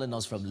 calling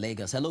us from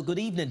Lagos. Hello, good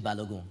evening,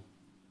 Balogun.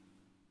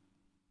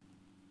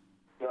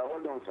 Yeah,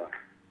 well done, sir.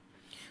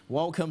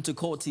 Welcome to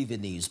Core TV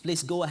News.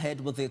 Please go ahead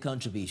with your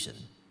contribution.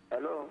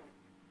 Hello.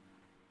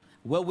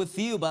 Well, with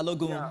you,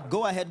 Balogun, Yeah.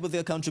 Go ahead with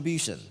your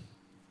contribution.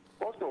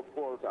 First of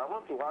all, I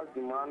want to ask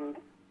the man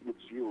with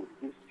you.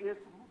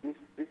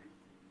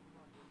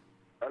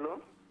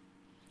 Hello?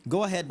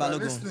 Go ahead,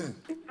 Balogun. Is it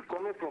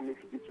coming from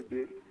EKITI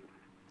today?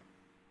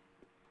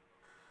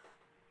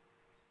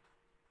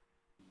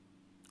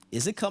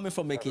 Is it coming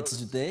from EKITI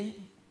today?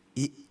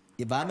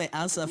 If I may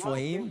answer for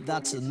him,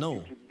 that's a no.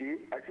 Is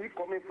it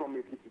coming from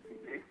EKITI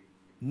today?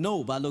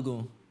 No,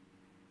 Balogun.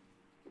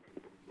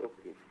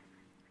 Okay.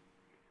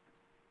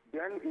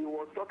 Then he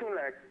was talking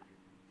like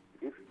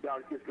it's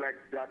like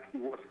that he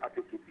was at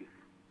EKITI.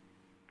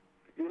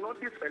 You know,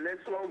 this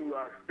election, you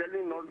are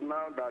telling us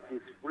now that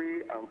it's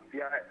free and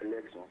fair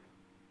election.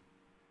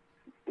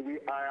 I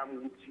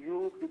am with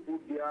you people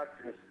there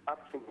since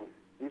afternoon.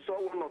 We saw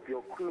one of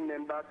your crew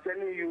members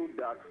telling you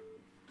that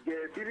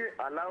they didn't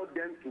allow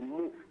them to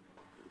move.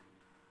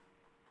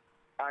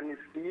 And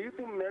he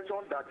even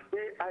mentioned that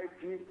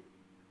AIT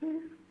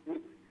is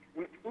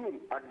with him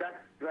at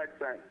that right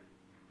time.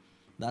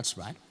 That's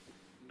right.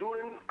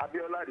 During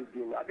Abiola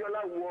regime,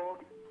 Abiola wore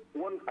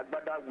one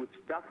agbada with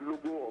that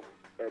logo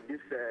of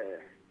this.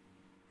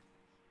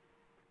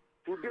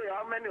 Today,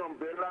 how many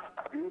umbrellas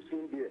have you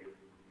seen there?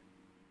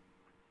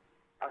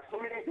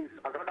 Assuming it's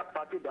another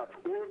party that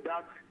hold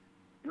that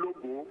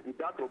logo with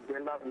that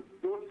umbrella, with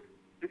those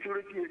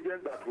security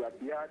agents that were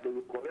there, they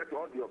will collect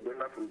all the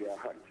umbrella from their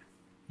hands.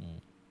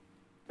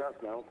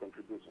 That's my own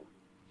contribution.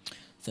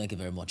 Thank you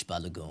very much,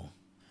 Balogun.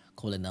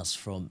 Calling us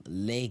from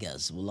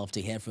Lagos. We'd love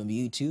to hear from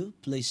you too.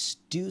 Please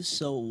do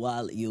so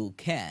while you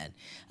can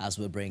as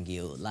we bring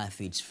you live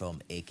feeds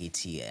from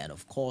EKITI. And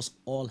of course,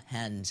 all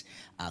hands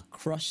are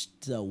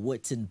crushed,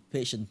 waiting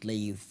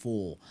patiently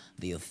for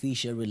the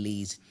official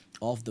release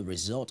of the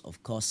result.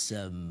 Of course,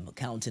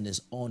 counting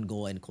is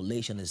ongoing,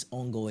 collation is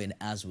ongoing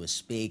as we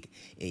speak.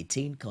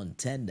 18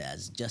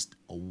 contenders, just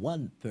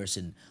one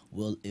person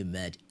will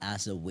emerge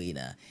as a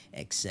winner,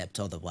 except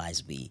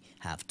otherwise we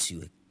have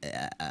to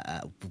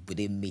we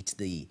didn't meet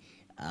the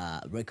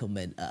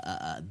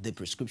the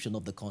prescription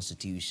of the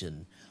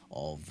Constitution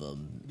of the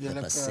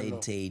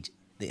percentage,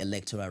 the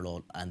electoral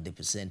law, and the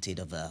percentage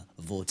of a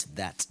vote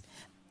that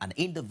an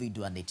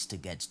individual needs to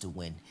get to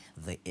win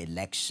the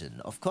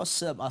election. Of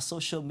course, our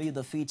social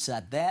media feeds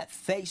are there.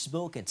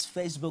 Facebook, it's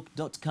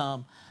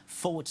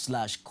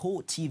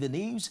facebook.com/Core TV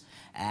News.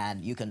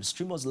 And you can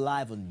stream us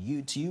live on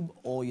YouTube.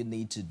 All you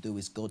need to do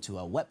is go to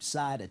our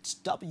website. It's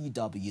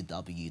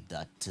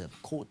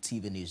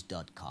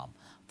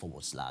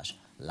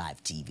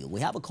www.coretvnews.com/live TV.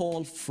 We have a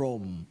call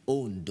from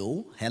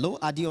Ondo. Hello,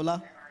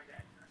 Adiola.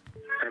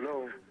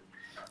 Hello.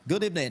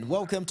 Good evening.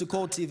 Welcome to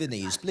Core TV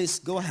News. Please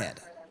go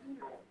ahead.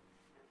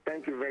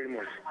 Thank you very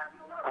much.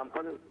 I'm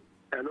calling.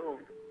 Hello.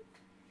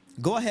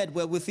 Go ahead.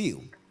 We're with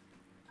you.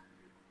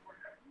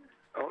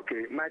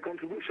 Okay, my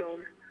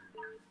contribution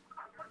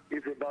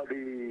is about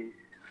the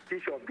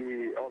speech of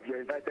your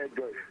invited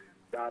guest.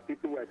 that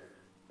people were.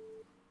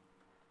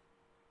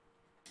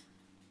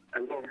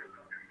 Hello.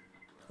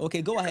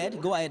 Okay, go ahead,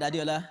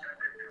 Adiola.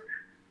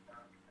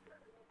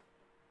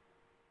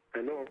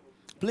 Hello.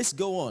 Please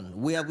go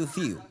on. We are with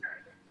you.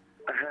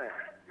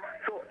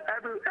 So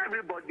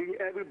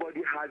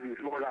everybody has his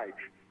own right.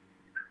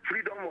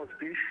 Freedom of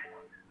speech.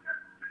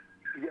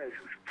 Yes,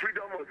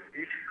 freedom of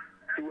speech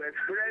to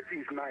express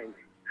his mind.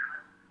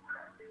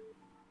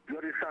 You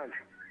understand?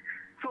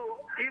 So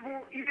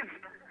even if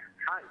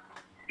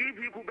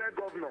he could be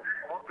governor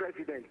or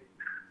president,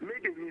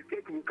 made a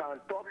mistake, we can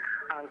talk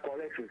and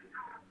correct it.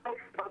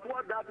 But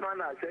what that man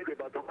has said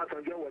about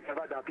Obasanjo,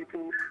 whatever that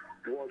people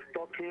was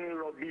talking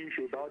rubbish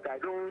about,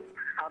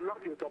 I'm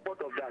not in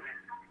support of that.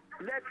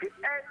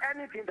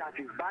 Anything that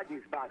is bad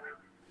is bad.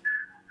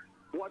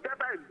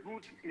 Whatever is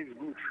good is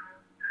good.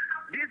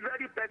 This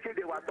very person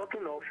they were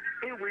talking of,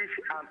 in which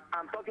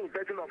I'm talking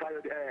person of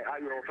Ayo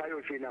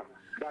now,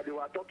 that they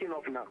were talking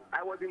of now.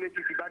 I was in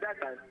EKITI by that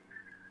time.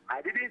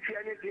 I didn't see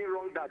anything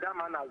wrong that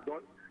man has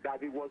done, that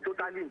he was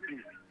totally in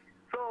peace.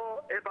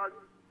 So about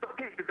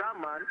talking to that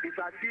man is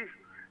as if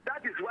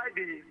that is why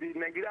the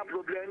Nigeria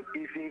problem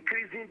is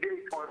increasing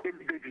on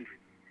daily basis.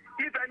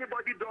 If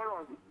anybody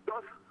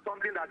does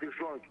something that is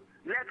wrong,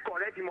 let's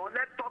correct him or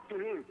let's talk to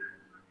him.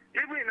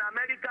 Even in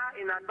America,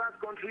 in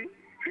advanced country,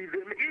 if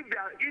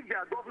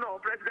their governor or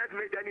president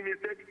made any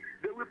mistake,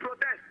 they will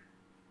protest.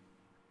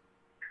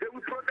 They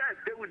will protest.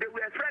 They will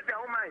express their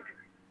own mind.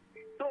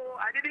 So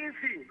I didn't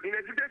see in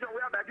a situation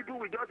where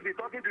people will just be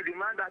talking to the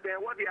man that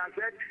what he has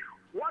said,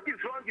 what is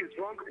wrong is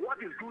wrong,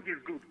 what is good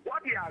is good.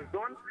 What he has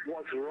done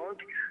was wrong,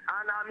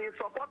 and I'm in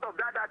support of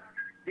that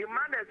the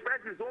man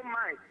expressed his own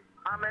mind.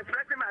 I'm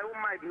expressing my own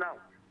mind now.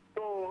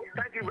 So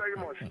thank you very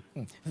much.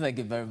 Thank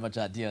you very much,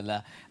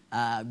 Adiola.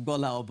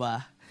 Bola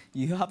Oba,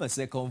 you have a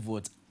second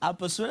vote. I'm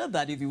persuaded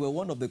that if you were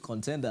one of the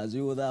contenders,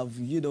 you would have,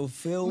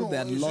 failed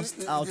and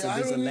lost out in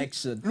this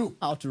election. Look,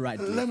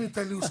 outrightly. Let me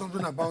tell you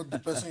something about the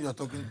person you're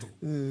talking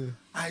to.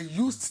 I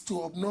used to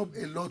obnob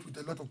a lot with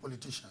a lot of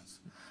politicians.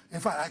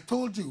 In fact, I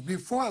told you,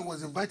 before I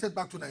was invited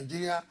back to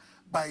Nigeria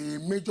by a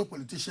major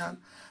politician,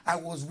 I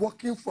was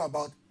working for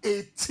about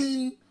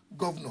 18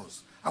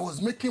 governors. I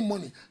was making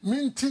money,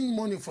 minting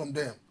money from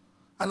them.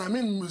 And I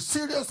mean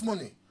serious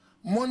money.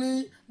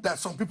 Money that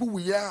some people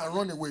will hear and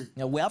run away.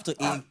 Now, we have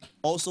to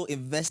also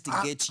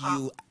investigate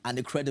you and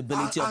the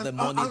credibility of the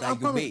money that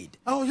you made.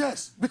 Oh,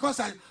 yes. Because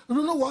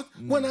you know what?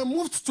 When I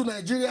moved to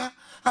Nigeria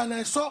and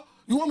I saw,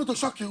 you want me to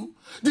shock you?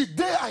 The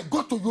day I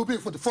got to Yobe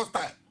for the first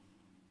time,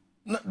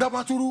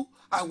 Damaturu,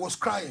 I was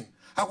crying.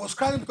 I was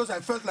crying because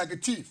I felt like a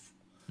thief.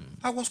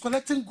 I was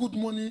collecting good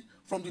money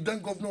from the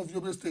then governor of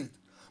Yobe State.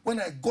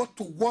 When I got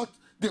to what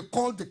they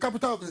called the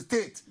capital of the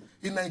state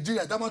in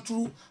Nigeria,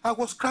 Damaturu, I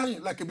was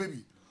crying like a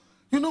baby.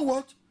 You know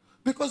what?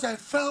 Because I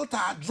felt I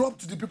had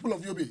dropped the people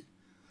of Yobe.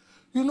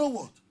 You know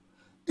what?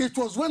 It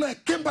was when I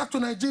came back to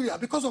Nigeria,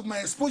 because of my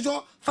exposure,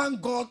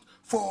 thank God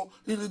for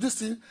this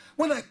thing,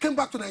 when I came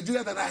back to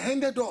Nigeria that I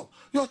ended up,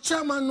 your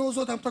chairman knows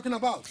what I'm talking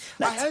about.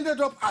 I ended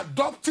up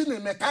adopting a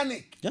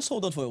mechanic. Just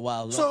hold on for a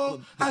while.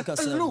 So,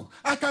 look,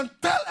 I can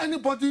tell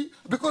anybody,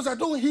 because I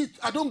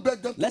don't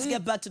beg them to Let's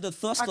get back to the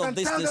thrust of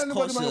this discussion.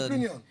 My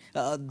opinion.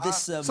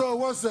 So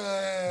what's...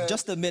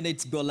 Just a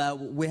minute, Gola.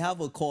 We have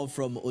a call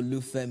from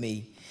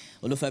Olufemi.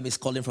 Olufemi is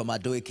calling from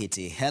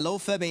EKITI. Hello,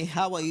 Femi.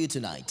 How are you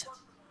tonight?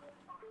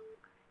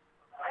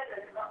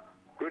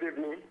 Good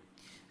evening.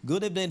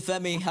 Good evening,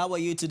 Femi. How are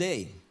you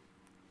today?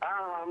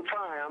 I'm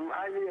fine. I'm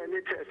highly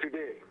elated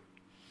today.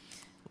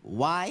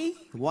 Why?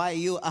 Why are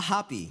you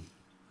happy?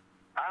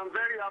 I'm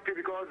very happy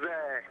because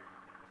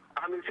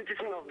I'm a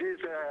citizen of this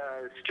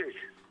state.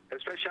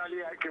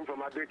 Especially I came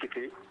from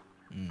EKITI,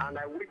 and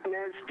I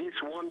witnessed this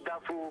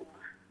wonderful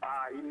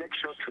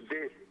election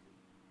today.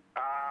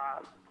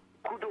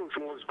 Kudos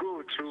must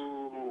go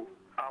to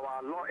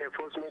our law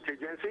enforcement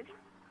agency,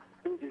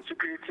 the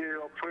security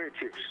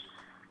operatives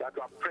that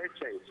were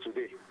present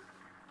today.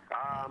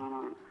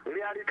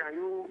 Rarely can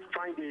you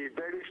find a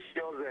very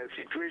serious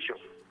situation.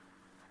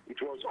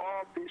 It was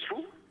all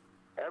peaceful.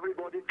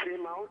 Everybody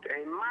came out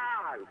and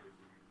man,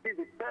 it's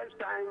the first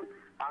time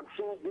I'm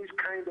seeing this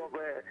kind of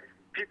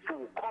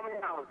people coming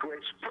out to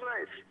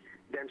express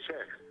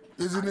themselves.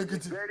 Isn't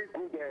it very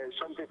good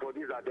something for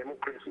this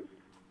democracy.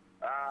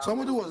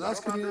 Somebody was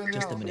asking me earlier.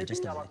 Just a minute.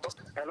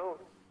 Hello.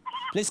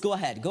 Please go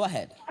ahead.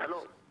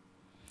 Hello.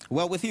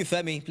 We're with you,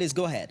 Femi. Please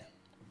go ahead.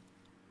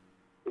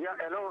 Yeah,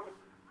 hello.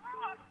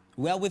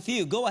 We're with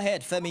you. Go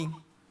ahead, Femi.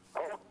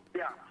 Oh,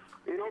 yeah.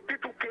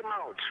 People came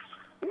out.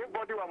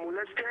 Nobody was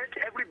molested.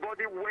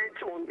 Everybody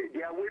went on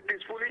their way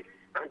peacefully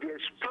and they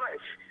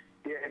expressed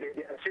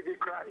their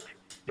civic right.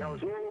 There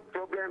was no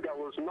problem. There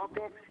was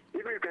nothing.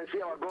 Even you can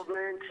see our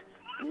government,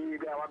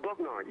 our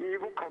governor, he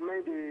even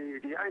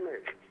commended the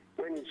INEC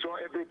when he saw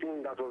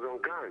everything that was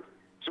on ground.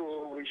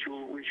 So we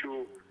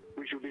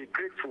should be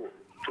grateful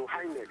to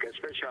INEC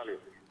especially.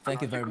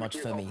 Thank you very much,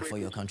 Femi, for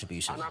your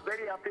contribution. And I'm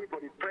very happy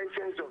for the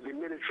presence of the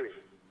military,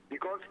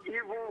 because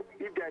even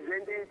if there's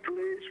any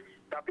place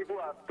that people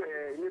are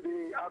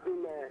maybe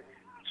having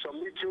some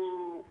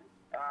little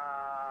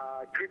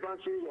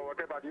grievances or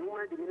whatever. The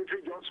moment the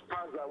military just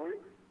passed away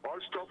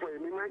or stop for a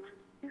moment,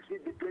 you see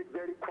the place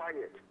very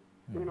quiet.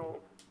 You know,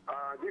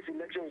 this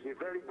election is a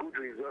very good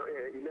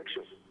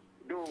election.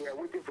 Though we are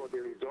waiting for the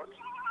results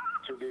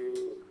to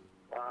be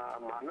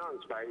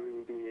announced by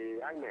the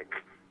INEC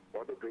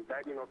or the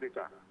presiding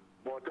officer.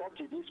 But up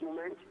to this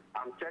moment,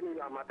 I'm telling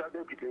you, I'm at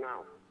EKITI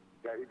now.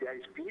 There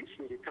is peace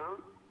in the town.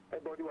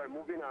 Everybody were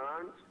moving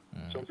around.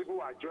 Some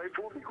people are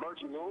joyful because,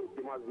 you know,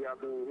 they must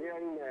have been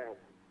hearing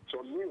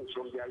some news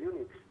from their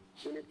unit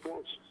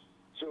force.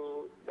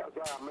 So that's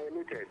why I'm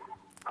elated.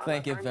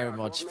 Thank you very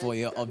much for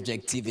your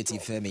objectivity,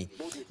 Femi.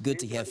 Good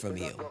to hear from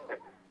you.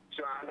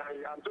 So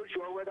I'm so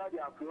sure whether they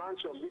have learned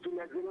some little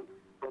lesson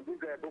from this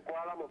Boko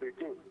Haram of a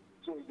thing.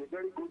 So it's a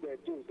very good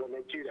thing for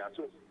Nigeria.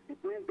 So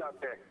it means that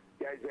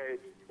there is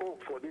a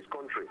hope for this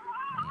country.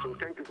 So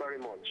thank you very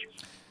much.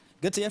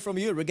 Good to hear from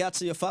you. Regards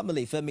to your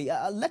family, Femi.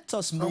 Let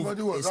us move.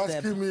 Somebody was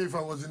asking me if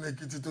I was in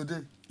EKITI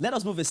today. Let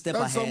us move a step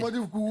That's ahead.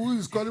 Somebody who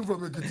is calling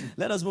from EKITI.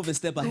 Let us move a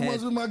step ahead. We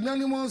must be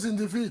magnanimous in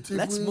defeat.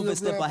 Let's move a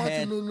step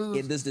ahead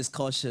in this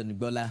discussion,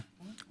 Bola.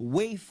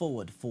 Way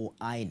forward for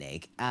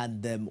INEC,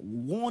 and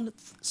one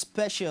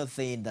special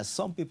thing that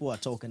some people are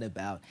talking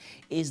about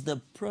is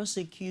the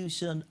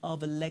prosecution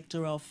of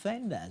electoral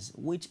offenders,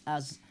 which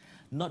has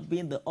not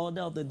been the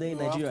order of the day in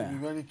Nigeria. You have to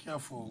be very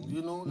careful.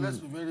 You know, let's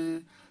be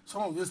very...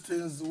 Some of these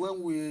things,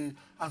 when we...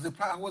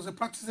 I was a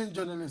practicing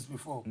journalist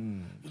before.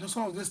 You know,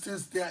 some of these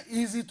things, they are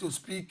easy to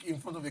speak in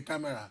front of a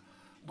camera,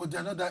 but they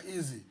are not that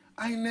easy.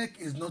 INEC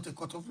is not a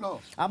court of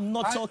law. I'm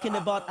not talking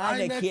about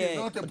INEC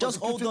here. Just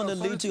hold on a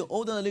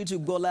little,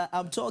 Gola.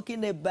 I'm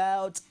talking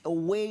about a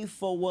way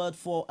forward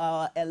for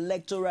our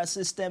electoral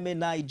system in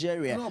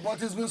Nigeria. No,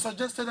 but it's been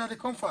suggested at the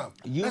confab.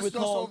 Let's just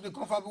hope the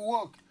confab will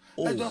work.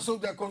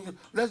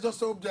 Let's just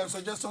hope their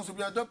suggestions will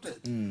be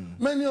adopted.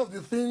 Many of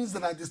the things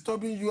that are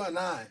disturbing you and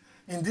I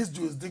in this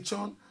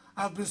jurisdiction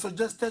have been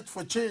suggested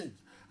for change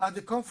at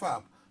the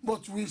confab.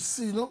 But we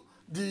see, you know,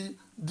 the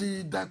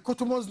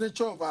dichotomous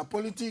nature of our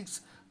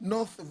politics,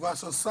 North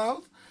versus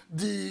South,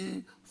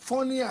 the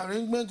funny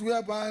arrangement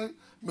whereby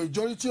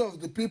majority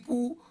of the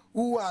people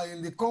who are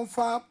in the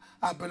confab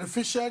are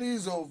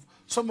beneficiaries of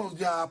some of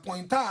their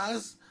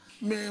appointers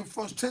may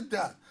frustrate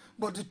that.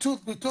 But the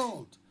truth be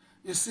told,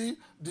 you see,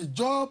 the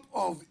job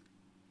of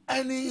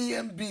any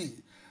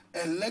EMB,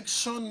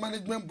 election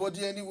management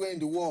body anywhere in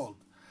the world,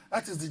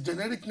 that is the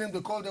generic name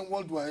they call them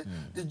worldwide.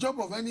 The job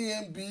of any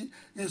EMB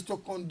is to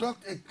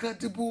conduct a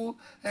credible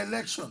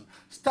election,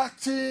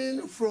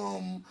 starting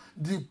from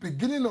the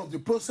beginning of the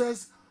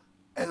process,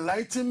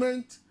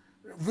 enlightenment,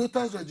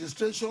 voters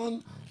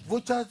registration,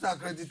 voters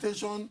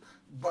accreditation,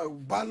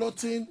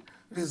 balloting,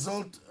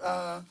 result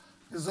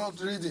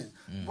reading.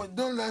 But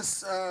don't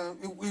let's,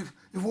 if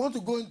we want to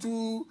go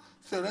into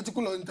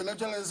theoretical or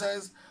intellectual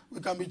exercise,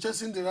 we can be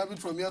chasing the rabbit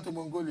from here to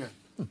Mongolia.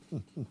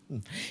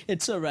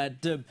 It's all right.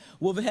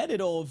 We've heard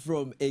it all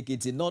from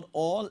EKITI. Not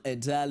all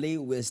entirely.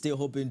 We're still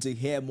hoping to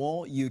hear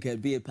more. You can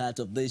be a part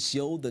of this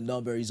show. The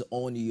number is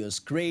on your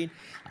screen.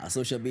 Our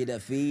social media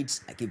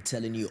feeds, I keep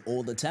telling you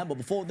all the time. But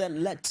before that,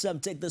 let's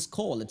take this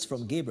call. It's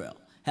from Gabriel.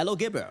 Hello,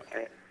 Gabriel.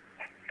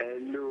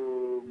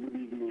 Hello, good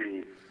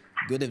evening.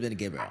 Good evening,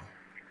 Gabriel.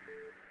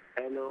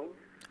 Hello.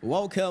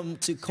 Welcome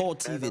to Core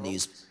TV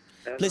News.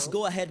 Hello. Please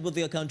go ahead with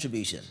your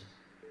contribution.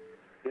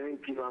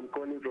 Thank you. I'm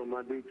calling from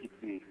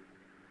EKITI.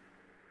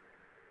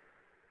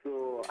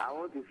 So I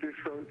want to say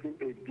something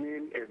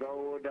again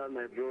about that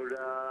my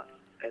brother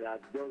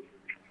had just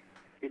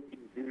said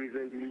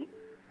recently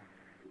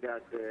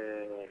that,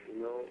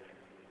 you know,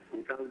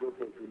 we thank God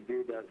for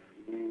today that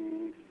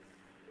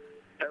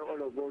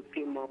all of us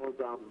came out and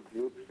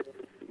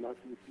voted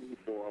massively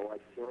for our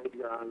choice,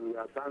 and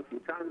we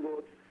thank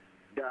God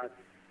that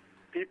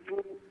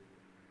people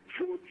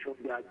vote for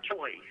their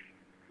choice,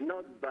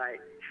 not by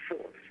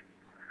force.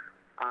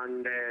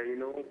 And, you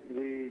know,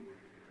 we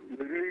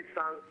really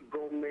thank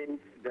government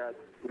that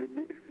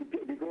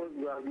because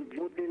we are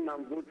voting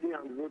and voting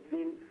and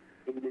voting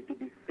in the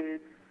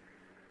state,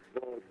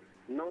 but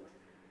not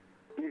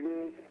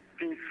even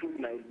peaceful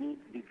like this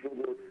before.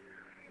 But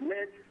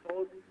let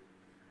us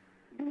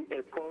be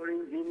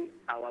encouraging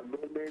our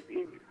government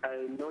in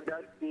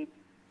another state,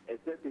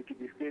 except in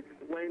the state,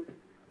 when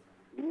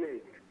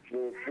late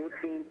for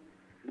voting,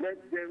 let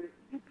them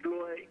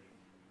deploy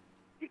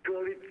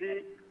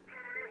security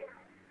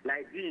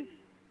like this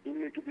in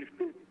the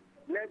state.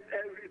 Let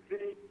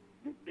everything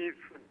be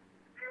peaceful.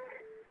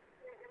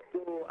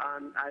 So,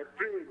 and I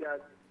pray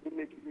that in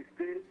the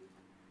state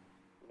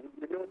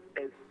we will not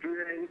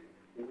experience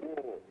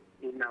war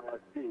in our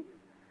state.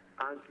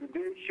 And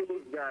today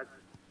shows that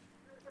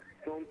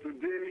from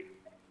today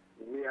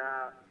we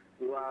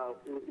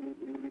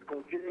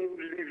continue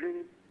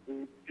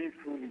living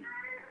peacefully.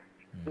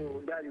 So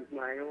that is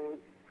my own.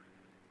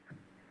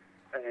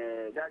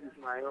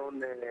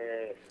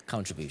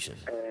 Contribution.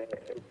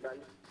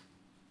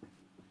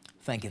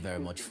 Thank you very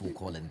much for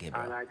calling,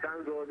 Gabriel. And I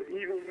thank God.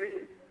 Even me,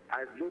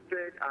 I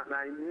voted, and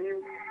I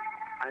knew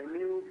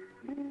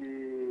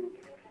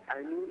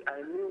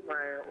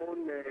my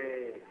own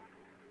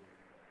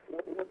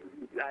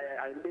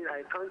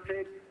I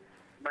counted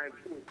my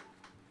vote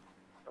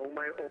on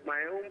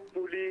my own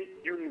polling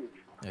unit.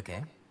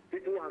 Okay.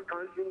 People are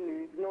counting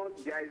me.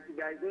 There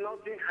is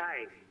nothing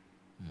high.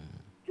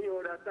 You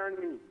understand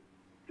me?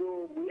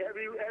 So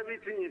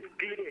everything is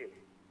clear.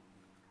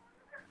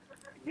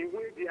 The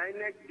way the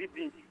INEC did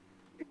it,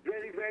 it's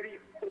very, very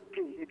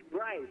okay. It's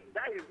right.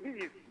 This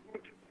is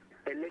good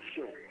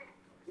election.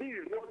 This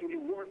is what we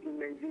want in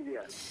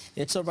Nigeria.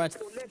 It's all right.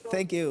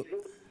 Thank you.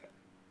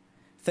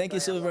 Thank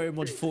you so very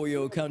much for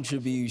your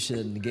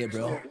contribution,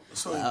 Gabriel.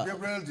 So if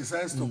Gabriel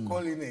decides to call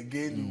in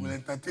again, we will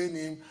entertain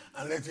him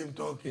and let him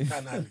talk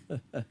internally.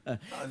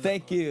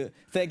 Thank you.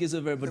 Thank you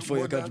so very much for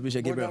your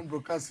contribution, Gabriel. Modern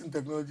broadcasting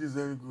technology is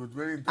very good,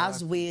 very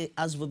interactive.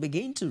 As we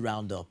begin to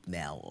round up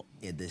now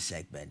in this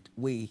segment,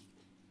 we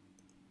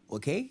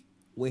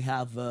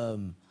have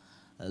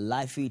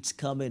live feeds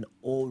coming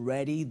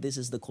already. This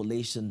is the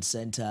Collation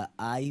Center,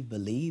 I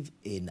believe,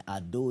 in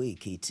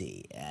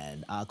EKITI,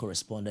 and our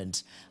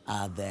correspondents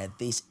are there.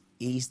 This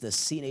is the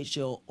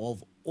signature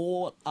of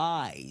all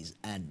eyes,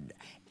 and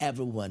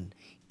everyone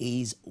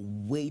is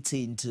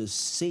waiting to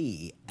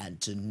see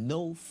and to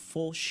know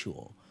for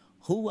sure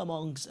who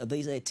amongst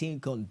these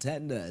 18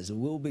 contenders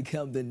will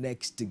become the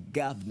next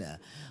governor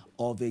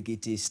of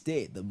Ekiti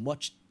State. The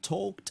much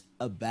talked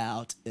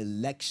about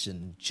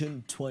election,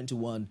 June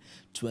 21,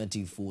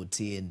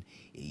 2014.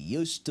 It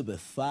used to be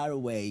far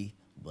away,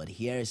 but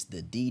here's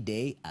the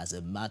D-Day. As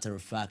a matter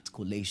of fact,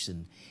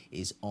 collation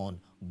is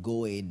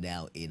ongoing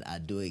now in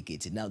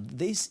Ado-Ekiti. Now,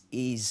 this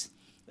is,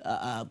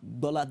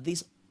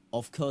 this,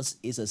 of course,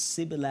 is a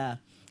similar,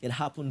 it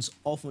happens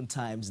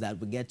oftentimes that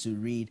we get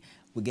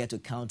to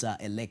counter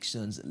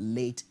elections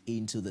late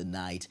into the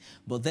night.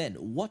 But then,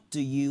 what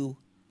do you,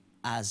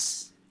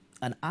 as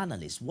an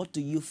analyst, what do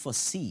you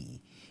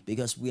foresee?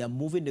 Because we are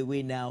moving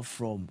away now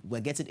from,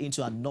 we're getting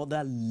into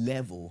another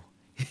level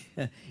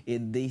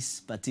in this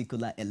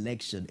particular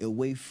election,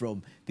 away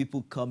from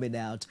people coming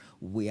out.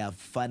 We have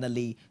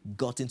finally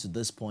gotten to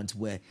this point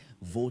where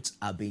votes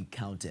are being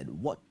counted.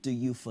 What do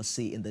you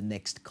foresee in the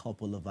next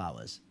couple of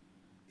hours?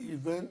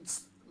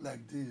 Events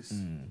like this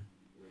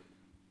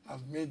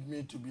have made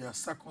me to be as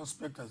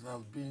circumspect as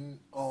I've been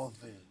all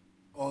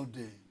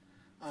day.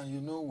 And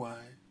you know why?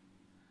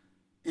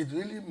 It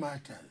really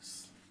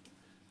matters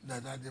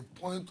that at the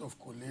point of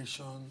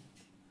collation,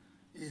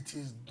 it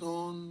is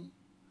done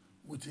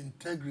with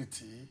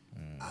integrity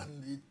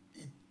and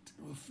it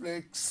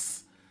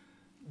reflects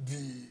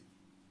the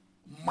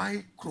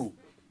micro,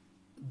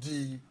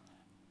 the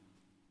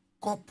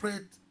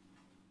corporate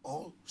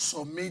or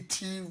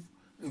summative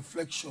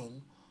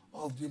reflection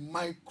of the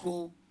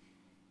micro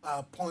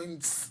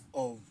points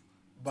of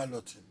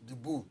balloting, the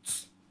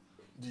booths,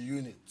 the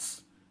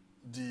units,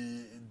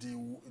 the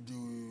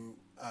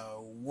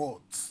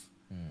wards,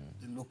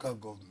 the local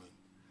government.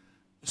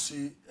 You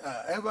see,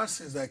 ever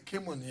since I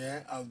came on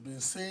here, I've been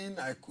saying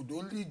I could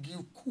only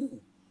give coup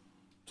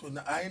to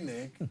the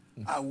INEC.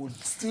 I would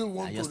still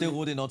want you're still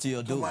holding on to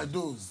your my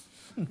dose,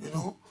 you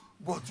know.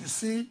 But you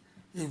see,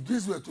 if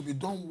this were to be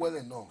done well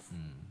enough,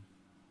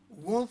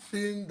 one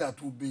thing that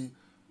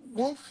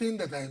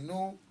I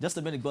know. Just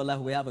a minute, Bola,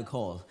 we have a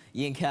call.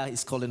 Yinka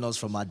is calling us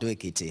from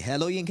Ado-Ekiti.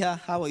 Hello, Yinka.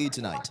 How are you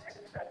tonight?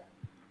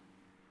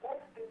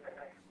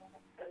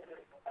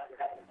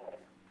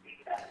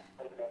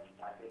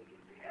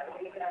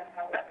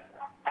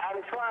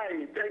 I'm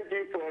fine. Thank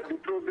you for the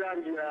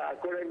program you are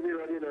currently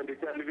running on the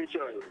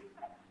television.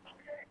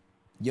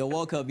 You're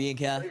welcome,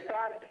 Yinka. In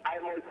fact, I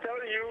must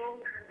tell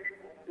you,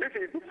 this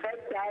is the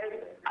first time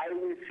I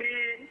will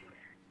see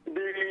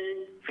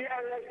the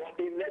fairest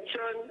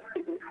election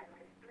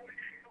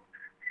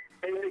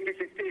in the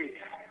state.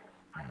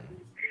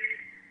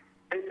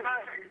 In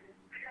fact,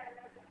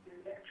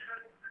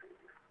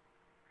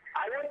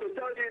 I want to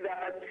tell you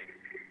that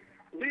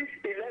this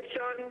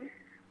election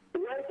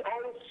went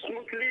on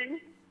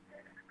smoothly.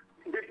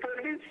 The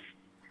police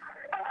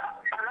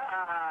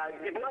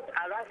did not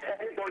arrest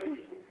anybody.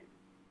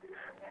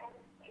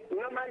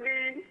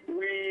 Normally,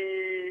 we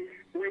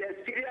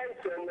experience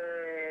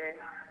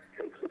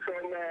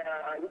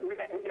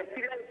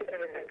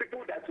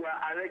people that were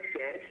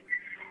arrested,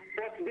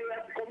 but they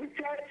have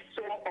committed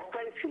some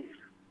offenses.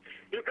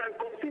 You can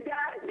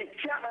consider the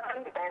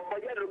chairman of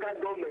Oyo local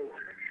government,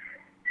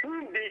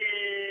 whom the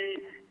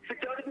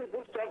security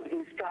people stopped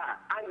his car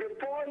and they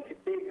found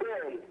a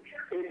gun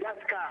in that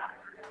car.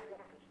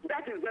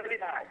 That is very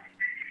hard.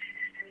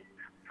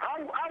 How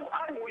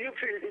will you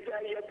feel if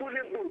you're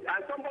pulling booth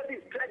and somebody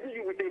is threatening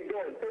you with a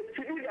gun, a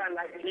civilian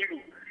like you?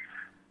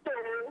 So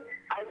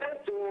I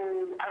want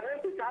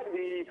to thank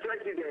the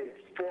president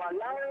for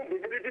allowing the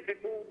military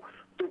people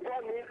to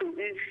come into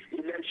this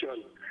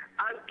election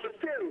and to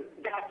say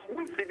that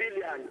we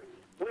civilians,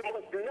 we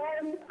must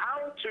learn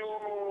how to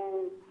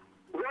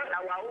run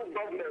our own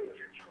government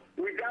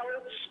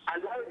without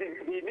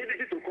allowing the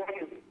military to come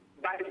in,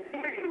 by doing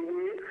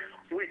away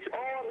with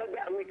all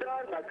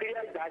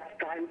material that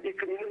can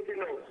incriminate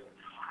us.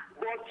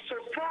 But so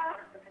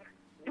far,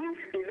 this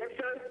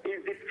election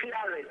is the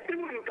fairest.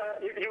 Even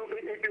if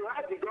you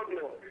have the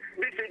governor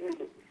this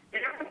evening,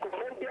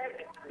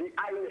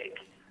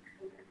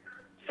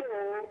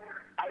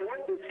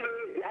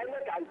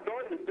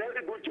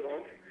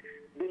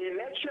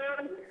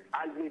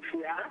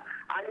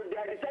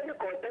 any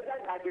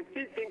contestant that is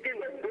still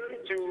thinking of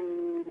going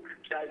to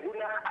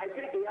tribunal, I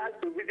think he has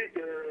to visit,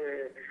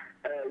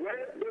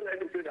 well, don't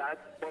let me say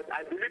that, but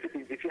I believe it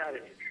is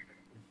defiant.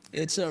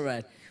 It's all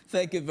right.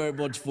 Thank you very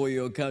much for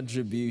your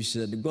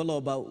contribution.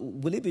 Goloba,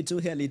 will it be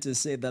too early to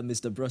say that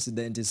Mr.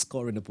 President is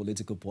scoring a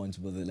political point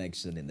with the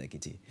election in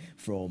EKITI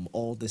from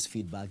all this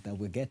feedback that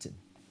we're getting?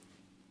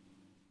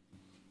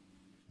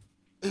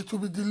 It will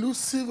be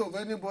delusive of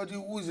anybody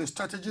who is a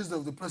strategist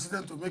of the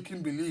president to make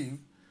him believe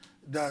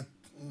that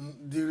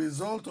the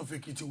result of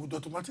EKITI would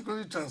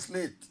automatically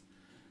translate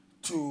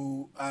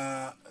to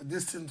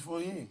this thing for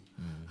him.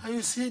 And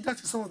you see,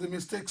 that is some of the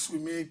mistakes we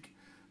make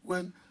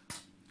when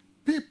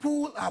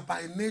people are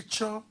by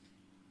nature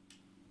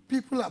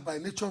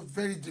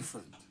very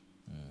different.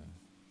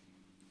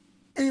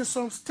 In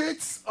some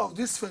states of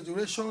this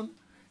federation,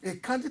 a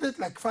candidate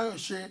like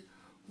Fayose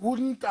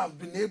wouldn't have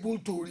been able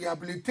to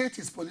rehabilitate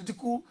his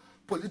political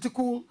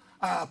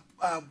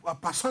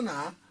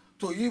persona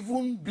to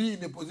even be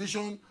in a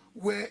position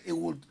where it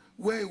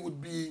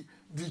would be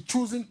the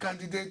chosen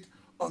candidate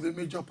of the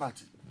major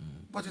party.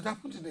 But it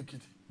happened in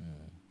EKITI.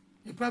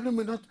 It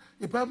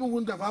probably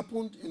wouldn't have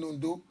happened in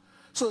Ondo.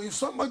 So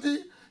if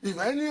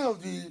any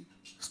of the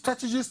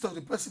strategists of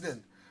the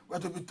president were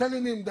to be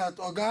telling him that,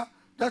 Oga,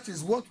 that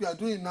is what we are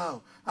doing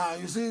now,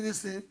 you see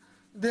this thing,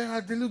 they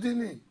are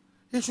deluding him.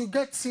 He should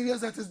get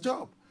serious at his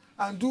job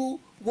and do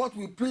what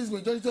will please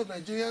majority of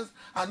Nigerians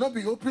and not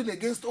be hoping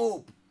against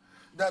hope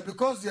that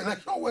because the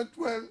election went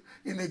well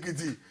in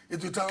EKITI,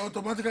 it will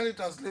automatically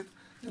translate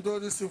into all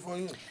this thing for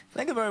you.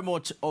 Thank you very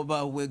much,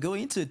 Oba. We're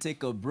going to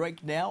take a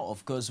break now.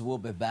 Of course, we'll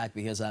be back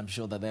because I'm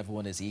sure that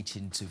everyone is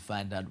itching to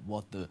find out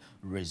what the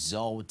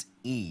result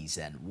is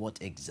and what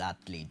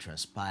exactly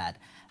transpired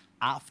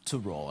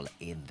after all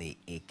in the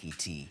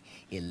EKITI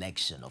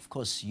election. Of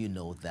course, you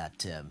know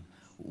that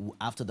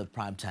after the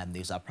primetime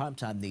news, our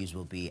primetime news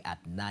will be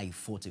at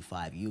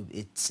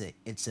 9:45.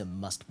 It's a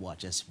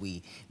must-watch as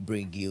we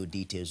bring you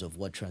details of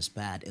what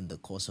transpired in the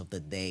course of the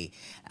day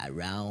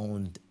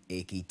around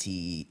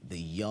EKITI,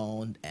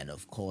 beyond, and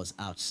of course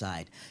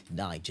outside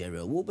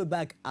Nigeria. We'll be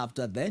back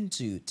after then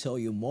to tell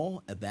you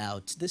more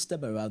about this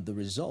time around the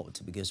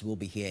result, because we'll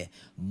be here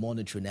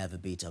monitoring every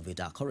bit of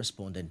it. Our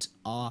correspondents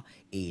are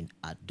in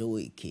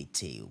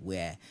Ado-Ekiti,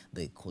 where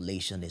the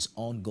collation is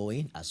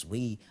ongoing, as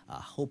we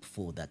are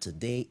hopeful that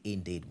today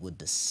indeed would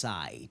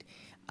decide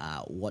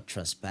what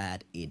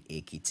transpired in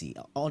EKITI.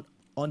 On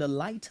a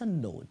lighter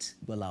note,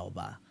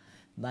 Balaoba,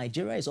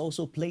 Nigeria is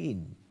also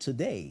playing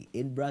today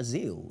in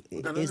Brazil.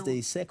 It is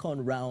the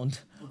second round.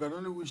 We can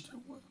only wish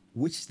them well.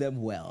 Wish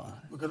them well.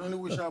 We can only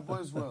wish our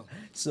boys well.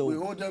 So we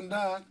hold them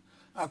down.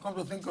 I come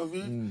to think of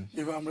it,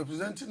 if I'm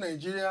representing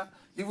Nigeria,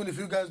 even if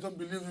you guys don't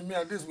believe in me,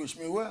 at least wish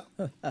me well.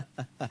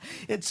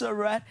 It's all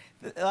right.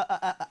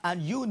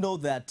 And you know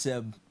that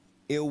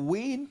a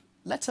win,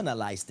 let's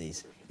analyze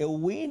this. A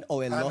win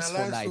or a loss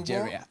for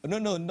Nigeria. Football?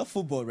 No, not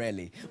football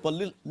really. But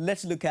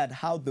let's look at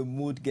how the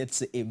mood gets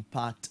to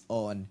impact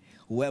on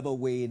whoever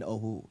wins or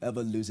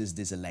whoever loses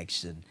this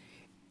election.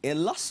 A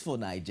loss for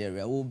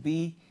Nigeria will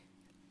be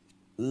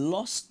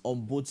lost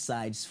on both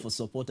sides for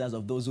supporters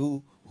of those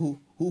who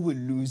will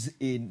lose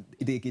in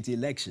the EKITI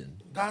election.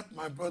 That,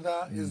 my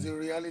brother, is the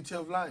reality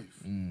of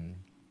life.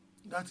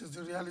 That is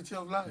the reality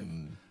of life.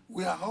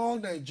 We are all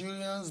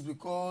Nigerians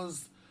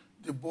because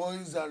the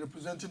boys are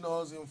representing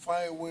us in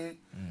faraway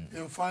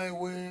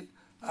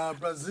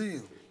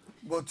Brazil.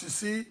 But you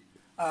see,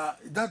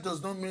 that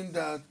does not mean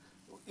that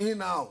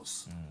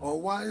in-house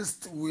or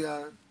whilst we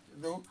are,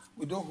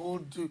 we don't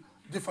hold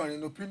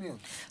different opinions.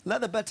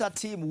 Let the better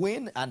team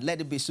win and let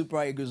it be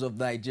Super Eagles of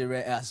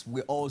Nigeria as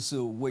we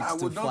also wait to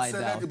find out. I would not say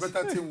let the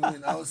better team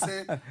win. I would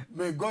say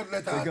may God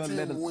let our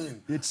team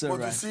win. It's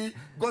but you see,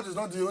 God is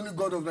not the only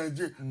God of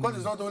Nigeria. God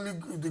is not only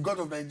the God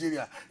of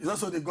Nigeria. He's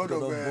also the God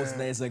of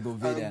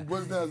Bosnia-Herzegovina.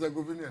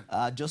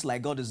 Just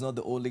like God is not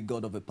the only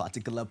God of a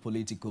particular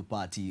political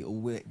party,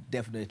 we'll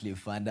definitely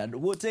find that.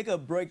 We'll take a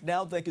break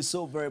now. Thank you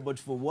so very much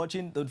for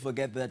watching. Don't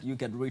forget that you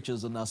can reach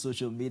us on our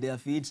social media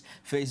feeds.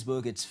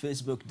 Facebook, it's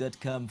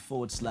facebook.com/Core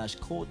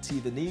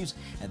TV News,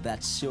 and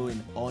that's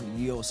showing on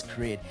your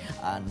screen.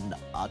 And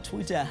our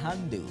Twitter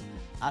handle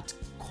at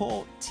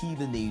Core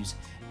TV News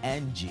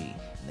NG.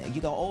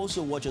 You can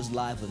also watch us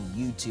live on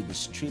YouTube. We're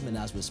streaming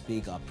as we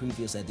speak. Our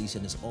previous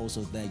edition is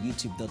also there,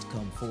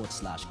 youtube.com/Core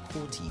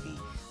TV.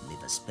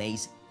 Leave a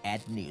space,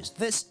 add news.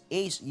 This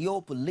is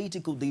your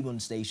political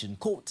demonstration,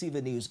 Core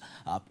TV News,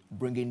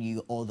 bringing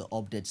you all the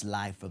updates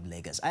live from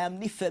Lagos. I am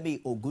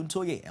Nifemi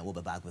Oguntoye, and we'll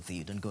be back with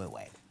you. Don't go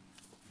away.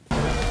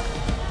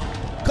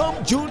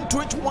 Come June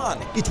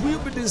 21, it will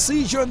be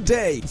decision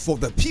day for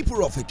the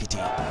people of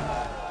EKITI.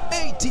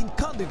 18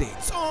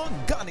 candidates are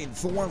gunning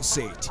for one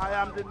seat. I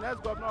am the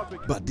next governor of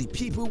EKITI. But the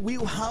people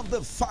will have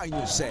the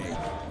final say.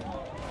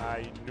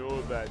 I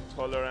know that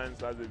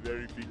tolerance has a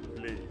very big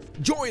place.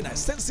 Join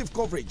extensive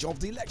coverage of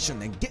the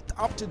election and get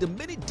up to the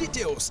many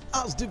details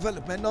as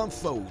development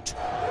unfolds.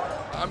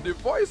 I'm the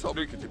voice of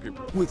the EKITI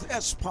people. With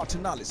expert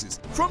analysis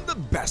from the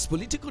best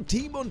political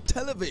team on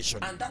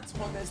television. And that's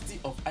honesty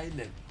of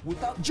INEC.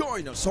 Without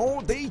Join us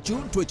all day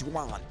June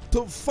 21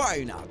 to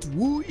find out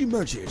who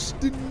emerges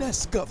the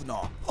next governor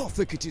of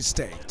EKITI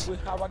State. We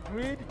have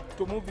agreed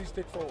to move this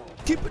state forward.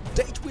 Keep a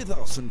date with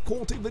us on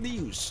Court TV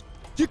News.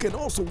 You can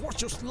also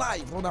watch us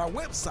live on our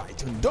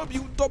website on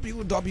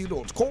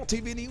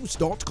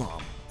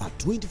www.courttvnews.com, a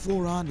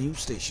 24-hour news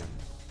station.